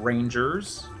Gigas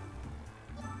Rangers.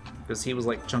 Because he was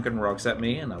like chunking rocks at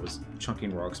me and I was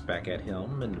chunking rocks back at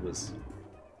him, and it was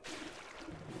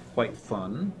quite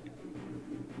fun.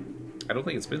 I don't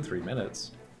think it's been 3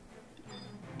 minutes.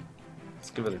 Let's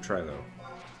give it a try though.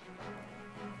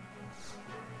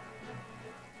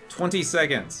 20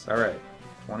 seconds! Alright,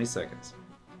 20 seconds.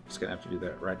 Just gonna have to do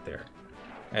that right there.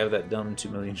 I have that dumb 2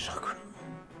 million chakra.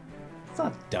 It's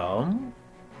not dumb,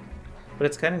 but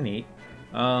it's kind of neat.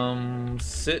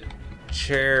 Sit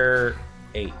chair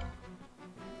 8.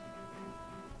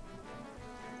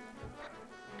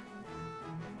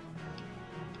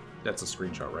 That's a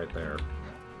screenshot right there.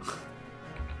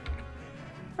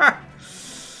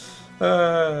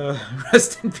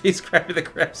 Rest in peace, Krabby the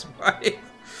Crab's wife.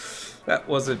 That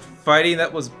wasn't fighting,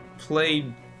 that was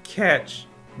played catch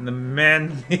in the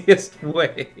manliest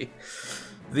way.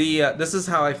 This is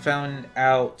how I found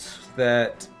out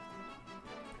that...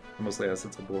 Mostly I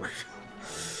since I'm bored.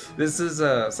 This is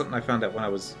something I found out when I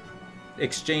was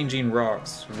exchanging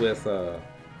rocks with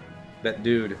that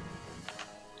dude,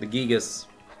 the Gigas.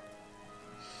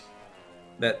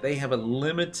 That they have a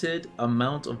limited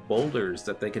amount of boulders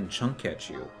that they can chunk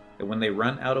catch you. And when they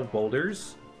run out of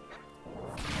boulders...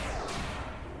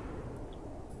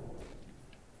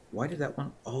 Why did that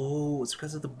one... Oh, it's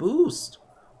because of the boost.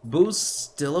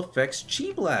 Boost still affects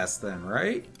Chi Blast then,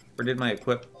 right? Or did my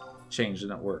equip change and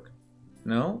not work?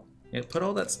 No? Yeah, put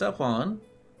all that stuff on.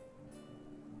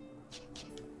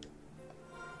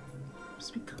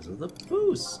 Just because of the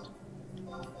boost.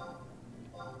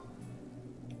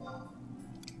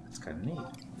 That's kind of neat.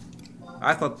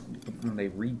 I thought when they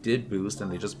redid boost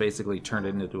and they just basically turned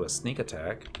it into a sneak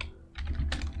attack.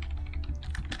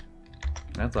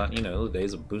 I thought, you know, the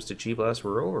days of boosted chi blast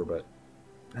were over, but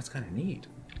that's kind of neat.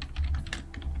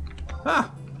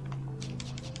 Ah!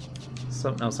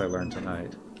 Something else I learned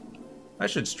tonight. I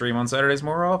should stream on Saturdays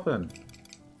more often.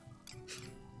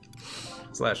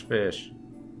 Slash fish.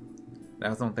 I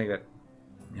don't think that...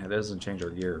 Yeah, that doesn't change our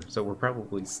gear. So we're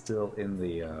probably still in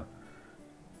the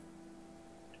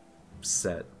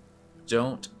set.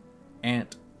 Don't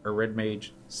ant a red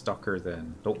mage stalker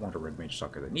then. Don't want a red mage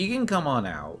stalker then. You can come on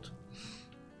out.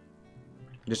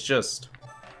 It's just...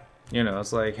 You know,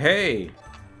 it's like, hey...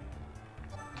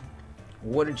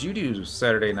 What did you do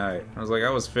Saturday night? I was like, I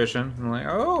was fishing. I'm like,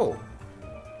 oh!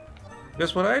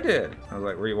 Guess what I did? I was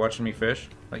like, were you watching me fish?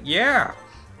 Like, yeah!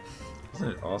 Isn't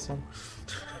it awesome?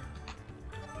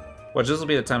 Watch, this will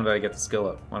be the time that I get the skill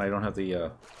up, when I don't have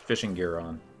the fishing gear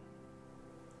on.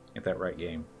 Get that right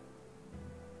game.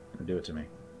 Do it to me.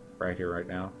 Right here, right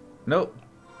now. Nope!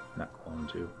 Not going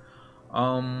to.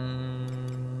 I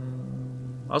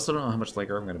also don't know how much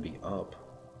later I'm going to be up.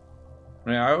 I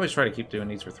mean, I always try to keep doing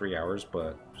these for 3 hours,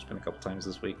 but there's been a couple times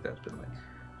this week that's been like...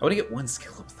 I want to get one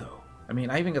skill up, though. I mean,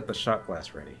 I even got the shot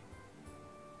glass ready.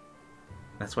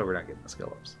 That's why we're not getting the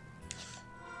skill ups.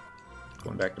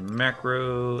 Going back to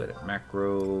macro, edit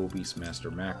macro,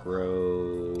 Beastmaster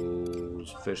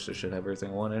macros, fish that should have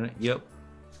everything one in it. Yep.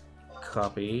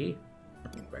 Copy.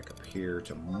 Back up here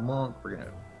to monk. We're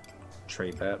gonna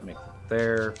trade that, make it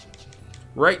there.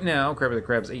 Right now, Crabby the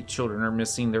Crab's 8 children are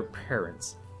missing their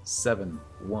parents.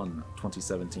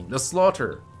 7/1/2017. The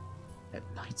slaughter at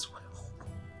Nightswell.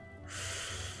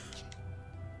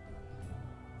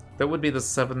 That would be the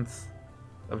 7th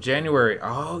of January.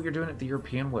 Oh, you're doing it the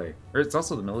European way. Or it's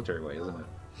also the military way, isn't it?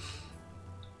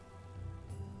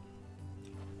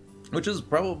 Which is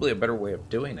probably a better way of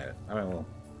doing it. I mean, well,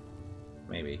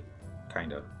 maybe.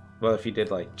 Kind of. Well, if you did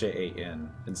like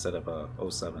JAN instead of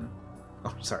 07.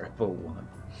 Oh, sorry, 01.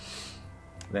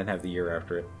 Then have the year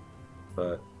after it.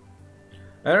 But,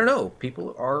 I don't know.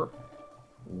 People are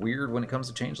weird when it comes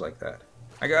to change like that.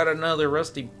 I got another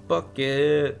rusty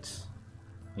bucket.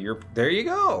 There you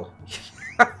go.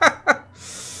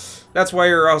 That's why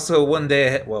you're also one day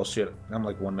ahead. Well, shit, I'm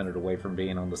like 1 minute away from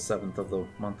being on the 7th of the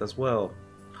month as well.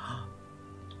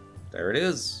 There it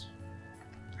is.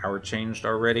 Hour changed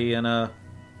already in a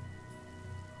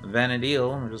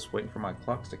Vanadil. I'm just waiting for my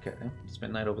clocks to catch. It's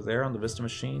midnight over there on the Vista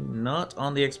machine, not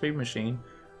on the XP machine.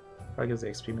 Probably because the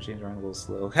XP machine's running a little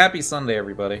slow. Happy Sunday,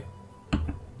 everybody.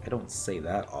 I don't say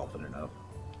that often enough.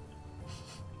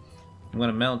 I'm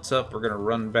gonna mount up. We're gonna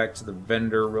run back to the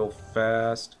vendor real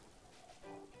fast.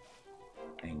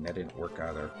 Dang, that didn't work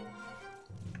either.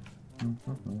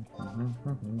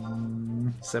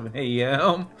 7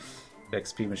 a.m.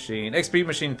 XP machine. XP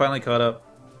machine finally caught up.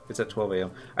 It's at 12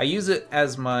 a.m. I use it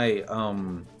as my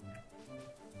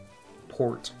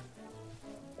port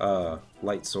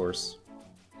light source.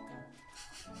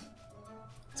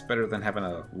 It's better than having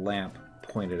a lamp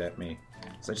pointed at me.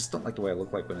 So I just don't like the way I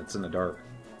look like when it's in the dark.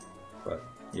 But,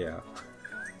 yeah.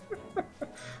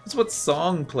 That's what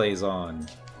song plays on.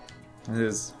 It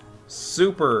is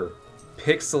super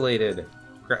pixelated.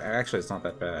 Actually, it's not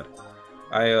that bad.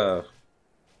 I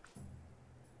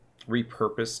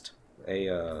repurposed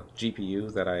a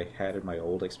GPU that I had in my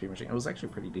old XP machine. It was actually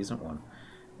a pretty decent one.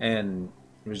 And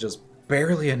it was just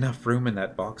barely enough room in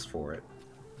that box for it.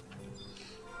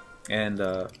 And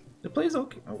it plays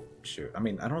okay. Oh, shoot. I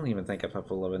mean, I don't even think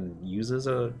FF11 uses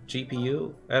a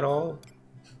GPU at all.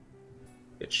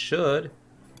 It should.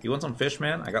 You want some fish,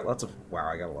 man? I got lots of... Wow,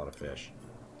 I got a lot of fish.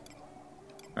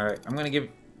 Alright, I'm going to give...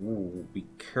 Ooh, be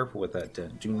careful with that,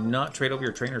 Den. Do not trade over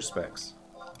your trainer specs.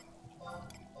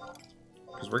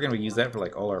 Because we're going to use that for,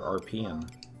 like, all our RPing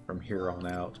from here on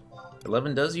out.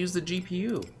 11 does use the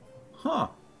GPU. Huh.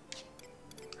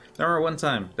 I remember one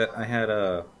time that I had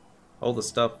all the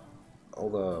stuff... all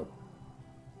the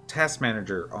task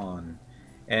manager on,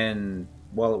 and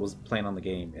while it was playing on the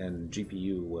game, and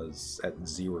GPU was at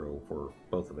 0 for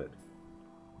both of it.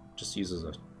 Just uses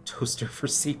a toaster for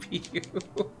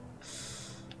CPU.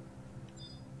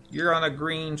 You're on a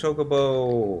green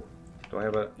chocobo. Do I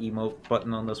have an emote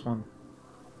button on this one?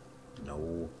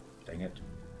 No. Dang it.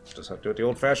 Just have to do it the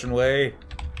old-fashioned way.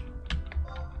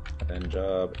 End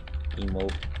job.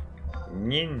 Emote.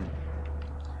 Nying.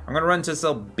 I'm gonna run to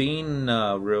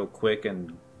Selbine real quick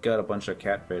and gut a bunch of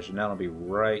catfish, and that'll be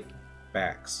right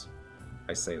back.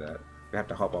 I say that. I have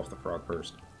to hop off the frog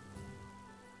first.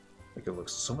 Like, it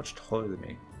looks so much taller than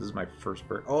me. This is my first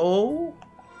bird. Oh!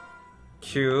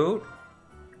 Cute.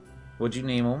 What'd you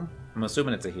name him? I'm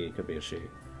assuming it's a he. It could be a she.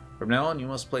 From now on, you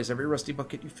must place every rusty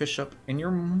bucket you fish up in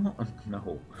your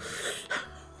No.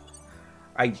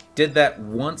 I did that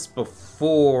once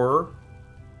before.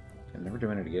 I'm never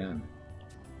doing it again.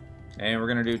 And we're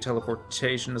going to do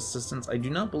teleportation assistance. I do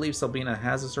not believe Sabina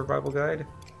has a survival guide.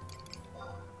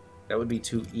 That would be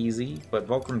too easy. But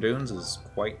Volcrum Dunes is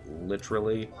quite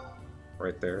literally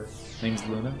right there. Name's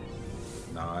Luna.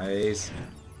 Nice.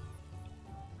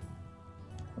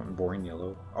 One boring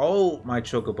yellow. Oh, my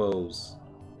chocobos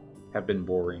have been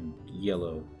boring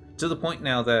yellow. To the point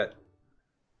now that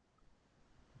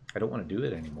I don't want to do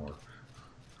it anymore.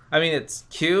 I mean, it's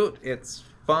cute, it's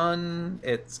fun,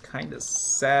 it's kind of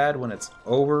sad when it's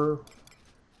over.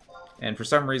 And for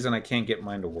some reason, I can't get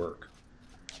mine to work.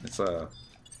 It's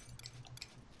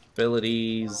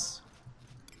abilities,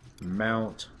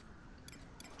 mount,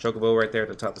 chocobo right there at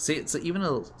the top. See, it's even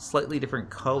a slightly different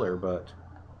color, but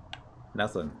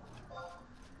nothing.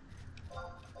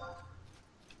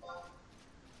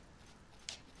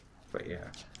 But yeah,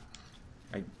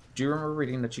 I do remember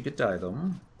reading that you could dye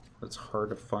them. It's hard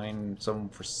to find some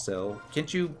for sale.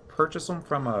 Can't you purchase them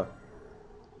from a...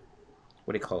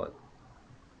 What do you call it?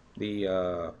 The,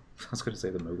 I was going to say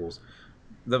the Moogles.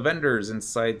 The vendors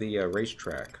inside the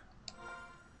racetrack.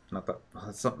 Not that... Oh,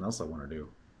 that's something else I want to do.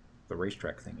 The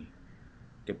racetrack thingy.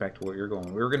 Get back to where you're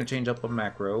going. We were going to change up a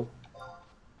macro.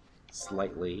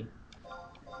 Slightly.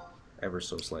 Ever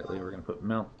so slightly. We're going to put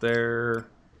mount there.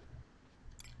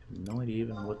 No idea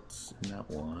even what's in that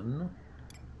one.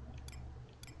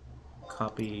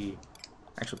 Copy.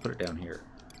 Actually, put it down here.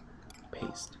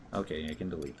 Paste. Okay, I can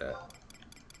delete that.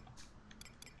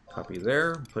 Copy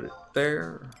there. Put it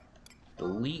there.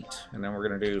 Delete. And then we're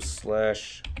going to do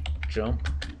 /jump.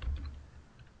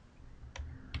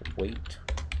 Wait.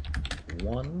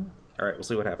 1. Alright, we'll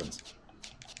see what happens.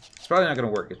 It's probably not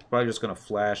going to work. It's probably just going to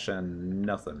flash and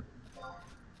nothing.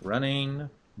 Running.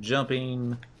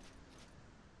 Jumping.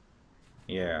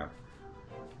 Yeah.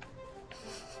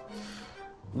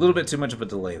 A little bit too much of a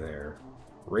delay there.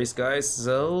 Race Guys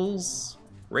sells...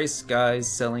 Race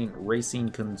Guys selling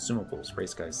racing consumables.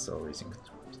 Race Guys sell racing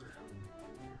consumables.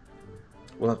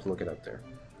 We'll have to look it up there.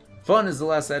 Fun is the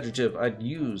last adjective I'd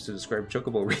use to describe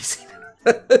chocobo racing.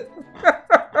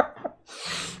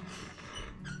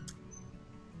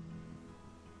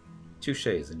 Touche,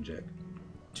 Zinjek.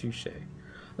 Touche.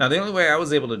 Now, the only way I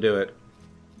was able to do it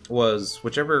was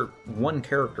whichever one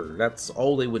character, that's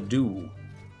all they would do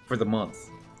for the month.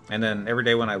 And then every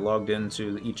day when I logged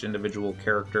into each individual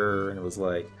character, and it was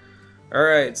like,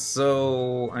 alright,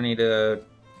 so I need to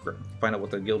find out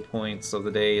what the guild points of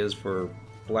the day is for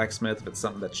blacksmith. If it's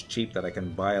something that's cheap that I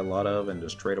can buy a lot of and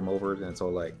just trade them over, and it's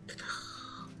all like,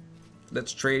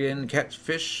 let's trade in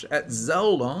catfish at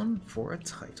Zaldon for a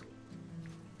title.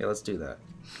 Yeah, let's do that.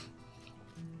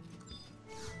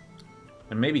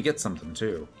 And maybe get something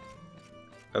too,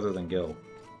 other than gil.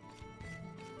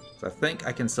 So I think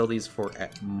I can sell these for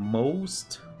at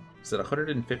most, is it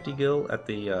 150 gil at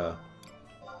the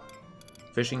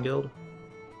fishing guild?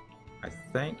 I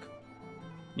think.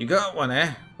 You got one,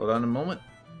 eh? Hold on a moment.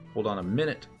 Hold on a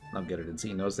minute. I'll get it and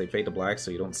see. Notice they fade to black so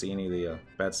you don't see any of the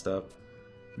bad stuff.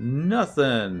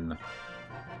 Nothing.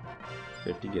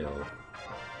 50 gil.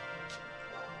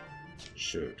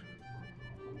 Shoot.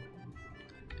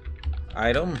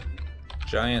 Item.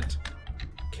 Giant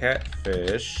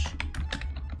catfish.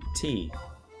 Tea.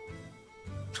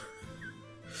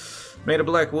 Made a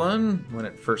black one when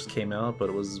it first came out, but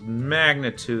it was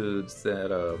magnitudes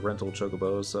that rental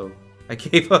chocobo, so I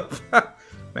gave up.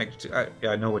 Magnitude.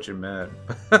 Yeah, I know what you meant.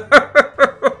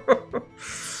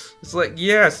 It's like,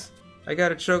 yes, I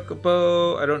got a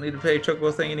chocobo. I don't need to pay a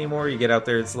chocobo thing anymore. You get out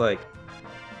there, it's like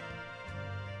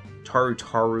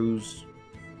Tarus,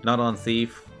 not on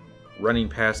thief, running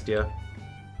past you.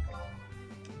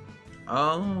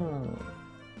 Oh.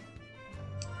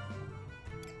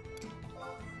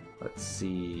 Let's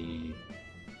see.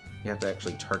 You have to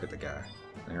actually target the guy.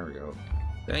 There we go.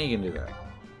 Then you can do that.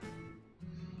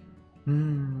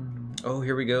 Oh,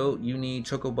 here we go. You need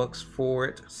chocobucks for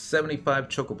it. 75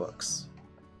 chocobucks.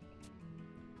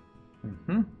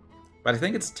 But I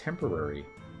think it's temporary.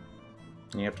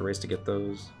 You have to race to get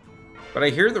those. But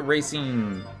I hear the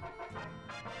racing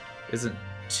isn't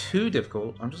too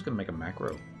difficult. I'm just going to make a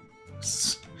macro.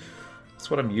 That's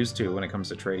what I'm used to when it comes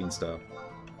to trading stuff.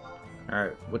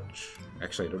 Alright, which...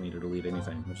 Actually, I don't need to delete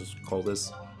anything. We'll just call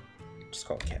this... Just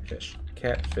call it catfish.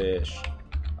 Catfish.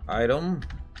 Item.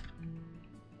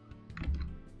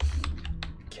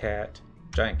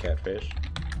 Giant catfish.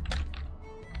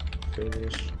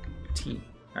 Fish. T.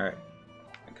 Alright.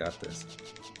 I got this.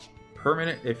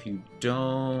 Permanent if you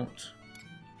don't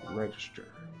register.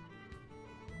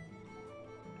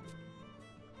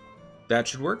 That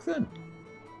should work then.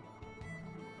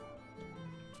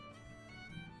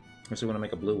 I actually want to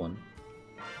make a blue one.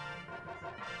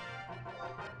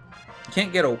 You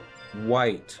can't get a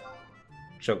white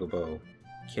chocobo,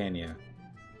 can ya?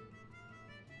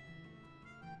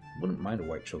 Wouldn't mind a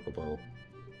white chocobo,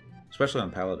 especially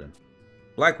on Paladin.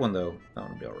 Black one though, that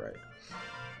one would be alright.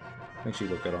 Make sure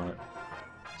you look good on it.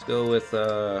 Let's go with,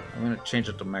 I'm gonna change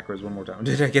it to macros one more time.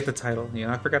 Did I get the title?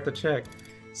 Yeah, I forgot to check.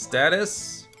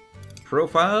 Status,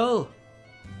 profile,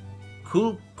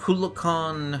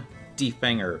 Kulakon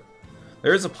Defanger.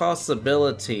 There is a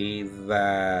possibility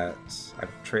that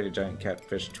I've traded giant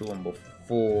catfish to them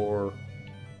before.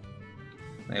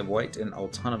 They have white and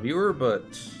Altana viewer, but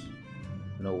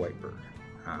no white bird.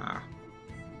 Ah.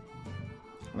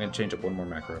 I'm gonna change up one more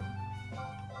macro.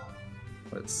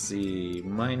 Let's see.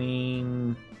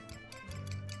 Mining.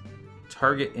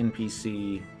 Target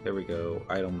NPC. There we go.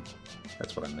 Item.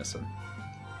 That's what I'm missing.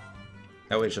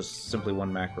 That way it's just simply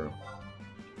one macro.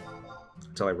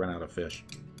 Until I run out of fish.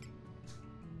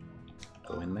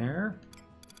 Go in there.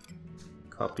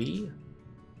 Copy.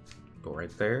 Go right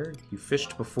there. You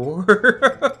fished before?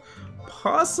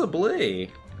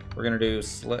 Possibly. We're gonna do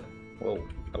select. Whoa,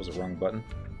 that was the wrong button.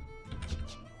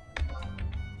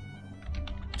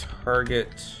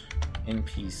 Target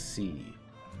NPC.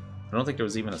 I don't think there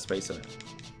was even a space in it.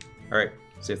 Alright,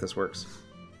 see if this works.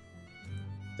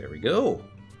 There we go.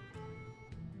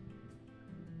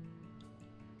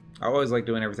 I always like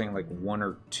doing everything like 1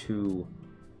 or 2.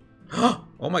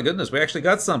 Oh my goodness, we actually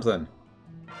got something.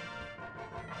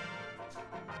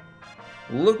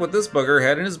 Look what this bugger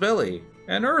had in his belly.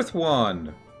 An earth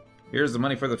wand. Here's the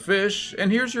money for the fish,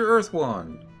 and here's your earth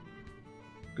wand.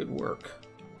 Good work.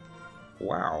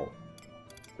 Wow.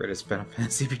 Greatest Final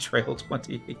Fantasy Betrayal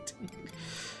 2018.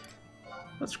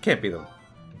 That can't be the...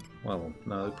 Well,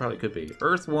 no, it probably could be.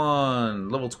 Earth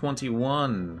wand, level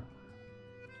 21.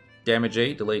 Damage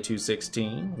 8, delay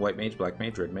 216. White mage, black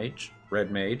mage,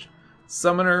 red mage.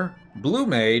 Summoner, blue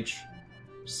mage,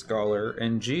 scholar,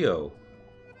 and geo.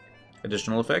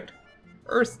 Additional effect,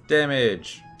 earth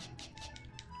damage.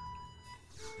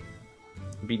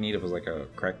 It'd be neat if it was like a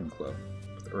Kraken Club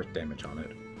with earth damage on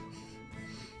it.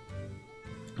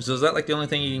 So is that like the only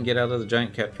thing you can get out of the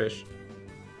giant catfish?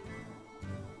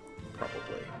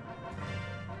 Probably.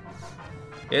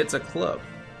 It's a club,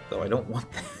 though I don't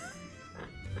want that.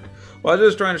 Well, I was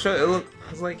just trying to show you. Look,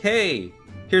 I was like, hey,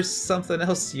 here's something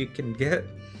else you can get.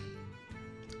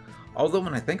 Although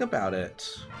when I think about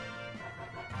it,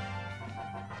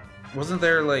 wasn't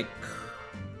there like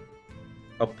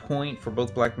a point for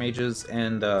both black mages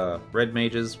and red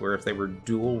mages where if they were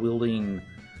dual wielding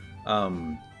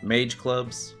mage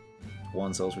clubs,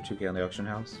 one sells for 2K on the auction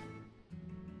house?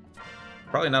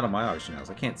 Probably not on my auction house.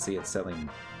 I can't see it selling,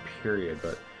 period,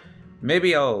 but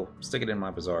maybe I'll stick it in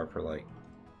my bazaar for like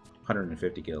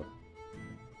 150 gil.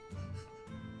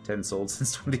 10 sold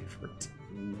since 2014.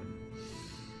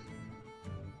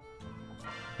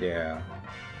 Yeah.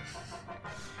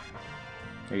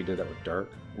 Oh, you did that with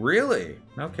Dark? Really?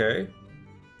 Okay.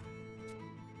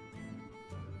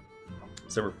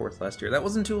 December 4th last year. That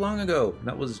wasn't too long ago.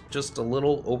 That was just a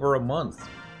little over a month.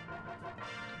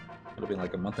 It'll be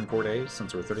like a month and 4 days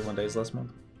since there were 31 days last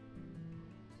month.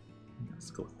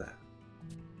 Let's go with that.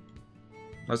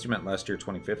 Unless you meant last year,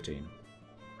 2015.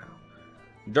 Wow.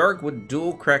 Dark would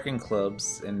dual Kraken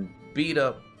clubs and beat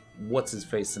up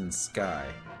what's-his-face in Sky.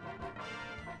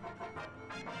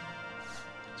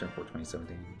 December 4th,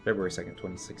 2017. February 2nd,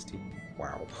 2016.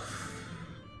 Wow.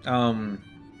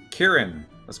 Kieran.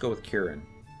 Let's go with Kieran.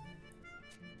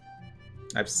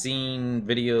 I've seen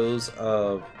videos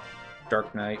of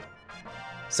Dark Knight.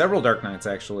 Several Dark Knights,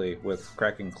 actually, with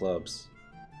Kraken clubs.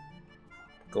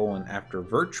 Going after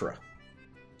Vertra.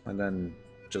 And then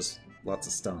just lots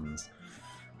of stuns.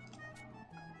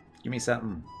 Give me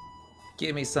something.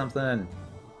 Give me something.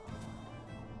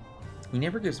 He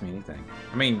never gives me anything.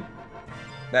 I mean,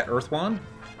 that Earth Wand,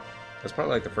 that's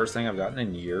probably like the first thing I've gotten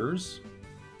in years.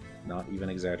 Not even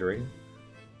exaggerating.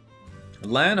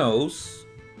 Lanos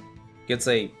gets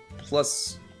a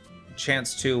plus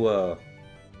chance to,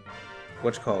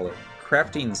 whatchamacallit,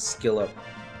 crafting skill up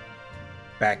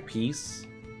back piece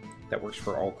that works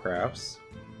for all crafts.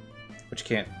 But you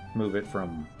can't move it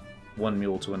from one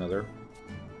mule to another,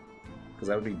 because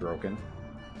that would be broken.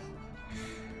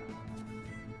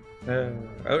 I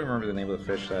don't remember the name of the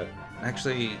fish that...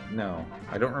 Actually, no.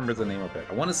 I don't remember the name of it.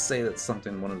 I want to say that's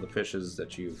something, one of the fishes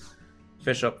that you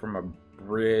fish up from a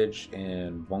bridge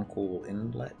in Bunkle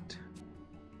Inlet.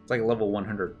 It's like a level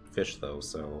 100 fish though,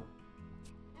 so...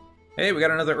 Hey, we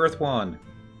got another Earth Wand!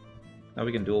 Now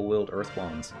we can dual wield Earth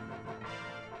Wands.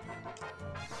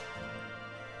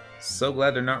 So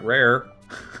glad they're not rare.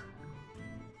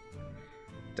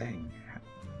 Dang.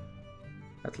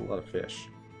 That's a lot of fish.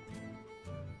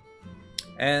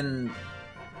 And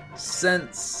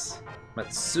since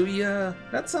Matsuya,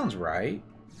 that sounds right.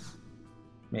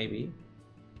 Maybe.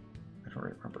 I don't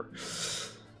remember.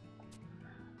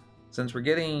 Since we're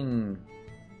getting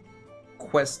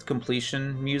quest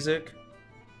completion music,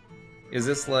 is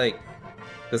this like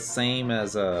the same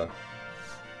as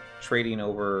trading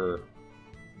over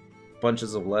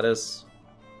bunches of lettuce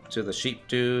to the sheep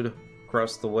dude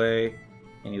across the way,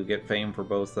 and you get fame for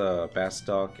both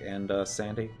Bastock and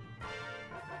Sandy?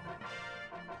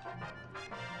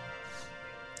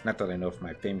 Not that I know if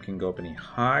my fame can go up any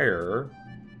higher,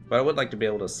 but I would like to be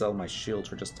able to sell my shields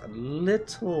for just a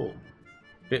little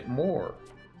bit more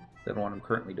than what I'm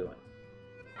currently doing.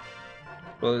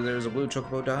 Well, there's a blue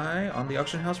chocobo die on the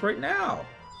auction house right now.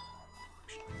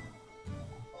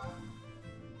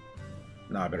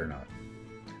 No, I better not.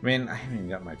 I mean, I haven't even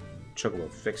got my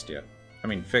chocobo fixed yet. I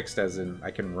mean, fixed as in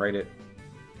I can write it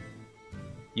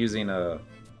using the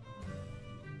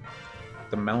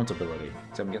mount ability.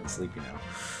 So I'm getting sleepy now.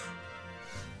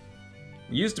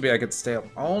 It used to be I could stay up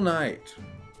all night,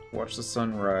 watch the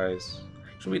sunrise.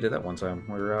 Actually, we did that one time.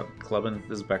 We were out clubbing.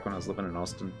 This is back when I was living in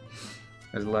Austin.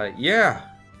 I was like, yeah,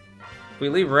 if we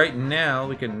leave right now,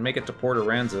 we can make it to Port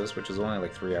Aransas, which is only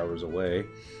like 3 hours away,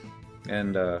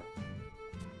 and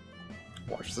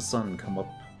watch the sun come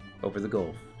up over the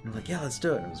Gulf. And we're like, yeah, let's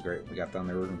do it. And it was great. We got down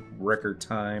there in record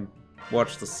time,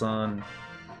 watched the sun.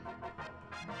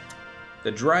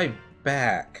 The drive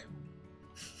back,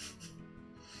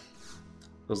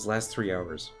 those last 3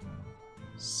 hours,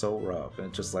 so rough. And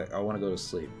it's just like, I want to go to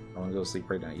sleep. I want to go to sleep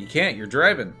right now. You can't, you're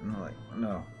driving. And I'm like,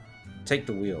 no, take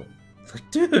the wheel. It's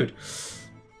like, dude.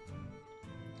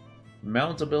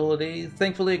 Mount ability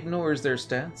thankfully ignores their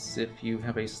stats if you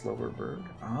have a slower bird.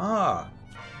 Ah,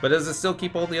 but does it still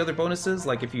keep all the other bonuses?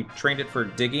 Like if you trained it for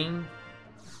digging,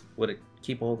 would it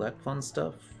keep all that fun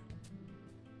stuff?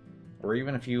 Or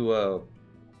even if you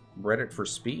bred it for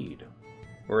speed?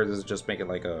 Or does it just make it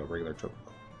like a regular chocobo?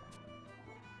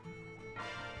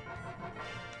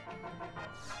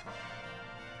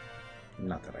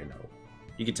 Not that I know.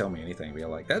 You can tell me anything and be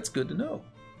like, that's good to know.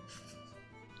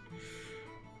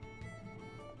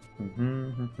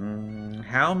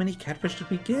 How many catfish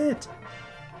did we get?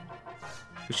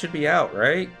 We should be out,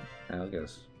 right? I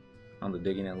guess. On the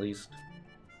digging at least.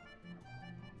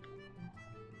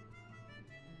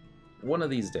 One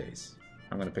of these days,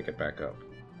 I'm going to pick it back up.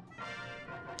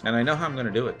 And I know how I'm going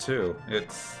to do it, too. I'm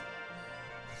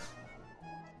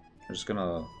just going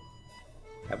to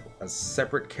have a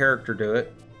separate character do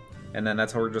it. And then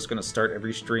that's how we're just going to start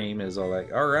every stream, is all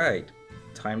like, alright,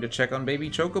 time to check on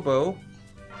baby Chocobo.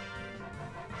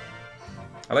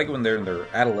 I like it when they're in their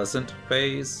adolescent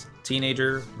phase,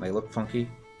 teenager, and they look funky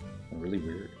and really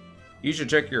weird. You should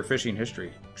check your fishing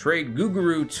history. Trade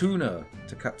Guguru Tuna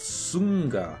to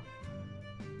Katsunga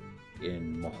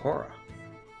in Mohora.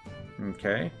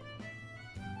 Okay.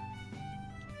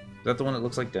 Is that the one that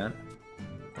looks like Dent?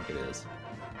 I think it is.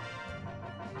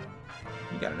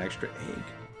 You got an extra egg.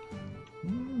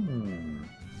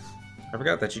 I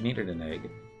forgot that you needed an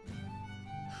egg.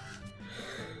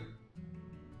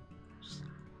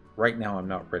 Right now I'm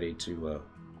not ready to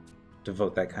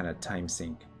devote that kind of time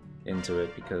sink into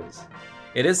it, because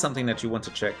it is something that you want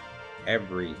to check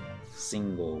every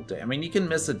single day. I mean, you can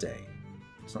miss a day.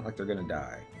 It's not like they're gonna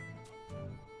die.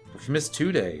 If you miss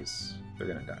 2 days, they're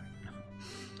gonna die.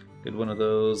 Did one of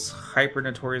those hyper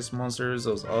notorious monsters,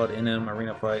 those odd NM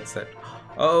arena fights that...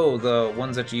 Oh, the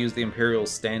ones that you use the Imperial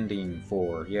standing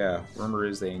for. Yeah, rumor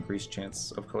is they increase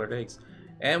chance of colored eggs.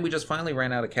 And we just finally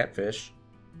ran out of catfish.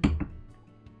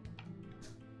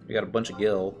 We got a bunch of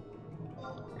gill.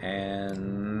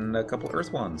 And a couple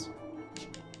earth ones.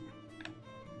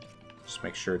 Just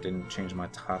make sure it didn't change my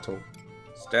title.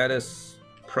 Status,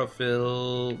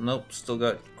 profile, nope, still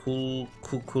got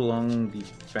Kukulong the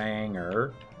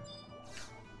Fanger.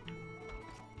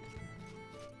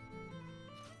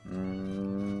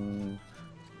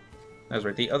 That's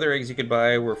right, the other eggs you could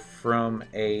buy were from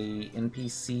a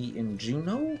NPC in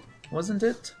Juno, wasn't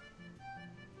it?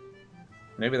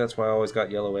 Maybe that's why I always got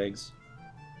yellow eggs.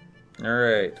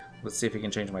 Alright, let's see if we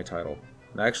can change my title.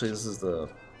 Actually, this is the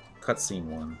cutscene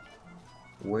one.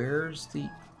 Where's the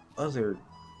other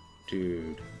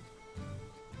dude?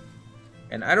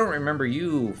 And I don't remember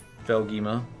you,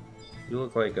 Felgima. You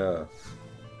look like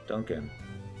Duncan.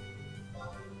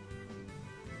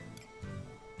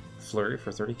 Flurry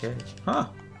for 30k. Huh.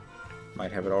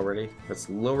 Might have it already. That's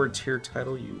lower tier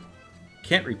title. You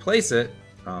can't replace it.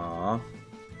 Aww.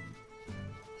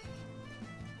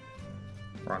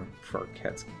 Wrong for our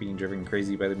cats being driven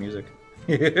crazy by the music.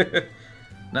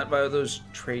 Not by those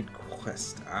trade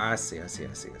quests. I see.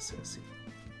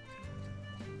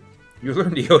 You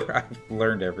learned deodorant. I've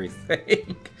learned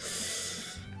everything.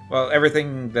 Well,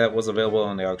 everything that was available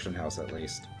in the auction house, at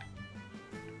least.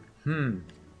 I'm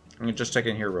gonna just check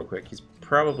in here real quick. He's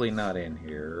probably not in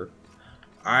here.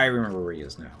 I remember where he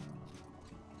is now.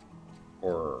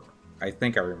 Or, I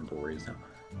think I remember where he is now.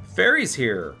 Fairy's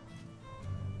here!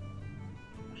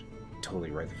 Totally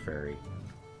right, the fairy.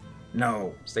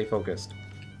 No! Stay focused.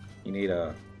 You need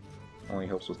a... Only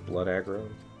helps with blood aggro.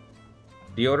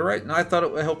 Deodorite? No, I thought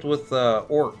it helped with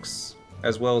orcs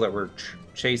as well that were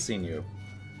chasing you.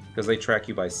 Because they track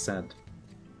you by scent.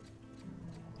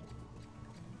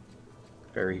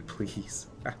 Fairy, please.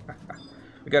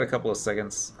 We got a couple of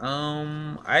seconds.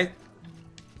 I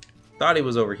thought he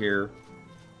was over here.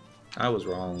 I was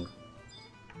wrong.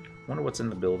 Wonder what's in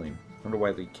the building. Wonder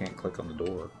why they can't click on the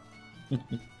door.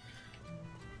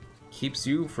 Keeps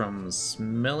you from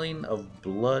smelling of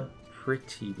blood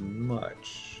pretty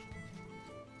much.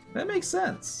 That makes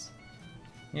sense.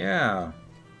 Yeah.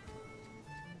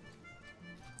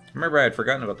 I remember I had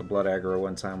forgotten about the blood aggro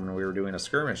one time when we were doing a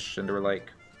skirmish, and there were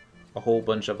like a whole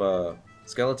bunch of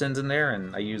skeletons in there,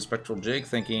 and I used Spectral Jig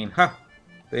thinking, ha!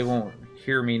 They won't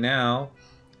hear me now.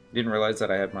 Didn't realize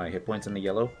that I had my hit points in the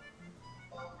yellow.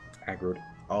 Aggroed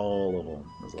all of them.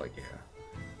 I was like, yeah.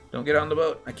 Don't get on the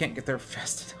boat. I can't get there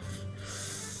fast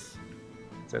enough.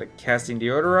 Instead of casting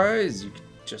Deodorize, you can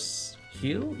just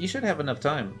heal? You should have enough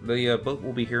time. The boat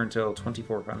will be here until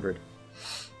 2400.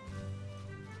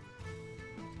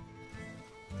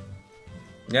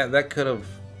 Yeah, that could have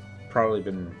probably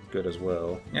been good as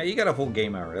well. Yeah, you got a whole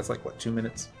game hour. That's like, what, 2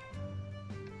 minutes?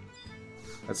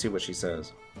 Let's see what she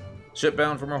says. Ship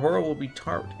bound from Ahura will be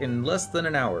tarped in less than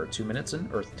an hour. 2 minutes in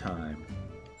Earth time.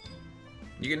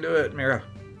 You can do it, Mira.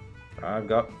 I've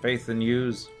got faith in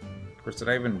yous. Of course, did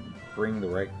I even bring the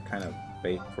right kind of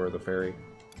bait for the ferry?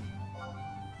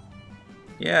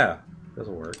 Yeah,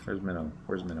 this'll work. There's Minnow.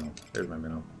 Where's Minnow? There's my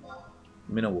Minnow.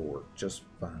 Minnow will work just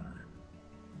fine.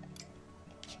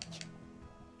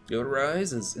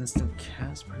 Deodorize is instant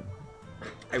cast.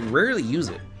 I rarely use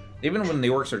it. Even when the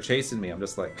orcs are chasing me, I'm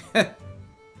just like,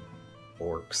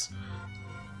 orcs.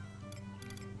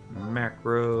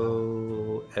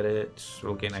 Macro edit.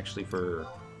 We're looking actually for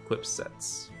equip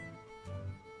sets.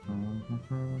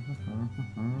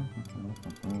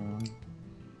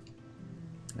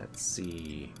 Let's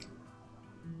see.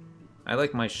 I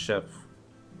like my chef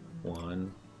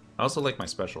one. I also like my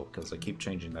special because I keep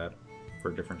changing that for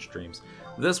different streams.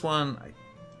 This one,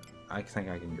 I think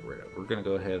I can get rid of. We're gonna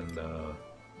go ahead and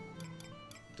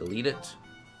delete it.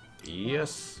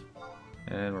 Yes.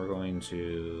 And we're going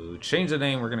to change the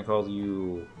name. We're gonna call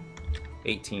you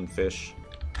 18 Fish,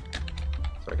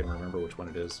 so I can remember which one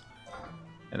it is.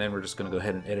 And then we're just gonna go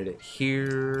ahead and edit it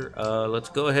here. Let's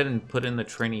go ahead and put in the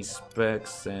trainee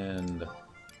specs and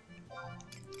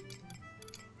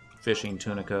fishing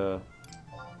tunica.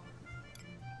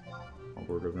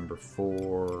 Wardrobe number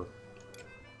 4.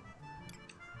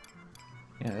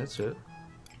 Yeah, that's it.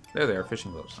 There they are,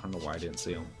 fishing gloves. I don't know why I didn't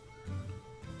see them.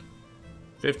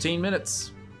 15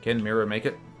 minutes. Can Mira make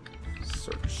it?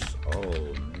 Search.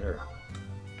 Oh, Mira.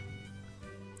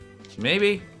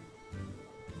 Maybe.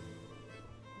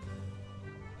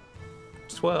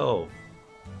 12.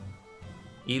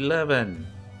 11.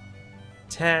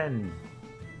 10.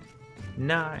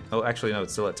 9. Oh, actually, no,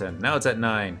 it's still at 10. Now it's at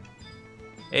 9.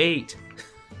 8.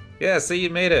 Yeah, see, you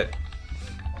made it.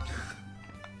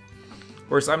 Of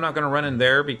course, I'm not going to run in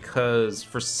there because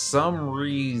for some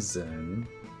reason,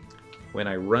 when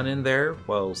I run in there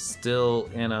while still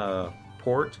in a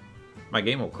port, my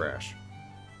game will crash.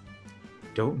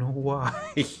 Don't know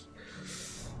why.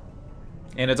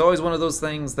 And it's always one of those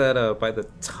things that by the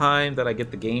time that I get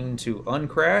the game to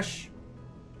uncrash,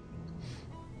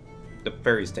 the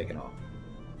ferry's taken off.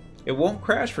 It won't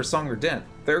crash for Song or Dent.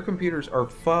 Their computers are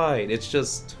fine. It's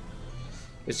just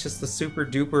the super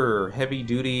duper heavy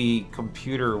duty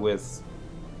computer with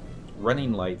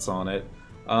running lights on it.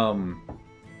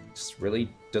 Just really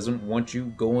doesn't want you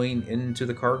going into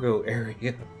the cargo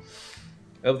area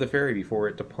of the ferry before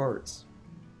it departs.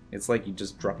 It's like you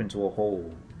just drop into a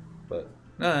hole. But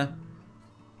nah.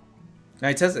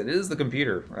 I tested it. It is the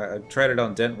computer. I tried it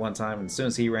on Dent one time, and as soon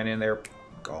as he ran in there,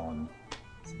 gone.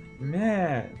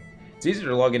 Man. It's easier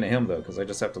to log into him, though, because I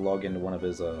just have to log into one of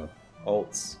his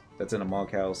alts that's in a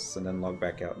mog house and then log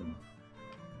back out, and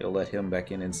it'll let him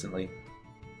back in instantly.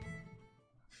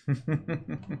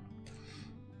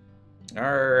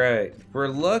 Alright, if we're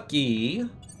lucky,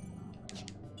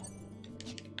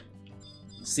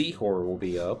 Sea Horror will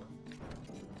be up.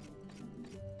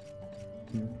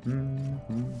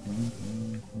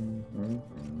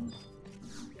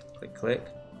 Click, click.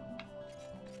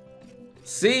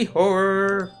 Sea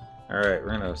Horror! Alright,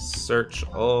 we're gonna search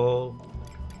all.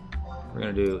 We're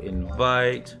gonna do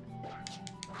invite.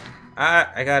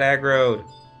 Ah, I got aggroed.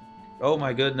 Oh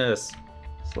my goodness.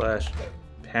 Slash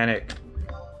panic.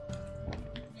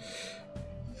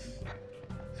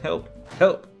 Help,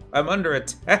 help. I'm under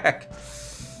attack.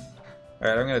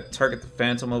 Alright, I'm gonna target the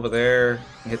Phantom over there.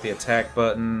 Hit the attack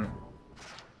button.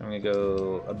 I'm gonna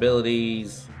go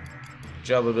abilities.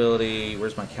 Job ability.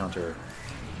 Where's my counter?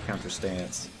 Counter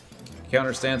stance.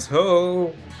 Counter stance.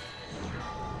 Ho!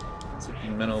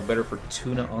 Sinking minnow, better for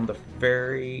tuna on the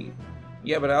ferry.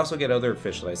 Yeah, but I also get other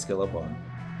fish that I skill up on.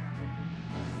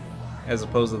 As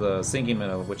opposed to the sinking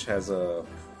minnow, which has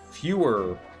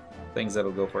fewer things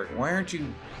that'll go for it. Why aren't you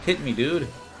hitting me, dude?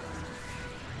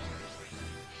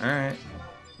 Alright.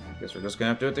 Guess we're just gonna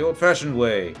have to do it the old-fashioned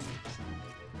way.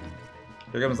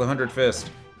 Here comes the 100 Fist.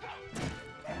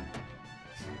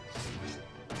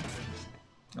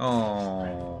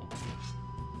 Oh.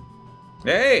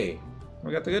 Hey!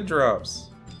 We got the good drops.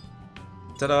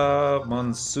 Ta-da!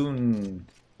 Monsoon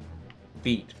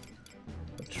feet.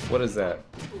 What is that?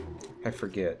 I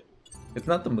forget. It's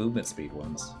not the movement speed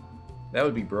ones. That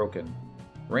would be broken.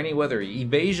 Rainy weather,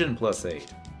 evasion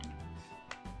 +8.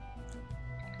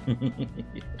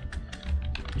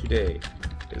 Today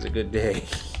is a good day.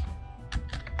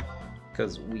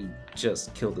 Because we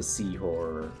just killed a sea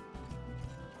horror.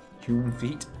 Human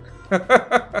feet.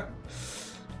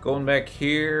 Going back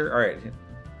here. Alright.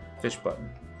 Fish button.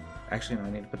 Actually, no, I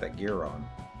need to put that gear on.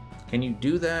 Can you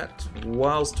do that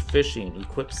whilst fishing?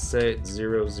 Equip set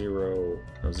 018.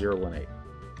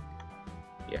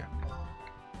 Yeah.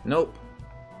 Nope.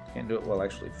 Can't do it while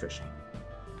actually fishing.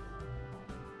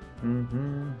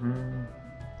 Dang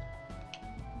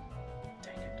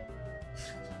it.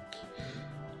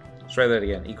 Let's try that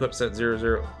again. Equip set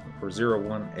 00 or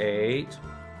 018.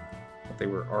 But they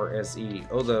were RSE.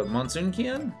 Oh, the Monsoon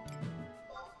Kin?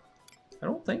 I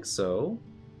don't think so.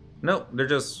 No, they're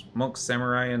just Monk,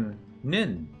 Samurai, and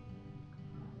Nin.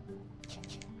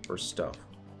 For stuff.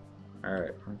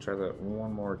 Alright, I'm gonna try that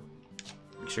one more.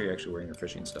 Make sure you're actually wearing your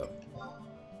fishing stuff.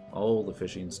 All the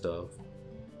fishing stuff.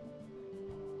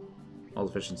 All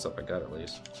the fishing stuff I got, at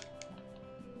least.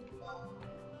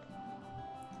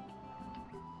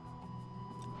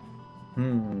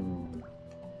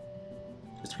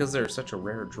 It's because they're such a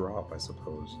rare drop, I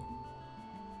suppose.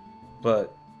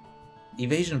 But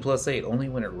evasion +8 only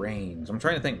when it rains. I'm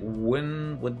trying to think,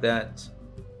 when would that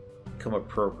become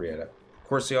appropriate? Of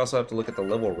course, you also have to look at the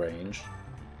level range.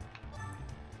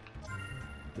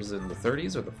 Was it in the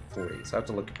 30s or the 40s? I have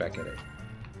to look back at it.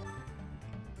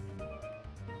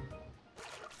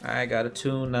 I got a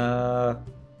tuna.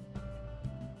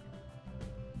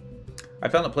 I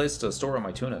found a place to store all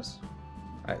my tunas.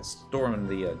 I store them in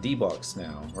the D-box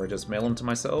now, or I just mail them to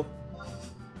myself.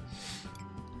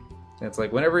 And it's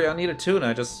like, whenever I need a tuna,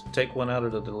 I just take one out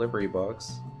of the delivery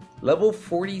box. Level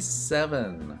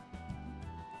 47.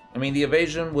 I mean, the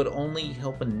evasion would only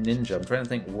help a ninja. I'm trying to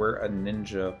think where a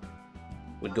ninja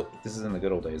would go. This is in the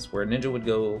good old days, where a ninja would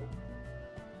go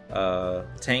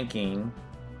tanking.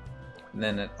 And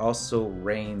then it also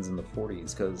rains in the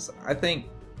 40s, because I think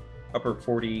upper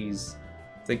 40s,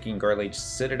 thinking Garlage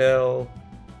Citadel,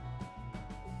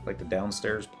 like the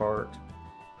downstairs part.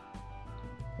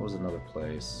 What was another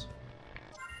place?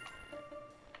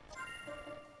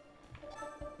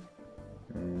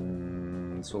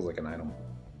 This feels like an item.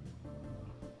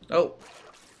 Oh!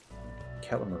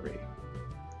 Calamari.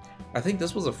 I think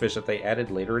this was a fish that they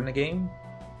added later in the game.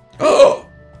 Oh!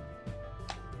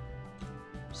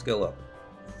 Skill up.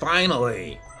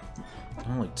 Finally! It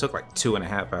only took like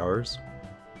 2.5 hours.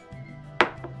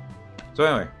 So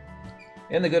anyway,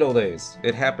 in the good old days,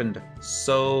 it happened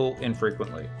so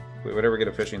infrequently. If we would ever get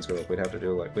a fishing skill up, we'd have to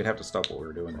do we'd have to stop what we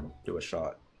were doing and do a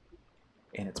shot.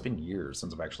 And it's been years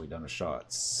since I've actually done a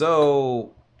shot.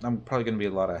 So I'm probably going to be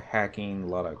a lot of hacking, a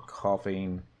lot of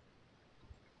coughing.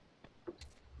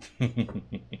 And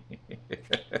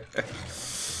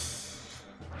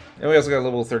we also got a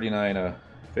level 39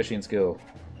 fishing skill.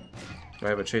 Do I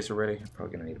have a chaser ready? I'm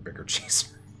probably going to need a bigger chaser.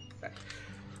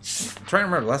 I'm trying to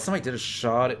remember. Last time I did a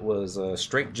shot, it was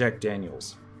straight Jack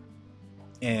Daniels.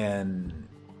 And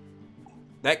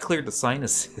that cleared the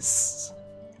sinuses.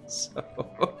 So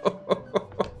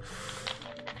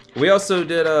We also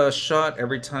did a shot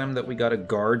every time that we got a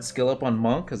guard skill up on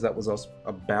Monk, because that was also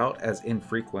about as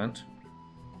infrequent.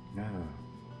 Yeah.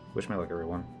 Wish me luck,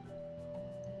 everyone.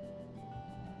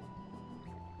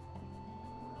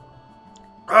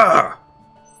 Ah!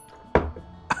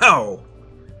 Ow!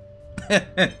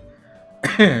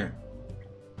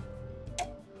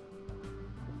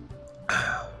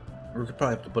 We could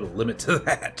probably have to put a limit to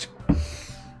that.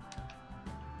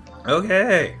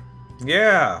 Okay.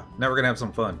 Yeah. Now we're gonna have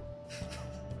some fun.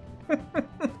 I'm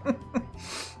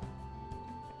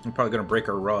probably gonna break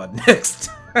our rod next.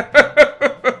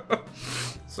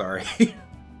 Sorry.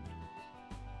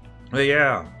 But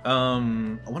yeah. I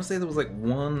want to say there was like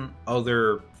one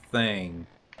other thing.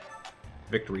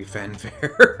 Victory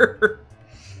fanfare.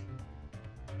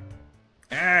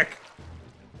 Ack!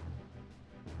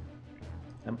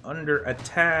 I'm under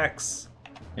attacks.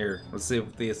 Here, let's see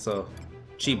if this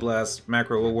Chi Blast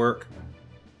macro will work.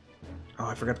 Oh,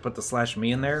 I forgot to put the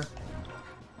 /me in there.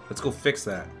 Let's go fix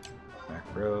that.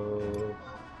 Macro.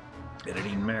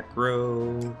 Editing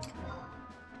macro.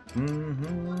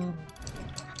 And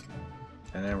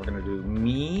then we're gonna do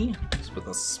me, just with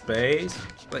a space.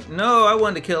 Like, no, I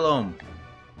wanted to kill him.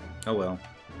 Oh well.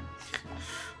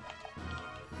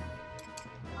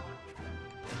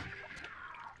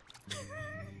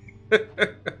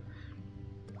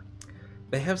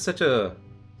 They have such a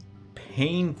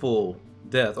painful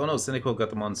death. Oh no, Cynical got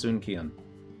the Monsoon Key in.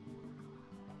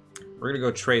 We're gonna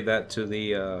go trade that to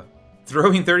the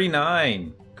Throwing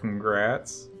 39.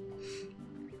 Congrats.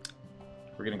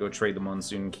 We're gonna go trade the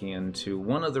Monsoon Key in to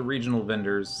one of the regional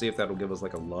vendors, see if that'll give us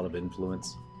like a lot of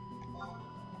influence.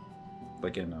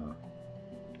 Like in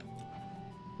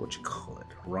what you call it?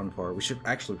 Run far. We should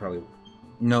actually probably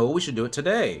we should do it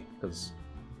today, because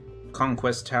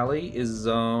Conquest Tally is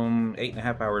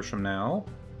 8.5 hours from now.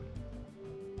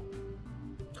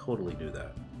 Totally do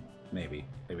that. Maybe.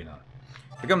 Maybe not.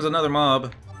 Here comes another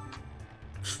mob.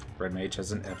 Red Mage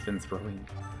has an F in throwing.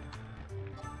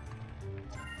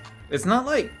 It's not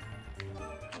like...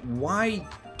 Why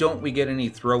don't we get any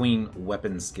throwing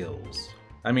weapon skills?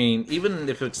 I mean, even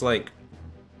if it's like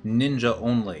ninja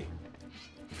only.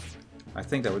 I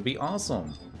think that would be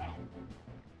awesome.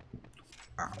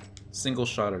 Ow. Single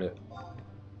shot at it.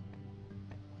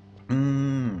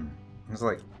 It's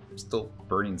like still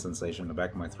burning sensation in the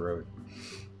back of my throat.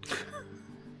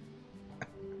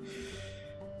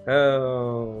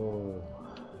 Oh.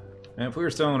 And if we were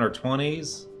still in our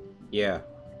 20s, yeah.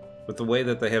 With the way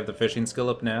that they have the fishing skill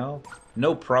up now,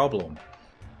 no problem.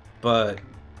 But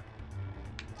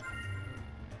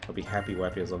I'll be happy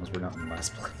wappy as long as we're not in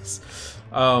last place.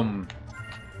 Come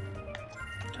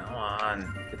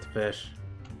on, get the fish.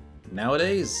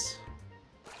 Nowadays,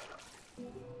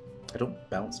 I don't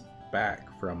bounce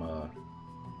back from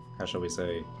how shall we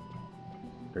say?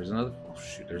 There's another. Oh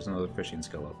shoot! There's another fishing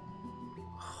skill up.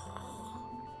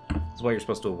 That's why you're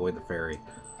supposed to avoid the ferry.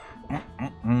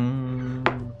 I'm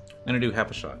gonna do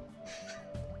half a shot.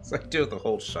 So I do the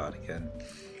whole shot again.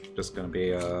 Just gonna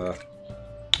be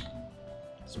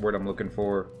That's the word I'm looking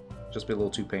for. Just be a little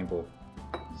too painful.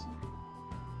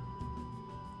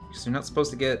 So you're not supposed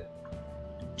to get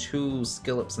 2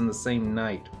 skill ups in the same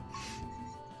night.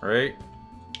 Right?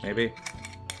 Maybe?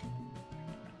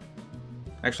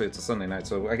 Actually, it's a Sunday night,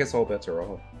 so I guess all bets are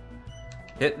off.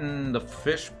 Hitting the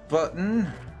fish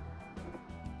button.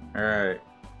 Alright.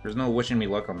 There's no wishing me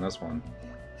luck on this one.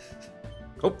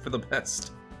 Hope for the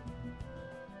best.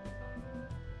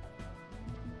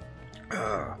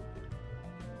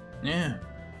 Yeah.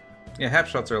 Yeah, half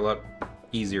shots are a lot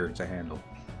easier to handle.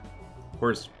 Of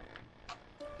course,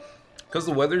 because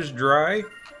the weather's dry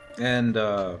and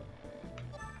the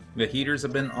heaters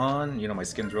have been on, you know, my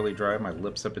skin's really dry, my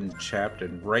lips have been chapped,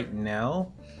 and right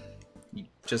now, you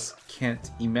just can't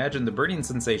imagine the burning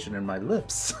sensation in my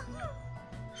lips.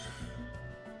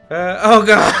 Oh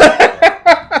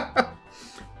god!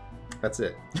 That's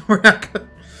it. We're not gonna...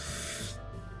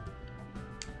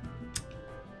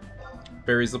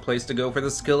 Ferry's the place to go for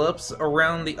the skill ups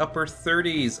around the upper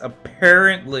 30s.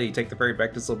 Apparently, take the ferry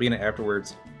back to Silbina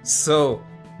afterwards. So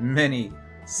many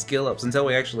skill ups until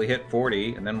we actually hit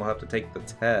 40, and then we'll have to take the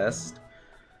test.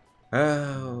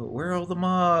 Oh, where are all the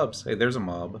mobs? Hey, there's a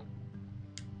mob.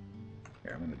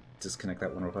 Here, I'm gonna disconnect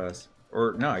that one real fast.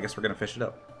 Or no, I guess we're gonna fish it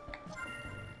up.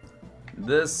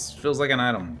 This feels like an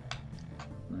item.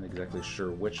 Not exactly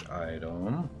sure which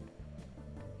item.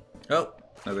 Oh,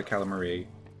 another calamari.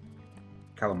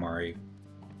 Calamari.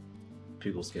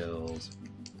 Pugil skills.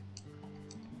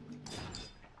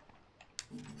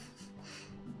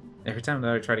 Every time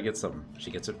that I try to get something, she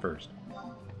gets it first.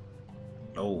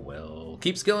 Oh well.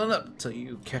 Keep skilling up till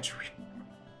you catch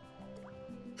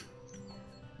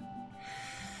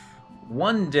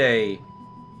One day,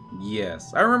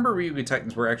 yes. I remember Ryugu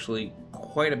Titans were actually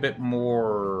quite a bit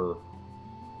more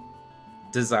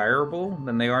desirable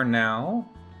than they are now.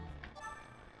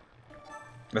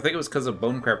 I think it was because of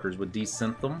Bone Crafters would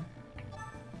desynth them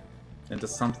into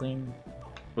something.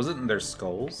 Was it in their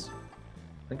skulls?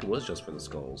 I think it was just for the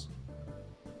skulls.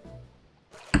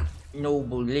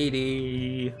 Noble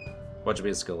lady. Watch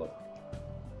me a skill up.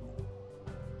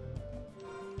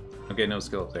 Okay, no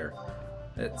skill up there.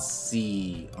 Let's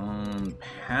see. On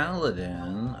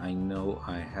Paladin, I know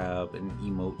I have an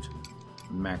emote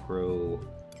macro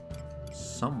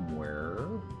somewhere.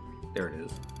 There it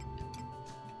is.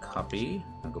 Copy.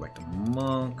 I'll go back to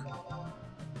Monk.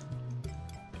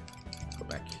 Go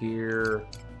back here.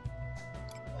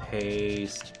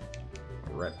 Paste.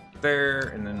 Right there.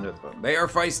 And then they are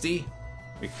feisty.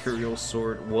 Mercurial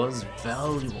Sword was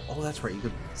valuable. Oh, that's right. You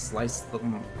could slice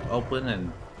them open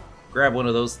and grab one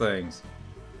of those things.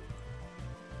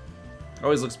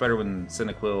 Always looks better when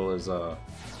Cinequil is, how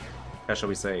shall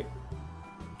we say,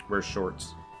 wears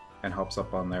shorts and hops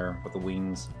up on there with the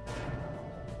wings.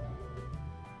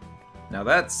 Now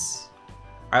that's...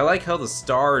 I like how the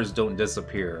stars don't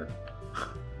disappear.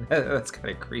 That's kind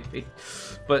of creepy,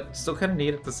 but still kind of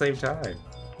neat at the same time.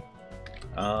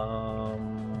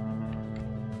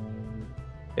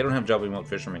 They don't have Job Emote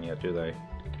Fisherman yet, do they?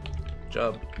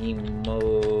 Job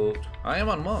Emote... I am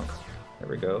on Monk. There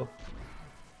we go.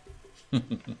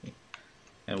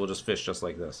 And we'll just fish just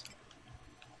like this.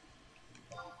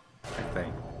 I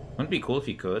think. Wouldn't it be cool if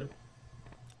you could?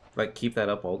 Like, keep that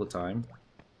up all the time.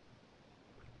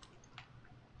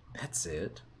 That's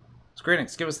it. Square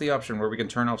give us the option where we can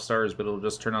turn off stars, but it'll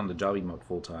just turn on the job emote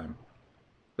full time.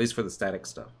 At least for the static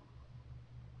stuff.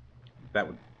 That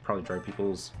would probably drive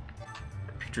people's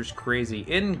computers crazy.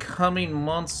 Incoming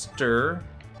monster.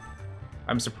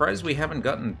 I'm surprised we haven't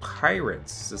gotten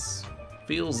pirates. This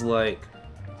feels like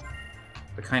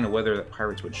the kind of weather that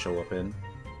pirates would show up in.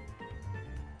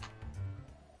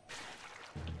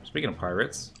 Speaking of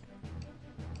pirates,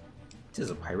 it is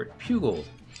a pirate Pugil.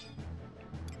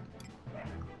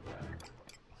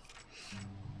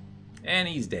 And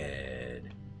he's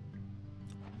dead.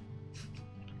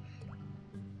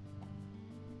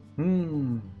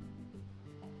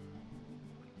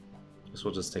 Guess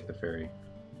we'll just take the ferry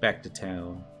back to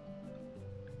town.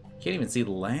 Can't even see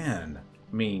the land.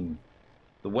 I mean,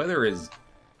 the weather is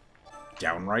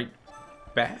downright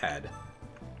bad.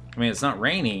 I mean, it's not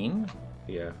raining.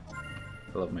 Yeah,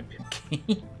 I love my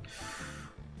Pipcane.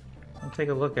 I'll take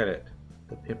a look at it.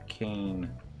 The Pipcane.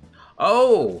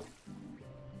 Oh!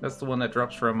 That's the one that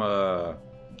drops from, not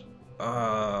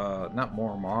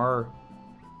Mormar.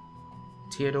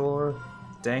 Theodore?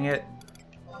 Dang it.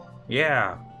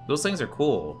 Yeah, those things are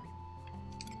cool.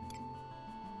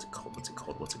 What's it called? What's it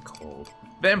called? What's it called?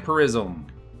 Vampirism!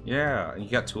 Yeah, and you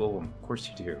got two of them. Of course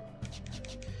you do.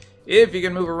 If you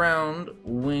can move around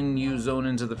when you zone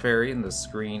into the ferry and the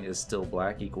screen is still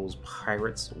black equals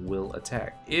pirates will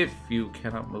attack. If you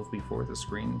cannot move before the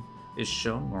screen is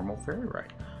shown normal ferry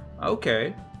ride.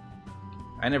 Okay.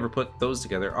 I never put those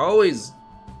together. Always,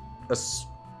 the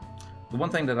one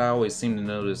thing that I always seem to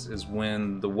notice is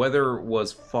when the weather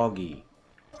was foggy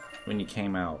when you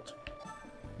came out,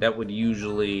 that would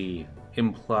usually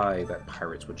imply that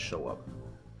pirates would show up.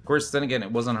 Of course, then again,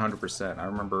 it wasn't 100%. I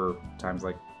remember times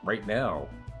like right now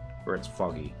where it's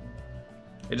foggy.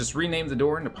 I just renamed the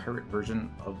door into pirate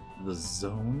version of the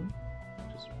zone.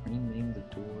 Just rename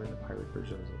the door into pirate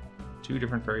version of the zone. 2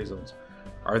 different ferry zones.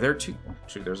 Are there 2? Oh,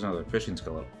 shoot, there's another fishing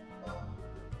skill up.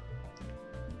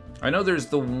 I know there's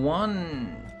the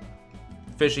one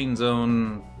fishing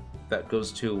zone that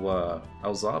goes to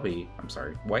Alzabi. I'm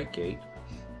sorry, Whitegate.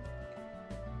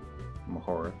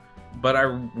 Mahora. But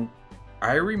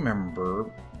I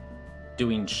remember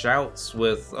doing shouts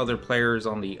with other players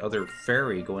on the other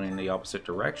ferry going in the opposite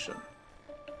direction.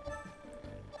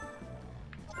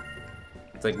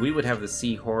 It's like we would have the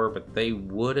sea horror, but they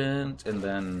wouldn't, and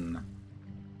then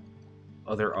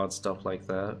other odd stuff like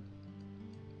that.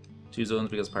 2 zones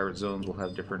because pirate zones will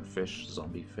have different fish,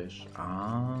 zombie fish.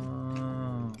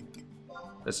 Ah.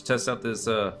 Let's test out this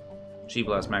Chi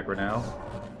Blast macro now.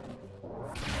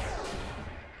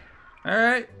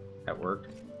 Alright, that worked.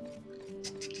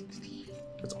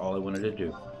 That's all I wanted to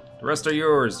do. The rest are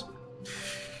yours.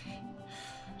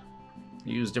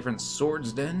 Use different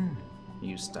swords then.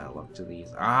 Use style up to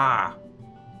these. Ah!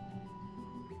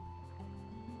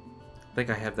 I think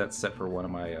I have that set for one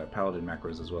of my Paladin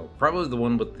macros as well. Probably the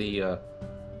one with the,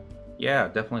 yeah,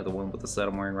 definitely the one with the set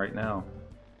I'm wearing right now.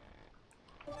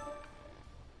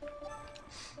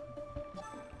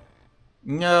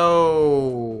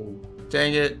 No!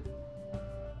 Dang it.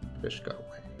 Fish got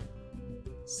away.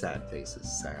 Sad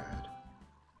faces, sad.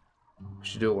 We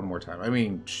should do it one more time. I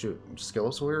mean, shoot,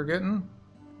 skills we were getting?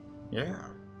 Yeah,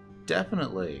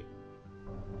 definitely.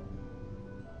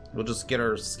 We'll just get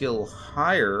our skill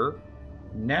higher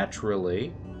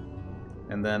naturally.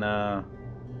 And then,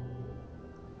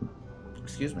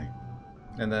 excuse me.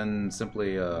 And then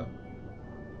simply,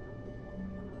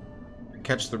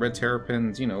 catch the red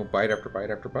terrapins, you know, bite after bite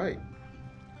after bite.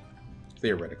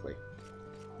 Theoretically.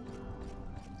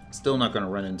 Still not going to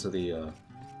run into the,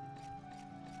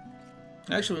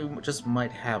 Actually, we just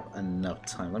might have enough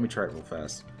time. Let me try it real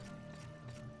fast.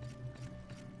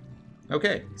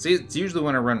 Okay. See, it's usually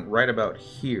when I run right about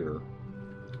here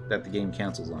that the game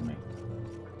cancels on me.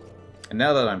 And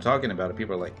now that I'm talking about it,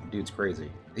 people are like, dude's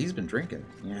crazy. He's been drinking.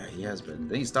 Yeah, he has been.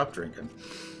 Then he stopped drinking.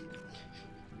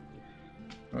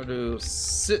 I'm going to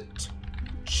sit.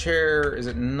 Chair. Is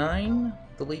it 9?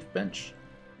 The leaf bench?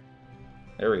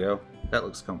 There we go. That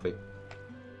looks comfy.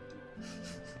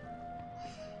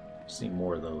 See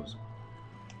more of those.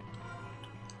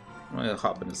 I'm gonna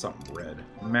hop into something red.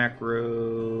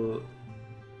 Macro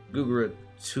Gugura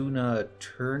Tuna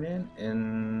Turnin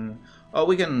and oh,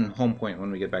 we can home point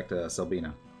when we get back to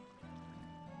Selbina.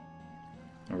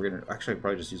 And we're gonna actually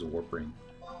probably just use a warp ring.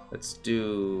 Let's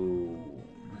do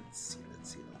let's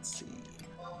see.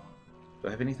 Do I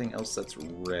have anything else that's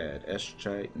red?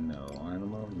 Eschite? No.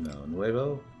 Animal? No.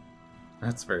 Nuevo?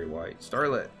 That's very white.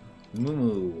 Starlet.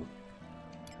 Mumu.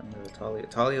 Talia.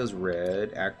 Talia's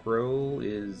red. Acro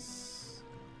is...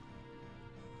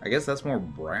 I guess that's more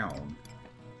brown.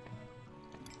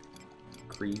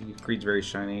 Creed's very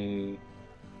shiny.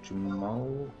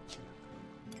 Jumal?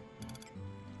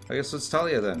 I guess it's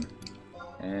Talia then.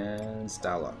 And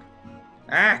Stallock.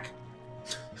 Ack!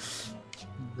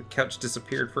 The couch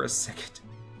disappeared for a second.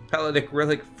 Paladic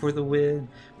Relic for the win.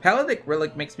 Paladic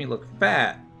Relic makes me look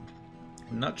fat.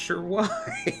 I'm not sure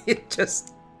why.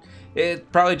 It's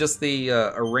probably just the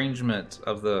arrangement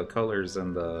of the colors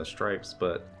and the stripes,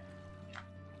 but...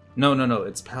 No,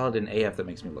 it's Paladin AF that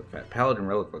makes me look fat. Paladin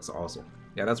Relic looks awesome.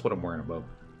 Yeah, that's what I'm wearing above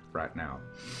right now.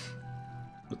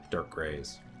 With dark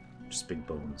grays. Just big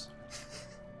bones.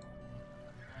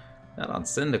 Not on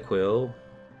Cyndaquil.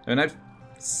 I mean, I've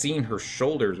seen her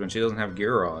shoulders when she doesn't have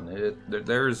gear on.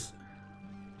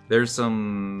 There's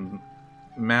some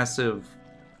massive,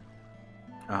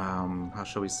 how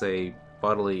shall we say,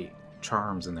 bodily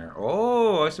charms in there.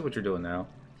 Oh, I see what you're doing now.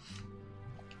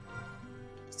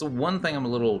 So one thing I'm a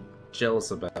little jealous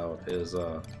about is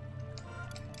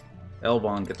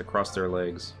Elbon get to cross their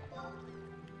legs.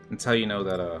 That's how you know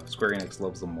that Square Enix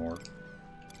loves them more.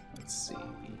 Let's see.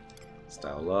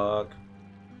 Style lock.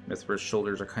 Mithra's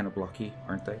shoulders are kind of blocky,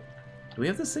 aren't they? Do we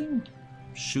have the same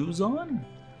shoes on?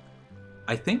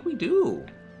 I think we do.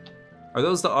 Are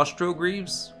those the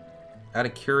Ostrogreaves? Out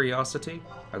of curiosity?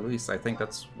 At least I think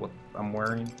that's what I'm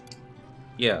wearing.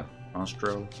 Yeah,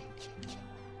 Ostro.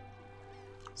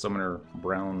 Summoner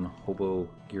brown hobo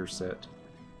gear set.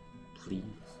 Please.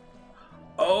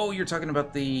 Oh, you're talking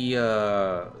about the,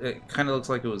 it kind of looks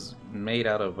like it was made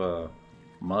out of,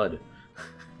 mud.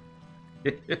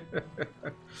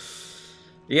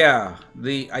 Yeah,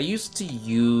 I used to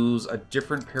use a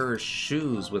different pair of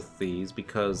shoes with these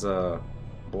because,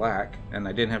 black, and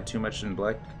I didn't have too much in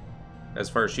black as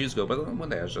far as shoes go, but one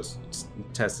day I was just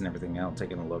testing everything out,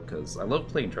 taking a look, because I love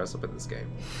playing dress-up in this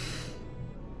game.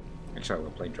 Actually, I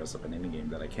love playing dress-up in any game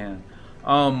that I can.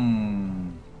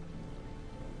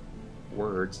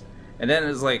 Words. And then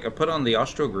it's like, I put on the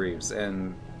Ostrogreaves,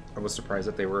 and I was surprised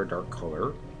that they were a dark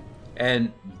color.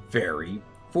 And very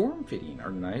form-fitting,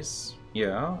 are nice.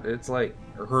 Yeah, it's like,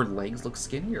 her legs look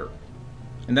skinnier.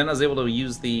 And then I was able to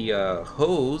use the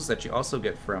hose that you also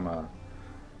get from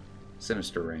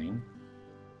Sinister Rain.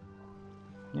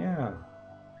 Yeah.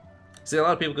 See, a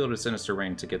lot of people go to Sinister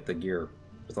Rain to get the gear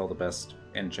with all the best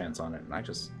enchants on it, and I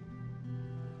just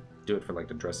do it for like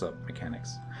the dress-up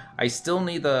mechanics. I still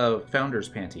need the Founder's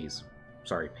panties.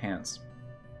 Sorry, pants.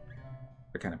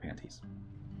 They're kind of panties.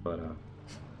 But,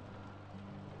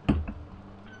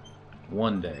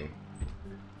 one day.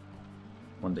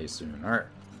 One day soon. Alright.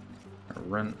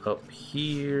 Run up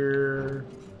here.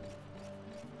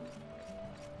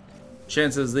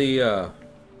 Chances the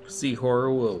sea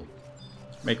horror will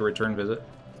make a return visit.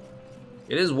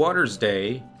 It is Water's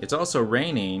Day. It's also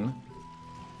raining.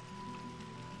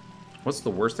 What's the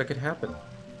worst that could happen?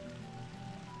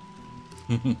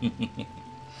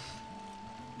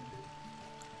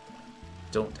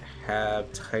 Don't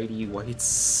have tidy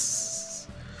whites.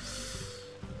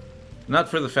 Not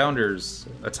for the Founder's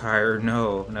attire,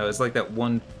 no. No, it's like that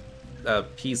one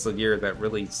piece of gear that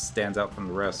really stands out from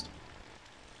the rest.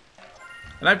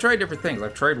 And I've tried different things.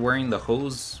 I've tried wearing the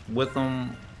hose with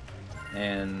them,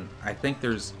 and I think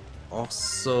there's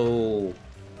also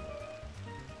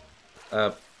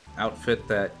a outfit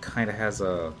that kind of has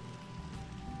a...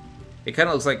 It kind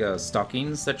of looks like a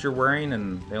stockings that you're wearing,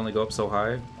 and they only go up so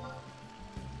high.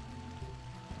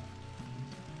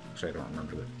 Actually, I don't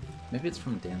remember that. Maybe it's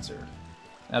from Dancer.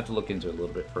 I have to look into it a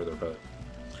little bit further, but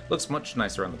it looks much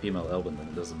nicer on the female Elven than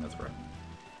it does on Mithra.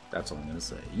 That's all I'm going to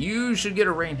say. You should get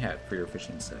a rain hat for your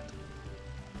fishing set.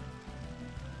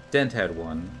 Dent had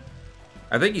one.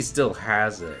 I think he still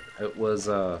has it. It was,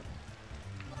 it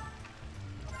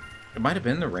might have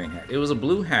been the rain hat. It was a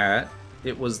blue hat.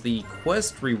 It was the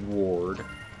quest reward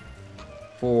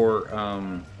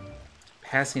for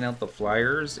passing out the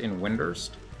flyers in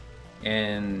Windurst.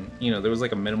 And, you know, there was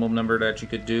like a minimum number that you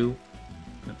could do.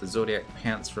 With the Zodiac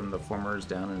Pants from the Formers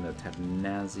down in the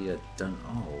Tabnazia Dun...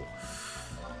 Oh.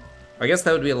 I guess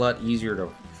that would be a lot easier to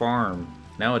farm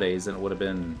nowadays than it would have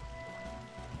been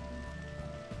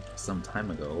some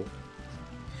time ago.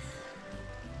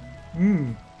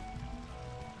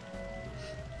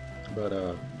 But,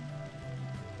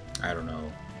 I don't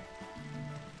know.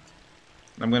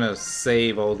 I'm gonna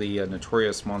save all the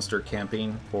notorious monster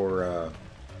camping for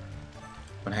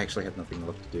when I actually have nothing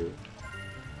left to do.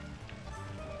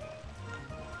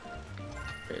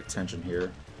 Pay attention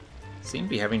here. Seem to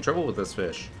be having trouble with this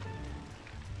fish.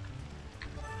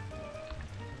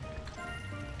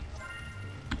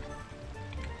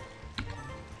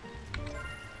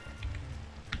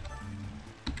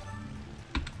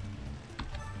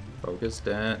 Focus,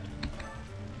 Dent.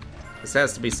 This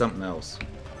has to be something else.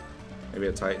 Maybe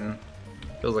a Titan?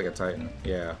 Feels like a Titan.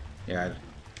 Yeah. Yeah.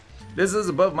 This is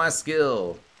above my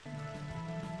skill.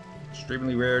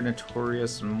 Extremely rare,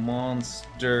 notorious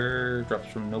monster.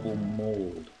 Drops from Noble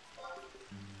Mold.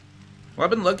 Well, I've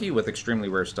been lucky with extremely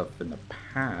rare stuff in the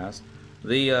past.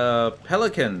 The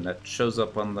pelican that shows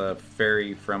up on the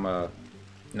ferry from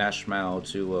Nashmau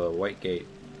to Whitegate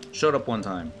showed up one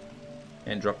time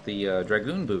and dropped the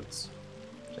dragoon boots,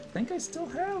 which I think I still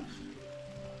have.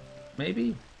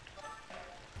 Maybe.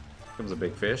 Comes a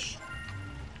big fish.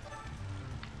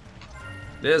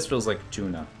 This feels like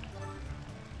tuna.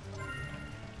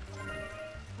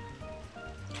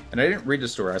 And I didn't read the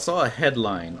story. I saw a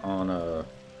headline on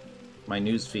my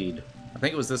news feed. I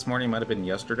think it was this morning, might have been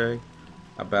yesterday,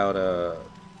 about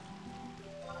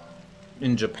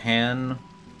in Japan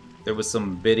there was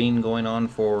some bidding going on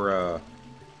for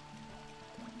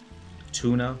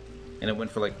tuna, and it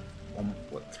went for like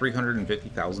what,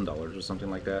 $350,000 or something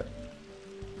like that.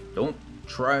 Don't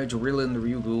try to reel in the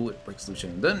Ryugu, it breaks the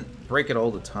chain. It doesn't break it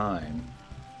all the time,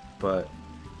 but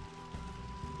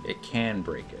it can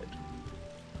break it.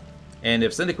 And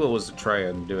if Syndicate was to try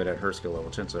and do it at her skill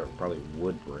level, chances are it probably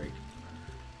would break.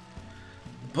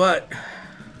 But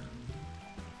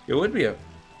it would be a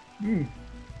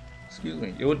excuse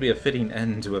me, it would be a fitting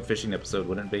end to a fishing episode,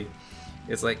 wouldn't it be?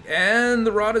 It's like, and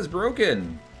the rod is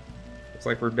broken. Looks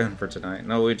like we're done for tonight.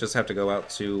 No, we just have to go out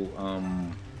to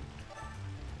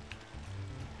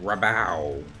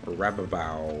Rabao or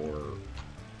Rababao or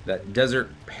that desert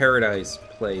paradise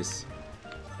place,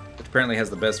 which apparently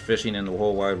has the best fishing in the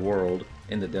whole wide world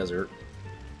in the desert,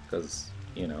 because,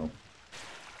 you know,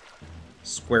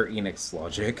 Square Enix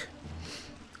logic.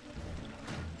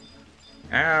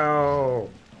 Ow!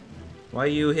 Why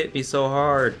you hit me so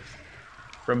hard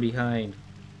from behind?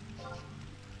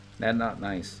 That's not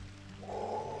nice.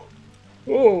 Oh!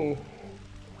 Well,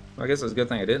 I guess it's a good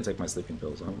thing I didn't take my sleeping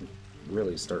pills. I'm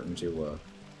really starting to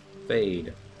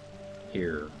fade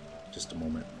here. Just a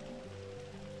moment.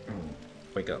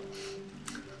 Wake up.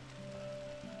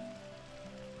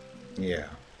 Yeah.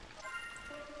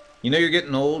 You know you're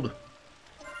getting old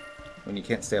when you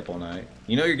can't stay up all night.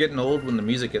 You know you're getting old when the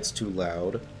music gets too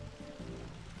loud.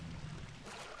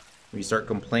 When you start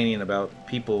complaining about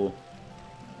people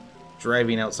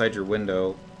driving outside your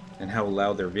window and how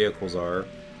loud their vehicles are.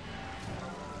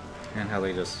 And how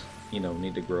they just, you know,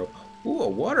 need to grow up. Ooh, a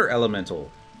water elemental.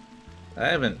 I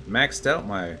haven't maxed out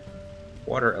my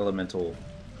water elemental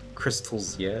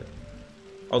crystals yet.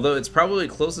 Although it's probably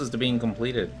closest to being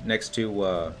completed next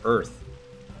to Earth.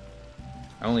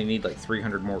 I only need like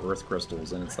 300 more Earth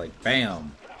crystals, and it's like,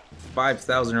 bam!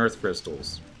 5,000 Earth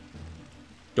crystals.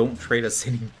 Don't trade us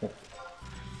anymore.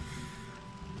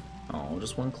 Oh,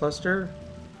 just one cluster?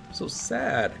 So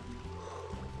sad.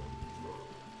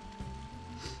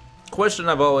 Question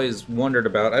I've always wondered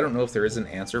about, I don't know if there is an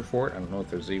answer for it, I don't know if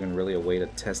there's even really a way to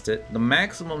test it. The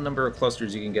maximum number of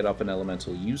clusters you can get off an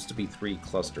elemental used to be 3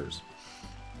 clusters.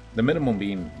 The minimum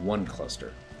being 1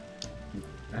 cluster.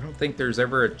 I don't think there's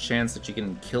ever a chance that you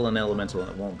can kill an elemental and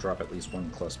it won't drop at least 1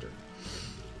 cluster.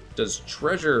 Does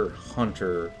Treasure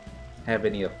Hunter have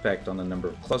any effect on the number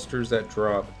of clusters that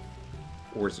drop,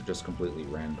 or is it just completely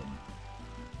random?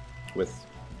 With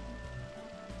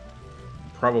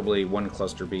probably one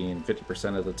cluster being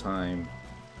 50% of the time.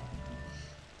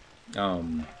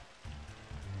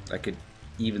 I could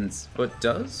even... But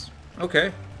does?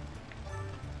 Okay.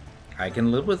 I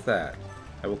can live with that.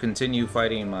 I will continue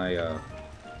fighting my...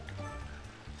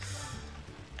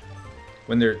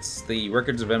 When there's the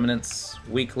Records of Eminence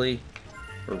weekly,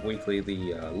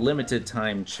 the limited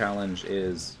time challenge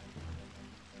is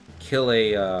kill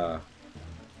a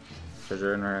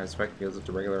treasure in our aspect because it's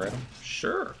a regular item.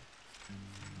 Sure,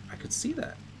 I could see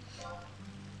that.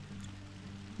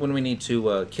 When we need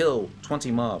to kill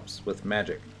 20 mobs with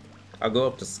magic, I'll go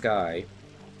up to Sky,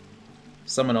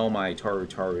 summon all my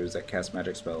Tarus that cast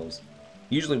magic spells,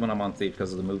 usually when I'm on Thief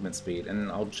because of the movement speed, and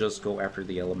I'll just go after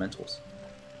the elementals.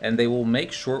 And they will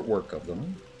make short work of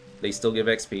them. They still give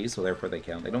XP, so therefore they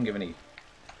count. They don't give any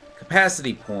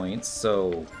capacity points,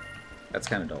 so that's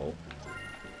kind of dull.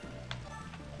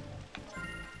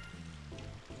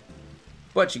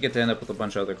 But you get to end up with a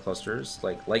bunch of other clusters,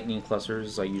 like lightning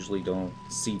clusters I usually don't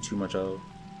see too much of.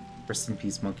 Rest in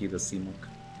peace, Monkey the Sea Monk.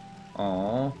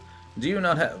 Aww. Do you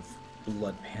not have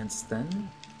blood pants then?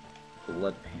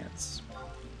 Blood pants.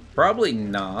 Probably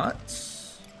not.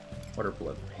 What are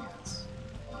blood pants?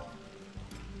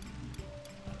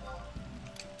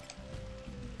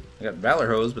 I got Valor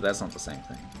Hose, but that's not the same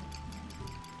thing.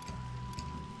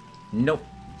 Nope.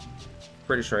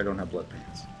 Pretty sure I don't have blood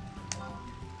pants.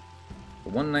 The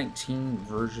 119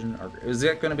 version... Is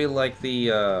that going to be like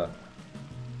the...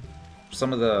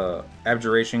 some of the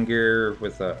Abjuration gear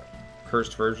with the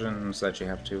cursed versions that you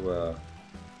have to...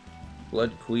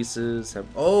 Blood Cuisses have...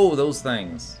 Oh, those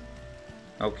things!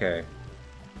 Okay.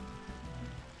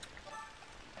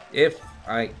 If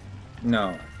I...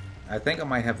 No. I think I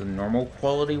might have the normal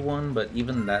quality one, but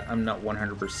even that I'm not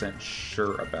 100%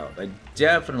 sure about. I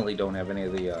definitely don't have any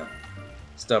of the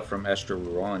stuff from Estra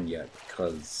Ruan yet,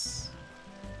 because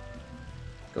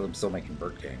I'm still making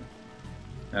Bird Game.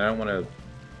 And I don't want to...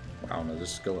 I don't know,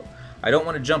 just skill up. I don't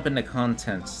want to jump into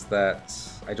content that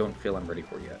I don't feel I'm ready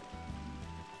for yet.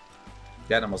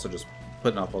 That I'm also just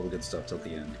putting off all the good stuff till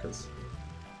the end, because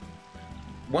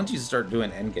once you start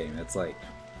doing endgame, it's like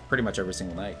pretty much every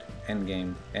single night.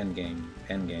 Endgame, endgame,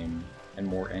 endgame, and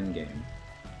more endgame.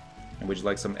 And would you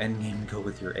like some endgame? Go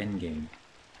with your endgame.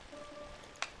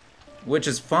 Which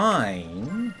is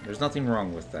fine. There's nothing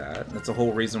wrong with that. That's the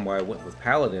whole reason why I went with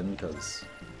Paladin, because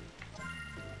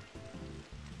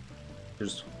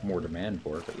there's more demand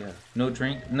for it, but yeah. No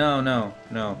drink? No, no,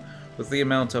 no. With the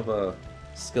amount of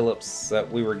skill ups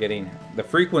that we were getting, the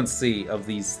frequency of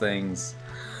these things,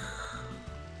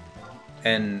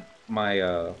 and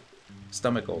my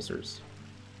stomach ulcers.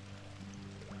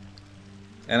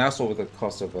 And also with the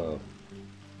cost of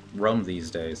rum these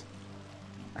days,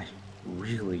 I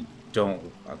really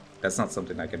don't... that's not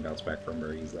something I can bounce back from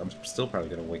very easily. I'm still probably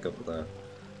going to wake up with a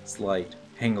slight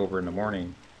hangover in the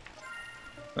morning.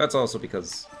 That's also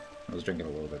because I was drinking a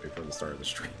little bit before the start of the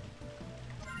stream.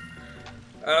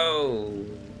 Oh!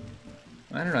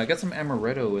 I don't know, I got some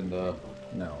amaretto in the...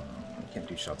 No, I can't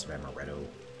do shots of amaretto.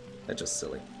 That's just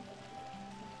silly.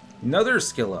 Another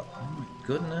skill up! Oh my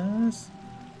goodness!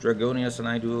 Dragonius and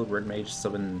I dueled Red Mage,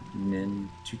 summon Nin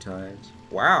 2 times.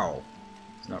 Wow!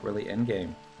 It's not really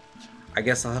endgame. I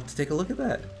guess I'll have to take a look at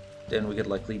that. Then we could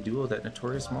likely duo that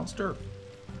notorious monster.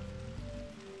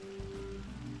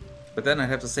 But then I'd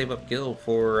have to save up Gil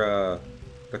for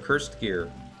the cursed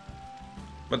gear.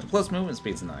 But the plus movement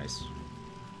speed's nice.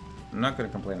 I'm not going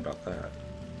to complain about that.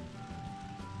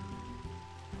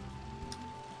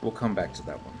 We'll come back to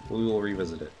that one. We will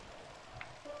revisit it.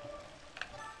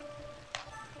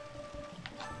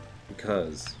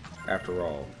 Because, after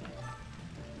all,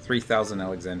 3,000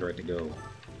 Alexandrite to go.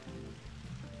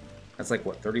 That's like,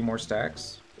 what, 30 more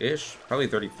stacks-ish? Probably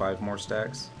 35 more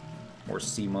stacks. More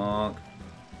Sea Monk.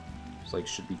 It's like,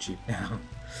 should be cheap now.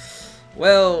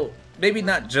 Well, maybe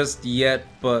not just yet,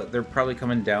 but they're probably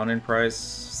coming down in price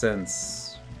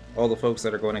since all the folks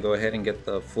that are going to go ahead and get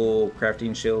the full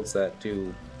crafting shields that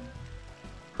do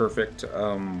perfect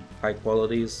high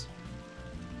qualities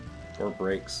or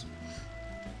breaks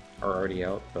are already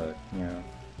out, but you know,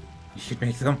 you should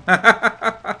make them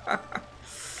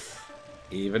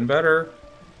even better.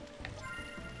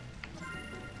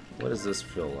 What does this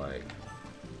feel like?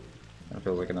 That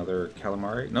feels like another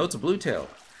calamari. No, it's a bluetail.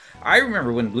 I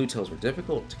remember when bluetails were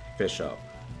difficult to fish up.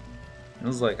 It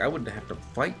was like I would have to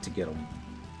fight to get them,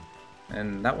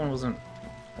 and that one wasn't.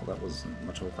 Well, that wasn't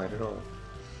much of a fight at all.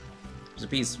 There's a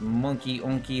piece, Monkey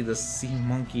Onky the Sea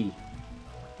Monkey.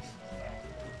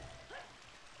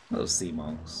 Those sea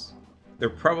monks. They're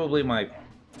probably my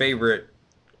favorite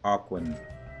Aquan,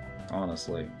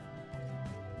 honestly.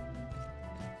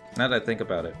 Now that I think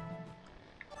about it,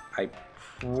 I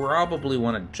probably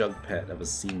want a jug pet of a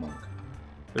sea monk.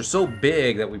 They're so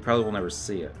big that we probably will never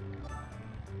see it.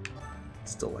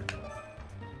 Still like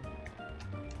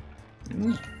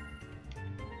it.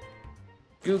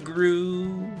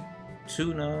 Goo-goo,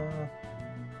 tuna,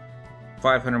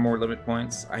 500 more limit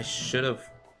points. I should have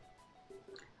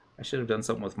done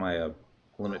something with my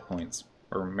limit points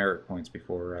or merit points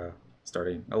before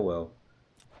starting. Oh well.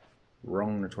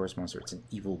 Wrong notorious monster. It's an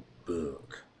evil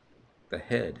bug. The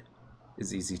head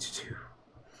is easy to do.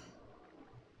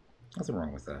 Nothing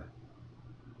wrong with that.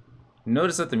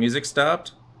 Notice that the music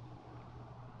stopped?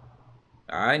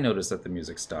 I noticed that the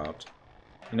music stopped.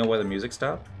 You know why the music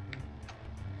stopped?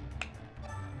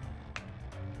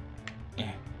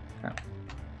 Yeah.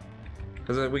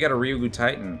 Because we got a Ryugu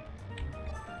Titan.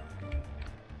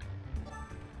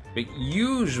 But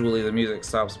usually the music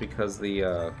stops because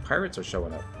the pirates are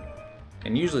showing up.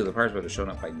 And usually the pirates would have shown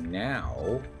up by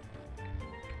now.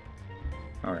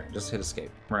 Alright, just hit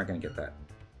escape. We're not going to get that.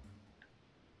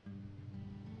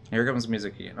 Here comes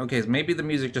music again. Okay, so maybe the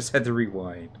music just had to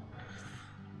rewind.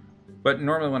 But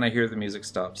normally when I hear the music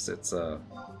stops, it's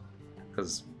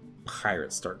because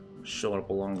pirates start showing up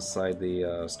alongside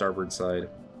the starboard side.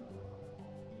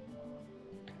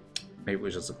 Maybe it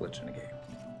was just a glitch in the game.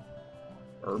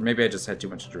 Or maybe I just had too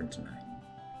much to drink tonight.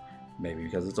 Maybe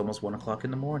because it's almost 1 o'clock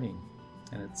in the morning.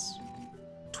 And it's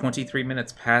 23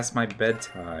 minutes past my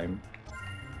bedtime.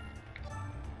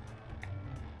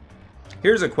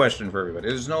 Here's a question for everybody.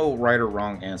 There's no right or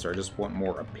wrong answer. I just want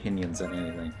more opinions than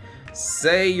anything.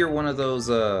 Say you're one of those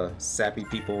sappy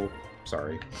people,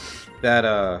 sorry,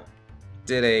 that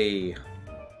did a,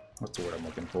 what's the word I'm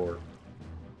looking for?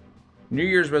 New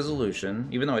Year's resolution,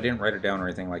 even though I didn't write it down or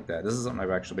anything like that. This is something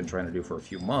I've actually been trying to do for a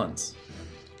few months.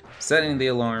 Setting the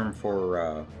alarm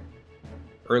for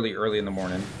early in the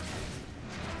morning.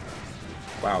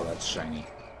 Wow, that's shiny.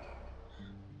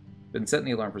 Been setting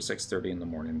the alarm for 6:30 in the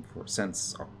morning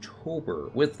since October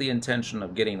with the intention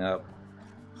of getting up,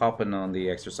 hopping on the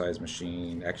exercise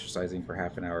machine, exercising for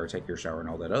half an hour, take your shower, and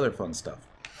all that other fun stuff.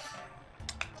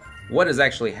 What has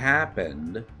actually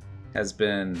happened has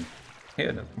been... Hey,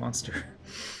 another monster.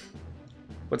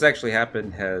 What's actually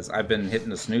happened has I've been hitting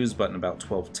the snooze button about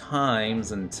 12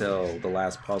 times until the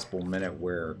last possible minute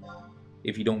where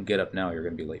if you don't get up now, you're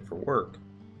going to be late for work.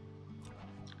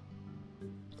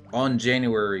 On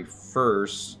January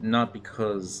 1st, not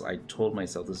because I told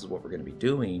myself this is what we're going to be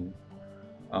doing,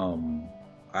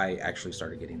 I actually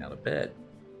started getting out of bed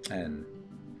and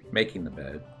making the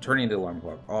bed, turning the alarm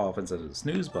clock off instead of the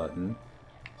snooze button,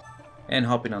 and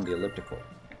hopping on the elliptical.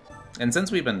 And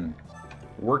since we've been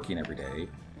working every day,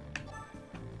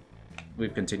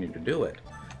 we've continued to do it.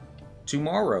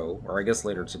 Tomorrow, or I guess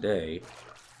later today,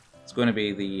 it's going to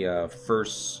be the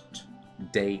first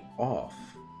day off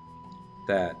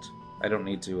that I don't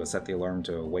need to set the alarm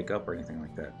to wake up or anything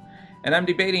like that. And I'm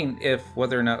debating if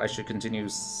whether or not I should continue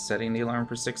setting the alarm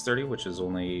for 6:30, which is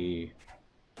only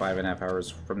 5.5 hours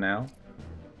from now,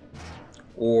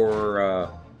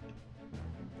 or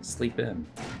sleep in.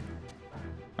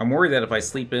 I'm worried that if I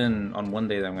sleep in on one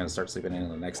day, then I'm going to start sleeping in on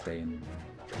the next day, and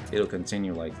it'll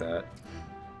continue like that.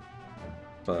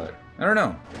 But I don't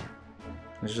know.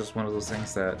 It's just one of those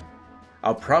things that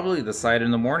I'll probably decide in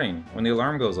the morning when the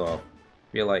alarm goes off.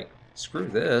 Be like, screw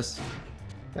this.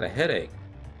 Got a headache.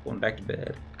 Going back to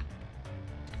bed.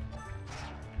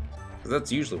 Because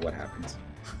that's usually what happens.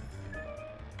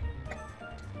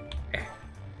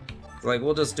 It's like,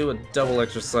 we'll just do a double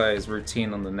exercise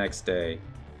routine on the next day.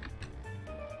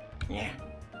 Yeah.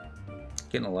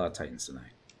 Getting a lot of Titans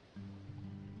tonight.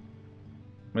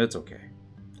 But it's okay.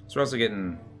 So we're also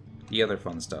getting the other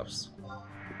fun stuffs.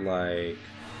 Like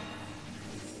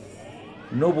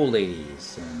noble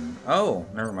ladies and oh,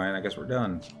 never mind, I guess we're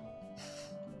done.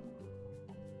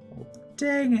 Oh,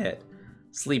 dang it.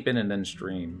 Sleep in and then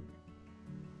stream.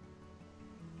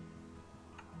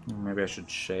 Maybe I should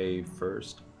shave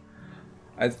first.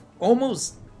 I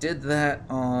almost did that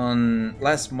on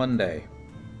last Monday.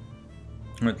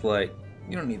 It's like,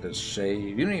 you don't need to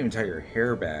shave. You don't even tie your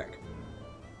hair back.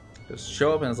 Just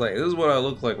show up and it's like, this is what I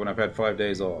look like when I've had 5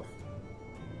 days off.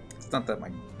 It's not that my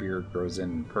beard grows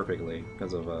in perfectly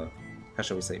because of, how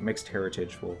shall we say, mixed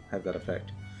heritage will have that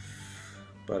effect.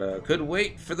 But could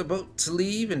wait for the boat to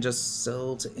leave and just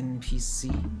sell to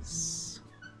NPCs.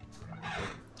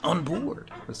 On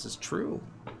board. This is true.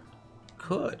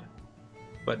 Could.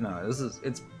 But no,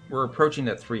 we're approaching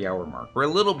that 3-hour mark. We're a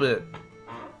little bit...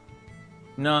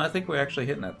 No, I think we're actually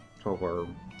hitting that 12-hour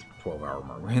 12-hour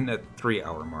mark. We're in that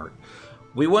 3-hour mark.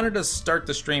 We wanted to start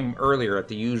the stream earlier at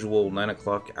the usual 9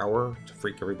 o'clock hour to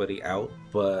freak everybody out,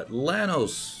 but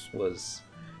Lanos was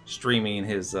streaming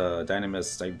his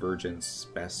Dynamis Divergence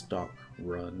Bastock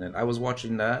run, and I was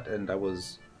watching that, and I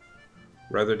was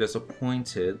rather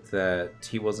disappointed that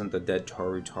he wasn't the dead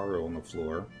Taru on the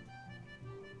floor.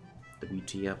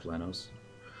 WTF, Lanos.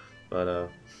 But,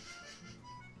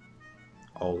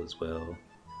 all is well.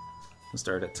 I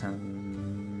started at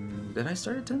 10... Did I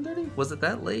start at 10:30? Was it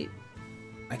that late?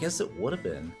 I guess it would have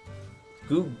been.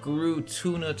 Guru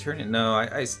Tuna Turning. No,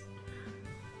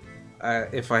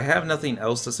 if I have nothing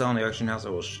else to sell in the auction house, I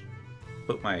will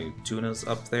put my tunas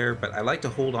up there. But I like to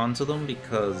hold on to them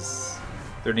because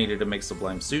they're needed to make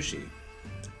Sublime Sushi.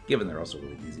 Given they're also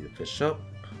really easy to fish up.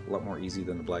 A lot more easy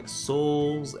than the Black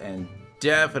Souls. And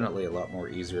definitely a lot more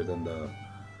easier than the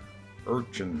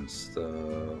urchins.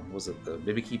 Was it the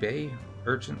Bibiki Bay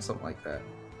urchin? Something like that.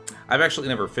 I've actually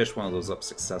never fished one of those up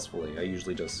successfully. I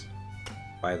usually just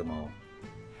buy them all.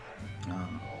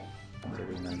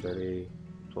 9:30, 9:30,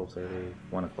 12:30,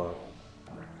 1 o'clock.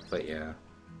 But yeah.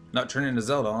 Not turn into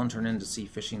Zelda on, turn into sea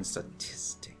fishing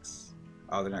statistics.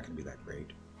 Oh, they're not going to be that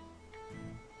great.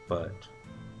 But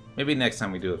maybe next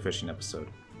time we do a fishing episode.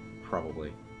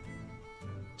 Probably.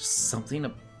 Just something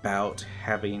about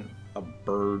having a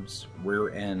bird's rear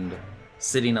end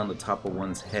sitting on the top of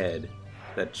one's head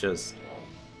that just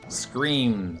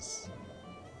screams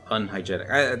unhygienic.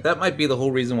 That might be the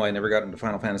whole reason why I never got into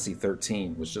Final Fantasy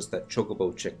 13, was just that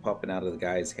chocobo chick popping out of the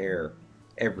guy's hair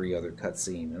every other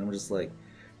cutscene. And I'm just like,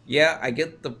 yeah, I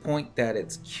get the point that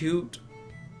it's cute,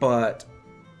 but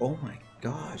oh my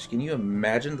gosh, can you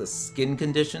imagine the skin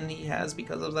condition he has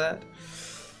because of that?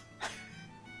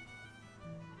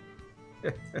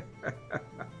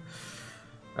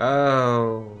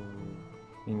 Oh,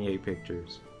 Inye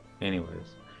pictures.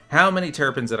 Anyways, how many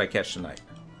Terrapins did I catch tonight?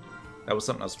 That was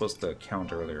something I was supposed to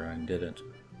count earlier and didn't.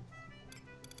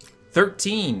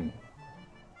 13!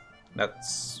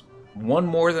 That's one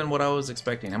more than what I was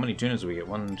expecting. How many tunas do we get?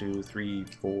 1, 2, 3,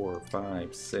 4,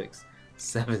 5, 6,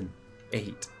 7,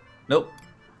 8. Nope.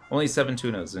 Only 7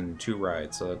 tunas in 2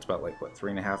 rides, so that's about like, what,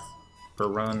 3.5 per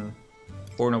run?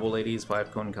 4 noble ladies,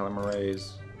 5 cone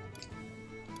calamarays.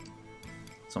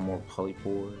 Some more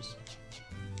polypores.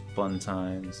 Fun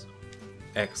times.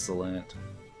 Excellent.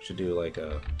 Should do like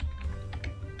a...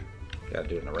 Gotta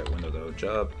do it in the right window though.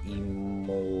 Job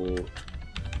emote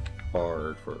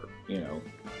bard for, you know.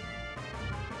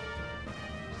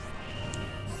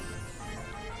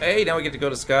 Hey, now we get to go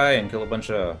to Sky and kill a bunch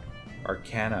of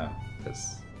Arcana.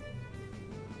 Because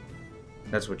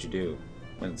that's what you do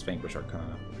when it's Vanquish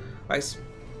Arcana.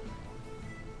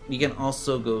 You can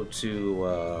also go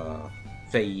to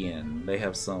Feiyin. They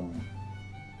have some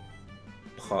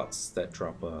pots that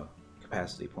drop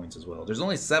capacity points as well. There's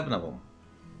only 7 of them.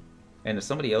 And if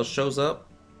somebody else shows up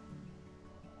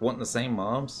wanting the same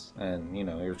mobs, and you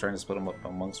know, you're trying to split them up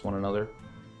amongst one another,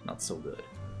 not so good.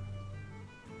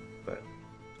 But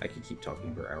I could keep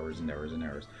talking for hours and hours and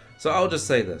hours. So I'll just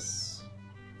say this.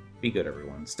 Be good,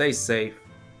 everyone. Stay safe.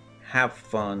 Have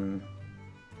fun.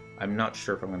 I'm not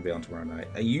sure if I'm going to be on tomorrow night.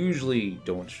 I usually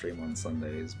don't stream on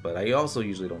Sundays, but I also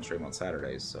usually don't stream on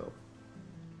Saturdays, so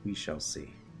we shall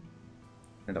see.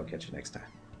 And I'll catch you next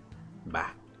time.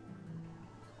 Bye.